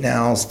Nate and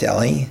Al's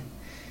Deli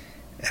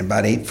at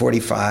about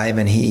 8:45,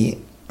 and he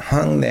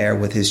hung there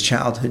with his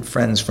childhood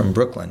friends from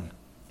Brooklyn.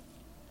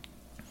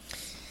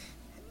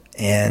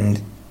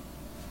 And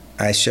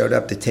I showed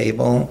up at the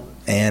table,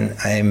 and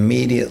I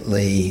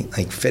immediately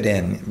fit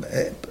in.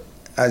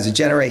 I was a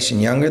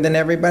generation younger than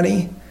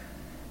everybody,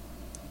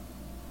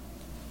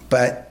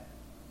 but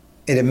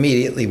it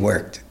immediately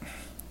worked.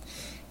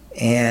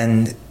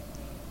 And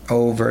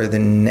over the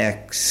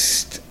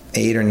next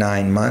 8 or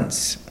 9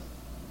 months,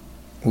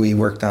 we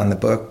worked on the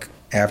book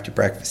after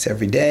breakfast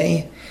every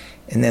day.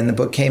 And then the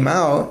book came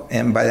out,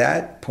 and by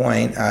that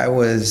point, I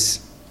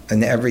was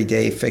an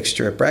everyday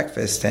fixture at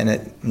breakfast, and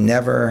it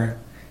never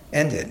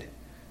ended.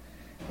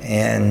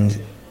 And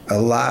a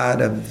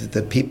lot of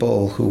the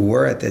people who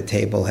were at the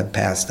table have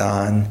passed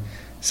on.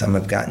 Some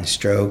have gotten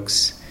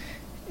strokes.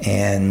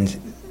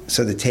 And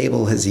so the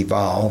table has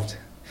evolved.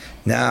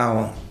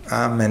 Now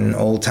I'm an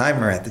old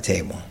timer at the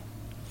table.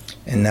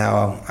 And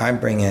now I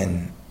bring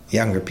in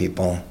younger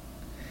people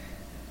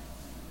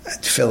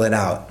to fill it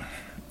out.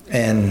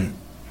 And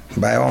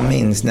by all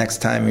means,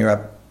 next time you're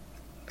up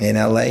in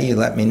LA, you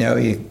let me know.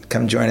 You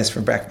come join us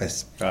for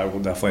breakfast. I will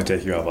definitely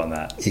take you up on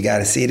that. You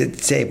got a seat at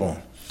the table.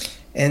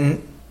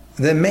 And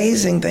the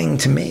amazing thing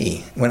to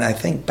me, when I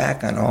think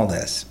back on all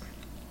this,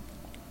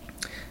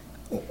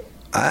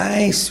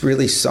 I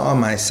really saw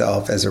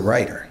myself as a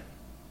writer.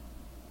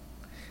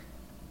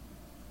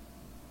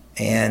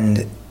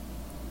 And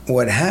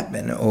what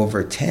happened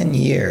over 10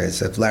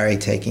 years of Larry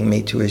taking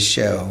me to his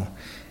show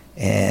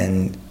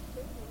and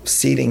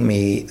seating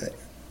me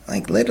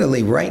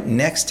literally right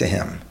next to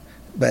him,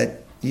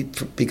 but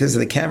because of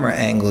the camera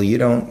angle, you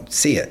don't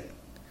see it.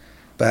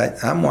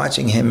 But I'm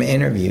watching him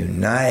interview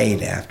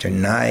night after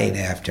night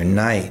after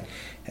night,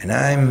 and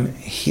I'm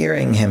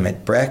hearing him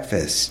at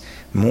breakfast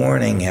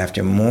morning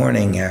after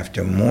morning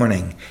after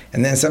morning.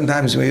 And then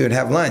sometimes we would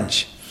have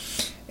lunch.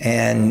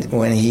 And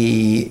when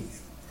he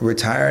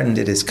retired and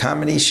did his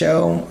comedy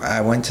show,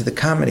 I went to the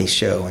comedy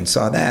show and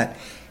saw that.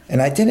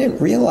 And I didn't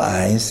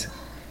realize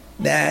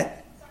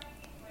that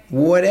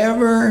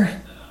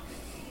whatever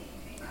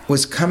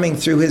was coming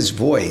through his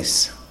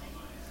voice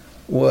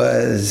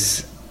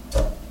was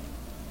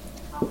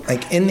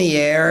in the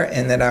air,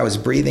 and that I was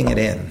breathing it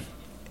in.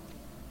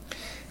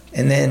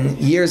 And then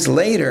years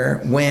later,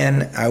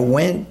 when I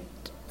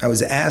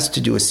was asked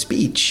to do a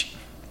speech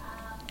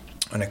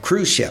on a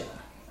cruise ship,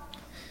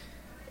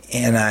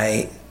 and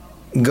I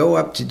go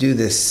up to do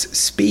this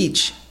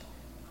speech,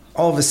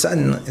 all of a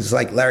sudden it's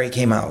like Larry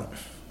came out.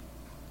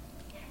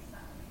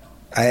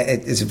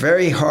 It's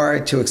very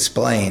hard to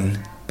explain,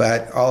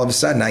 but all of a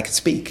sudden I could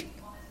speak.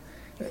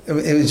 It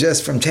was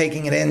just from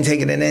taking it in,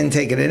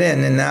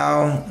 and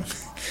now,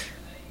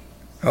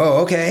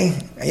 oh, okay,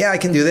 yeah, I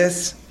can do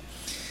this.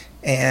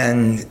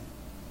 And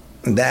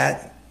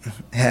that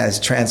has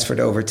transferred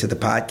over to the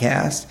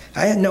podcast.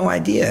 I had no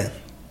idea.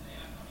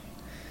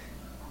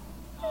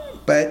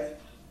 But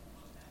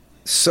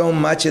so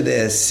much of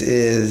this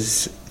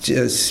is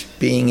just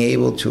being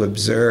able to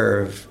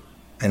observe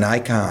an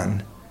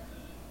icon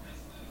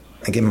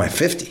in my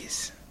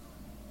 50s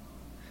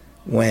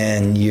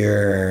when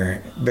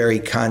you're very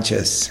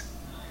conscious.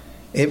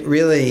 It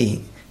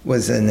really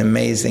was an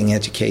amazing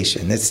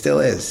education. It still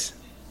is.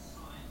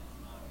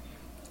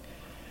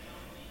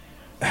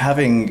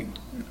 Having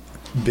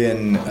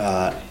been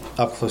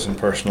up close and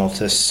personal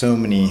to so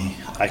many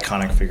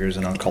iconic figures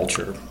in our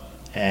culture,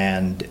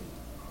 and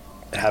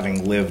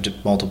having lived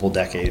multiple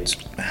decades,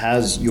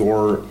 has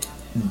your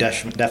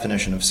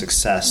definition of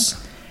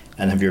success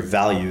and have your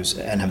values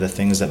and have the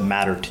things that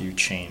matter to you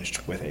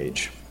changed with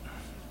age?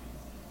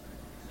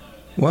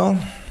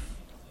 Well,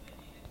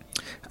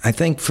 I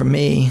think for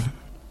me,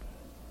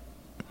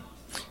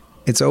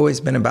 it's always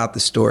been about the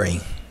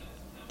story.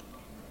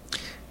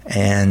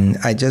 And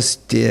I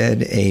just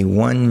did a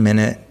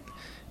 1-minute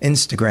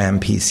Instagram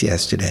piece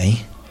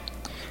yesterday,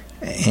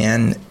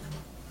 and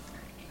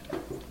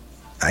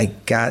I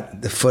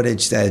got the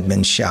footage that had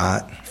been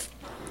shot,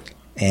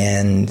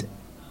 and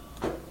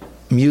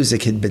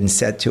music had been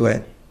set to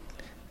it,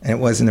 and it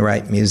wasn't the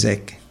right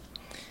music.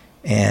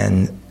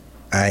 And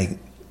I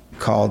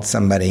called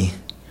somebody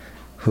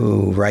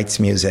who writes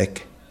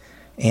music,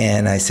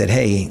 and I said,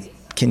 hey,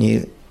 can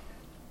you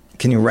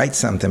write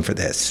something for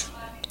this?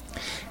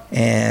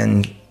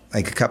 And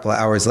like a couple of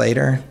hours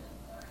later,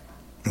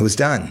 it was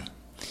done.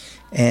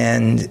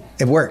 And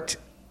it worked.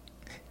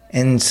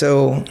 And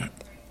so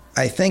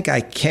I think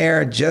I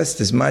care just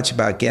as much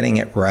about getting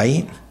it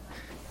right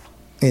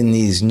in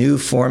these new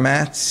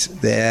formats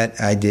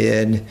that I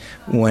did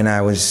when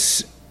I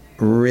was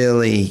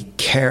really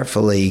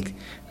carefully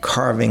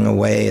carving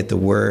away at the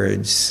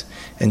words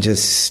and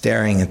just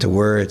staring at the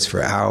words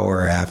for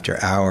hour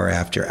after hour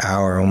after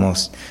hour,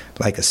 almost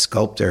like a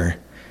sculptor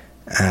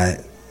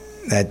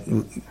that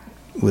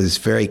was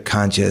very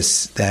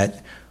conscious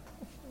that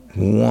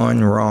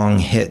one wrong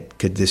hit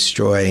could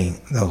destroy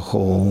the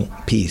whole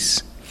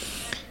piece.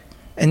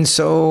 And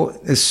so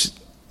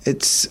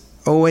it's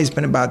always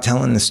been about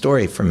telling the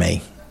story for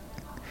me.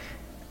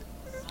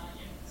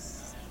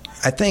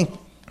 I think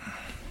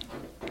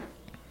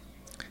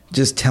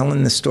just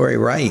telling the story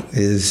right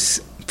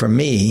is, for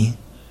me,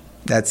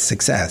 that's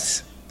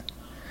success.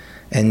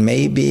 And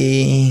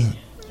maybe,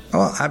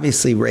 well,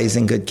 obviously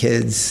raising good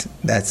kids,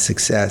 that's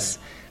success.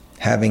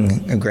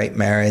 Having a great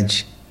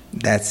marriage,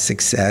 that's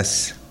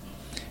success.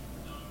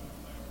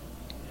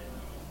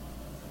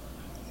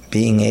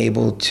 Being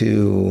able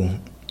to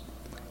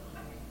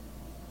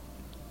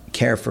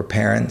care for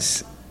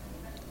parents,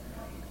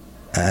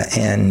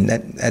 and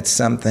that's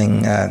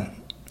something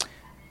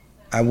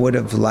I would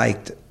have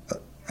liked.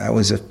 I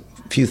was a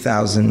few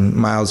thousand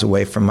miles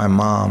away from my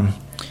mom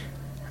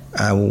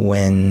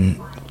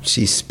when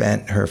she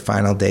spent her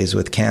final days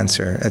with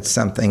cancer. It's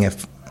something,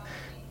 if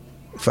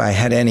I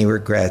had any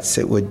regrets,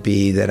 it would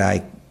be that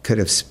I could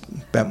have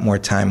spent more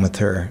time with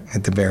her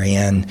at the very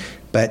end.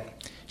 But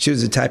she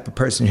was the type of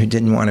person who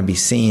didn't want to be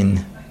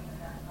seen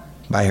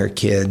by her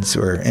kids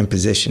or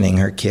impositioning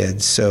her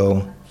kids.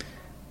 So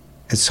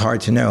it's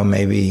hard to know.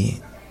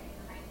 Maybe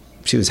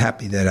she was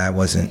happy that I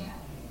wasn't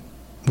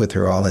with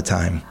her all the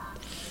time.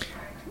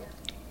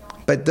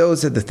 But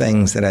those are the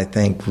things that I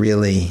think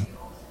really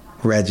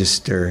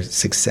register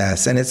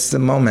success. And it's the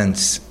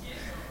moments,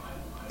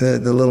 the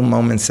little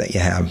moments that you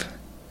have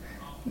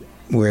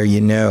where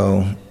you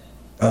know,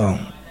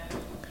 oh,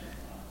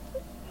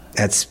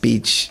 that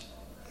speech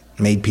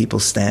made people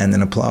stand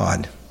and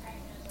applaud.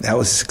 That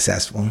was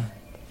successful.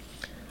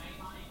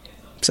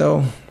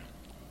 So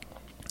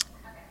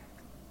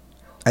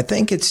I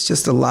think it's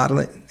just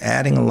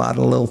adding a lot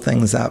of little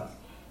things up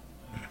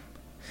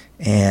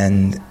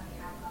and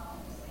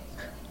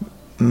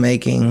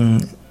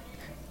making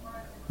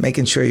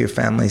sure your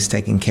family's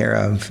taken care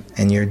of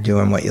and you're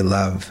doing what you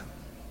love.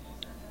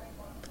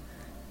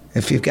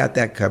 If you've got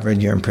that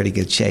covered, you're in pretty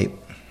good shape.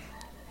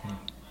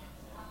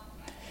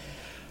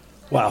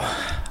 Wow.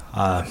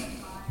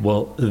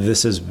 Well,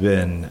 this has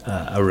been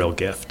a real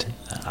gift.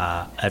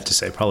 I have to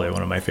say, probably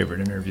one of my favorite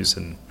interviews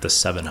in the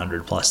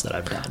 700 plus that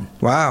I've done.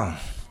 Wow.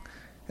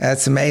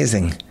 That's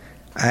amazing.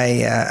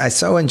 I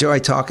so enjoy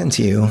talking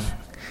to you,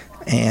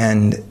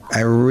 and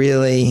I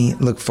really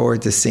look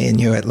forward to seeing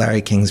you at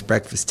Larry King's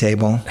breakfast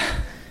table.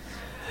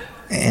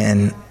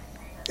 And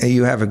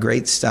you have a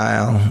great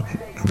style,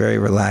 very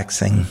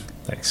relaxing.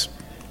 Thanks.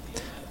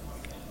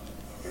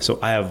 So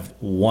I have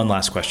one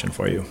last question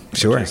for you.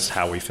 Sure. Which is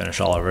how we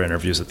finish all of our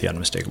interviews at the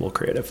Unmistakable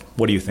Creative.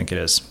 What do you think it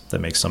is that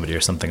makes somebody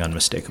or something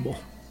unmistakable?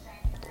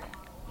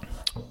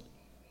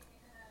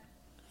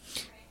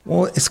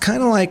 Well, it's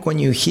kind of like when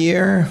you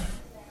hear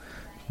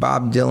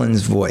Bob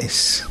Dylan's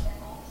voice.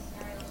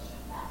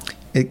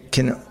 It's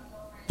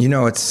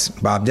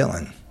Bob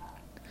Dylan.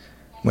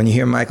 When you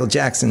hear Michael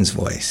Jackson's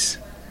voice,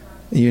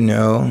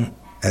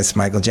 that's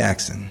Michael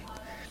Jackson.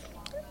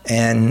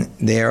 And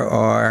there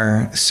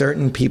are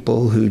certain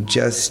people who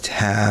just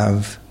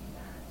have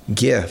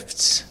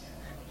gifts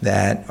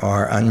that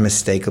are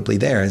unmistakably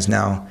theirs.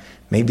 Now,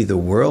 maybe the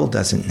world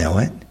doesn't know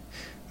it.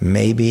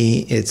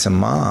 Maybe it's a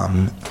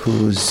mom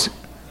whose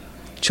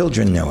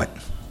children know it.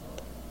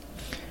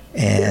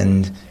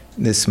 And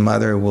this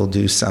mother will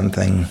do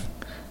something,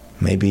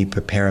 maybe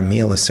prepare a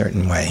meal a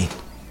certain way,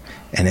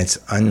 and it's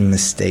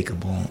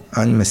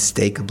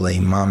unmistakably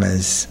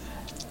Mama's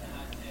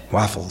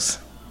waffles.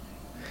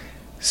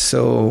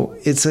 So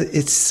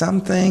it's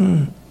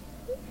something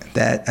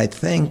that I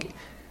think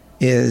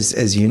is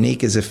as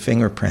unique as a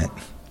fingerprint.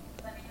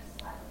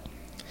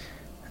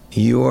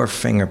 Your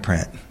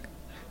fingerprint,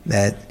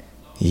 that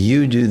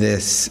you do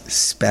this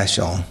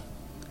special.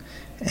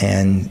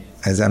 And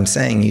as I'm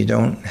saying, you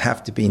don't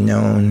have to be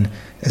known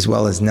as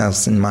well as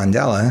Nelson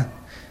Mandela.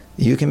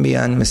 You can be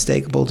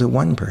unmistakable to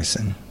one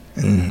person,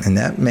 and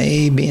that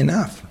may be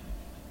enough.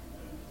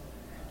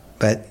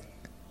 But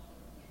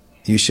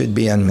you should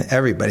be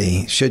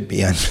everybody should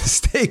be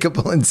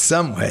unmistakable in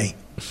some way.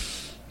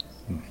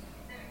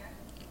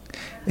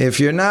 If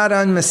you're not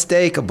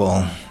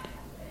unmistakable,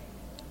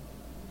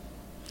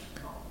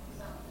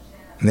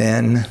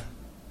 then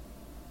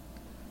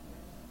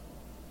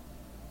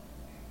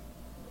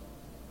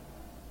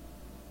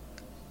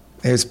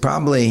there's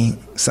probably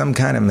some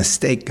kind of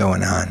mistake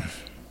going on.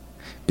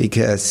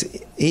 Because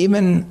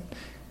even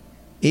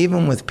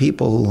with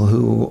people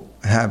who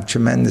have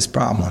tremendous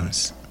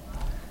problems,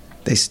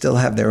 they still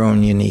have their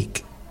own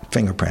unique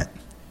fingerprint.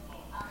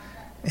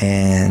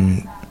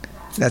 And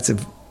that's a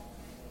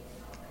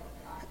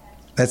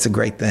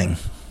great thing.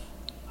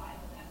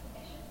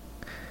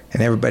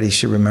 And everybody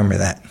should remember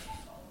that.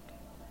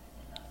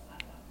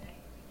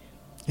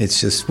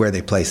 It's just where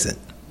they place it.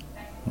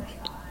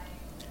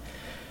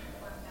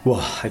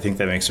 Well, I think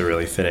that makes a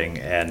really fitting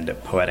and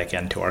poetic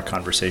end to our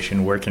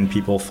conversation. Where can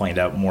people find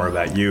out more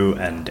about you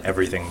and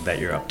everything that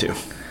you're up to?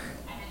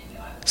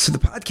 So the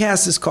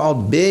podcast is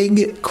called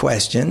Big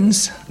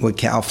Questions with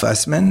Cal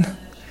Fussman,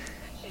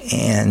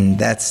 and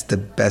that's the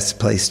best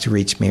place to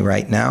reach me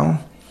right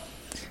now.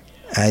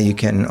 You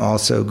can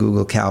also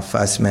Google Cal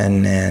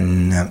Fussman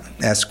and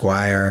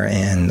Esquire,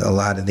 and a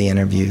lot of the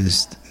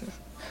interviews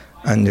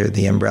under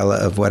the umbrella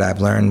of what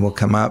I've learned will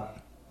come up.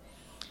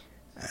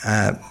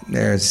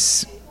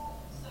 There's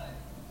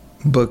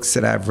books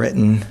that I've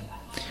written.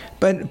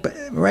 But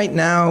right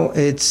now,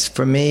 it's,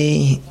 for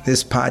me,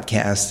 this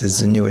podcast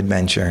is a new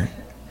adventure.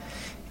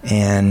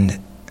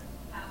 And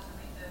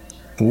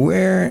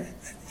where,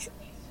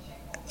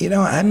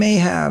 I may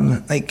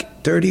have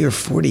like 30 or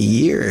 40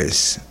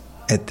 years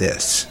at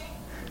this.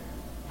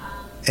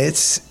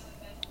 It's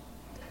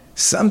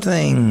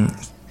something,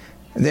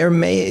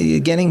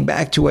 getting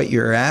back to what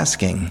you're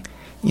asking,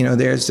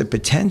 there's the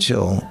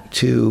potential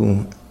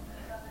to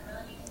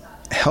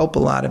help a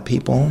lot of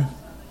people,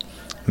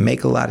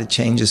 make a lot of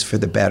changes for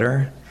the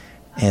better,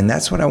 and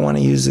that's what I want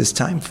to use this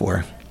time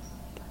for.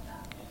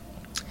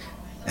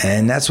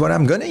 And that's what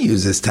I'm going to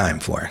use this time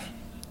for.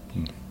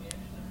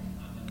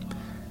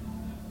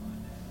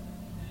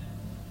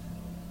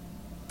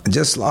 I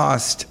just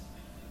lost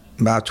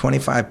about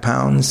 25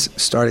 pounds,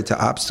 started to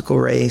obstacle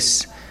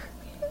race,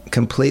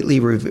 completely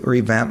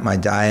revamped my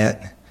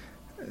diet,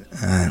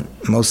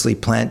 mostly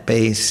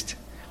plant-based,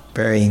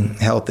 very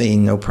healthy,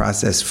 no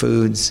processed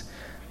foods,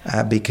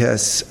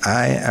 because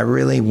I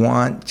really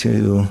want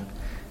to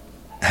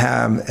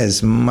have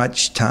as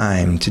much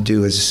time to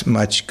do as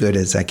much good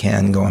as I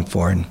can going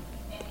forward.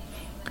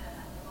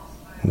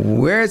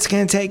 Where it's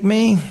going to take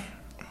me,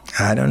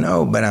 I don't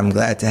know, but I'm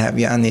glad to have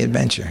you on the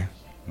adventure.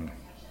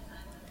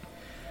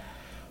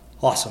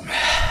 Awesome.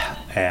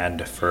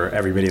 And for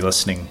everybody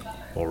listening,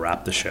 we'll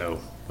wrap the show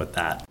with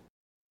that.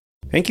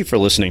 Thank you for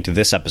listening to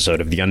this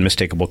episode of the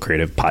Unmistakable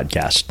Creative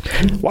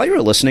Podcast. While you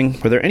were listening,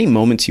 were there any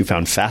moments you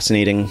found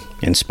fascinating,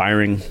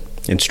 inspiring,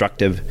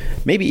 instructive,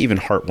 maybe even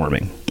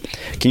heartwarming?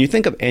 Can you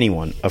think of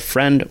anyone, a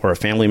friend or a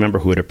family member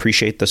who would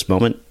appreciate this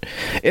moment?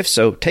 If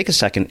so, take a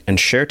second and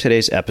share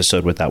today's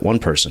episode with that one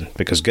person,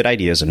 because good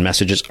ideas and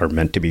messages are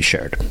meant to be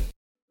shared.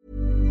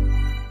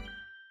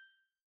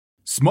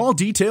 Small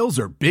details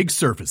are big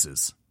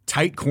surfaces.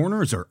 Tight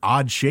corners are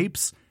odd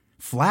shapes.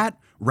 Flat,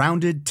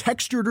 rounded,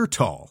 textured, or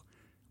tall.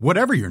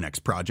 Whatever your next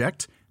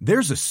project,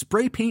 there's a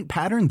spray paint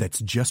pattern that's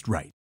just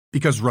right.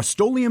 Because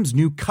Rust-Oleum's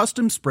new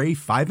Custom Spray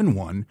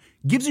 5-in-1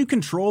 gives you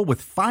control with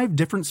 5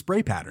 different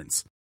spray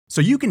patterns. So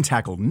you can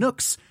tackle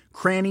nooks,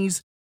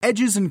 crannies,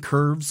 edges, and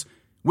curves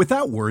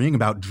without worrying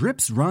about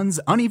drips, runs,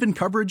 uneven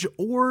coverage,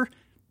 or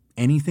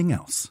anything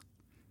else.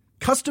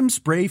 Custom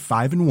Spray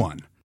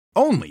 5-in-1.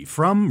 Only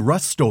from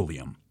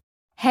Rust-Oleum.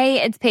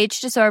 Hey, it's Paige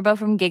DeSorbo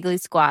from Giggly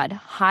Squad.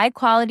 High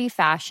quality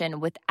fashion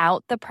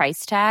without the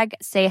price tag.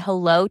 Say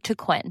hello to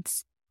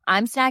Quince.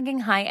 I'm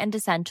snagging high-end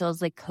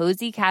essentials like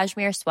cozy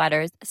cashmere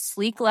sweaters,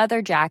 sleek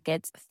leather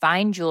jackets,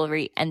 fine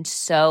jewelry, and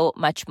so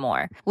much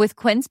more. With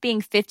Quince being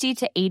 50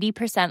 to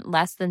 80%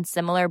 less than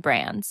similar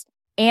brands.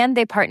 And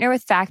they partner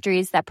with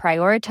factories that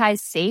prioritize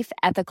safe,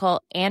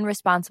 ethical, and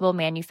responsible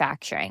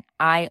manufacturing.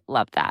 I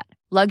love that.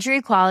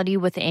 Luxury quality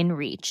within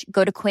reach.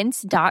 Go to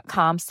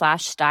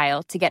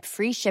quince.com/style to get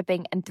free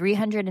shipping and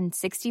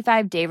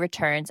 365-day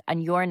returns on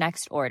your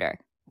next order.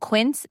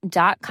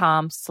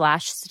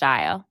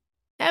 Quince.com/style.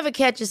 Ever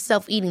catch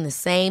yourself eating the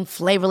same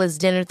flavorless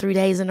dinner 3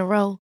 days in a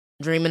row?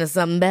 Dreaming of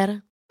something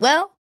better?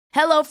 Well,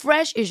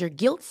 HelloFresh is your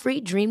guilt-free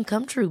dream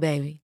come true,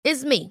 baby.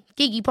 It's me,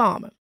 Keke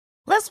Palmer.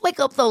 Let's wake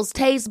up those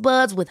taste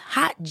buds with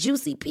hot,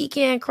 juicy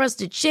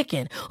pecan-crusted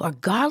chicken or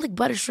garlic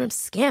butter shrimp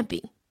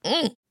scampi.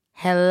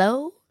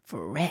 Hello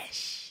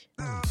Fresh.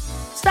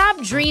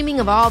 Stop dreaming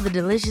of all the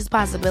delicious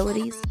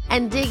possibilities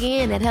and dig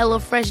in at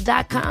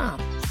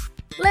HelloFresh.com.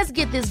 Let's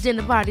get this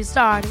dinner party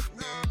started.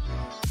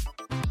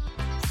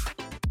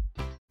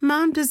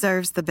 Mom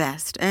deserves the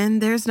best,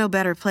 and there's no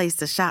better place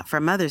to shop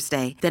for Mother's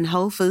Day than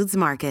Whole Foods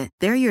Market.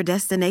 They're your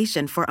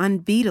destination for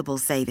unbeatable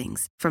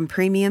savings, from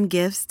premium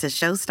gifts to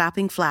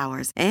show-stopping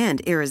flowers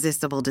and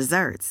irresistible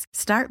desserts.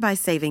 Start by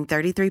saving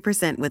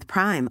 33% with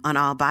Prime on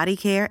all body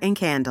care and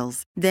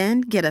candles.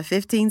 Then get a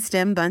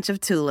 15-stem bunch of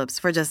tulips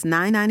for just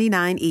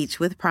 $9.99 each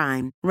with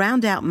Prime.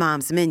 Round out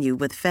Mom's menu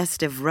with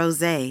festive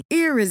rosé,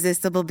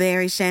 irresistible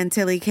berry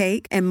chantilly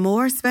cake, and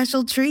more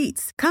special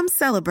treats. Come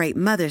celebrate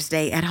Mother's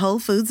Day at Whole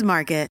Foods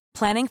Market.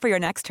 Planning for your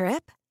next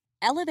trip?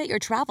 Elevate your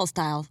travel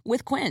style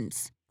with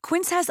Quince.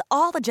 Quince has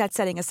all the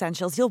jet-setting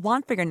essentials you'll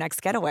want for your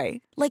next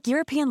getaway, like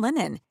European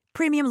linen,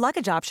 premium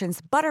luggage options,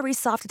 buttery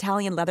soft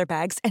Italian leather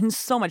bags, and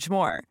so much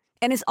more.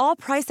 And is all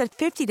priced at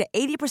 50 to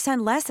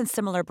 80% less than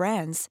similar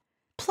brands.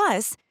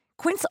 Plus,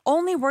 Quince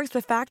only works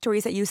with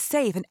factories that use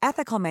safe and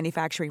ethical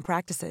manufacturing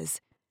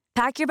practices.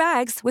 Pack your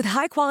bags with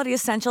high-quality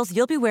essentials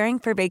you'll be wearing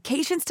for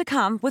vacations to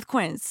come with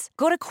Quince.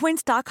 Go to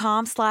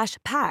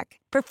quince.com/pack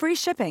for free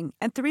shipping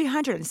and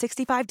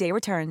 365-day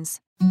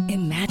returns.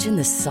 Imagine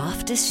the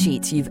softest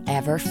sheets you've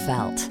ever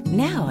felt.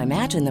 Now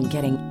imagine them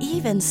getting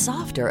even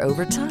softer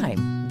over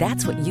time.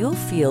 That's what you'll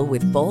feel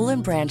with Boll &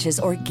 Branch's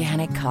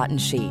organic cotton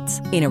sheets.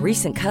 In a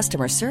recent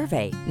customer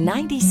survey,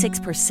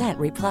 96%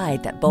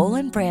 replied that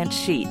Boll & Branch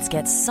sheets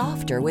get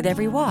softer with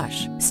every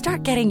wash.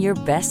 Start getting your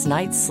best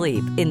night's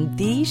sleep in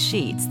these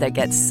sheets that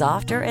get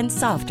softer and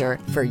softer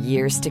for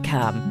years to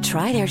come.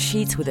 Try their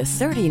sheets with a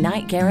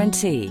 30-night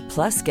guarantee.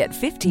 Plus, get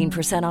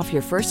 15% off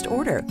your first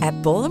order at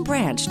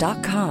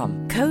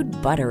bollandbranch.com. Code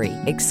BUTTERY.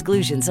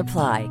 Exclusions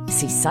apply.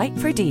 See site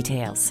for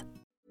details.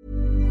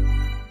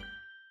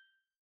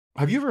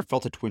 Have you ever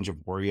felt a twinge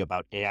of worry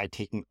about AI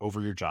taking over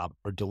your job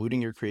or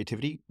diluting your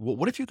creativity? Well,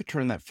 what if you could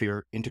turn that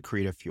fear into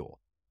creative fuel?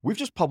 We've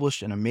just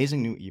published an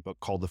amazing new ebook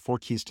called The 4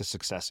 Keys to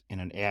Success in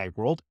an AI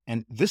World,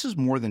 and this is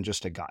more than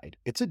just a guide.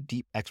 It's a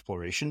deep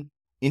exploration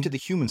into the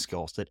human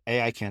skills that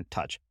AI can't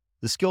touch,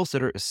 the skills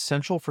that are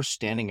essential for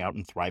standing out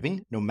and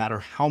thriving, no matter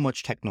how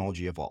much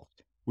technology evolves.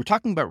 We're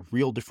talking about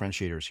real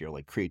differentiators here,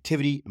 like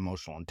creativity,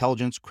 emotional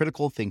intelligence,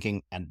 critical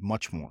thinking, and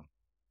much more.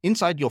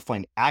 Inside, you'll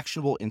find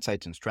actionable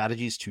insights and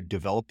strategies to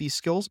develop these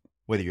skills,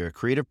 whether you're a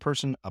creative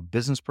person, a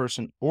business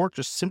person, or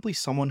just simply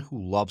someone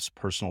who loves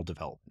personal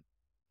development.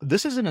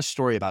 This isn't a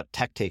story about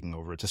tech taking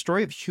over. It's a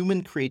story of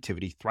human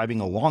creativity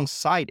thriving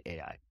alongside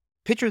AI.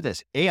 Picture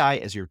this, AI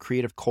as your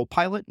creative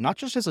co-pilot, not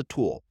just as a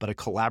tool, but a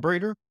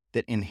collaborator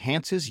that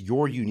enhances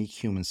your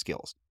unique human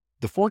skills.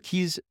 The 4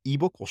 Keys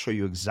ebook will show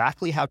you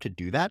exactly how to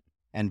do that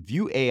and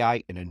view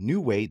AI in a new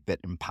way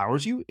that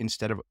empowers you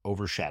instead of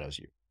overshadows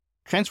you.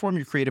 Transform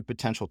your creative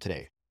potential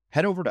today.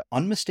 Head over to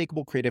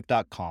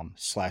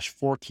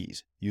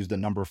unmistakablecreative.com/4keys. Use the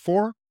number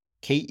 4,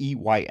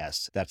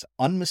 KEYS. That's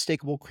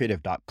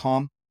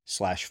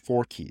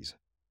unmistakablecreative.com/4keys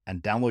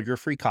and download your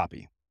free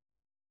copy.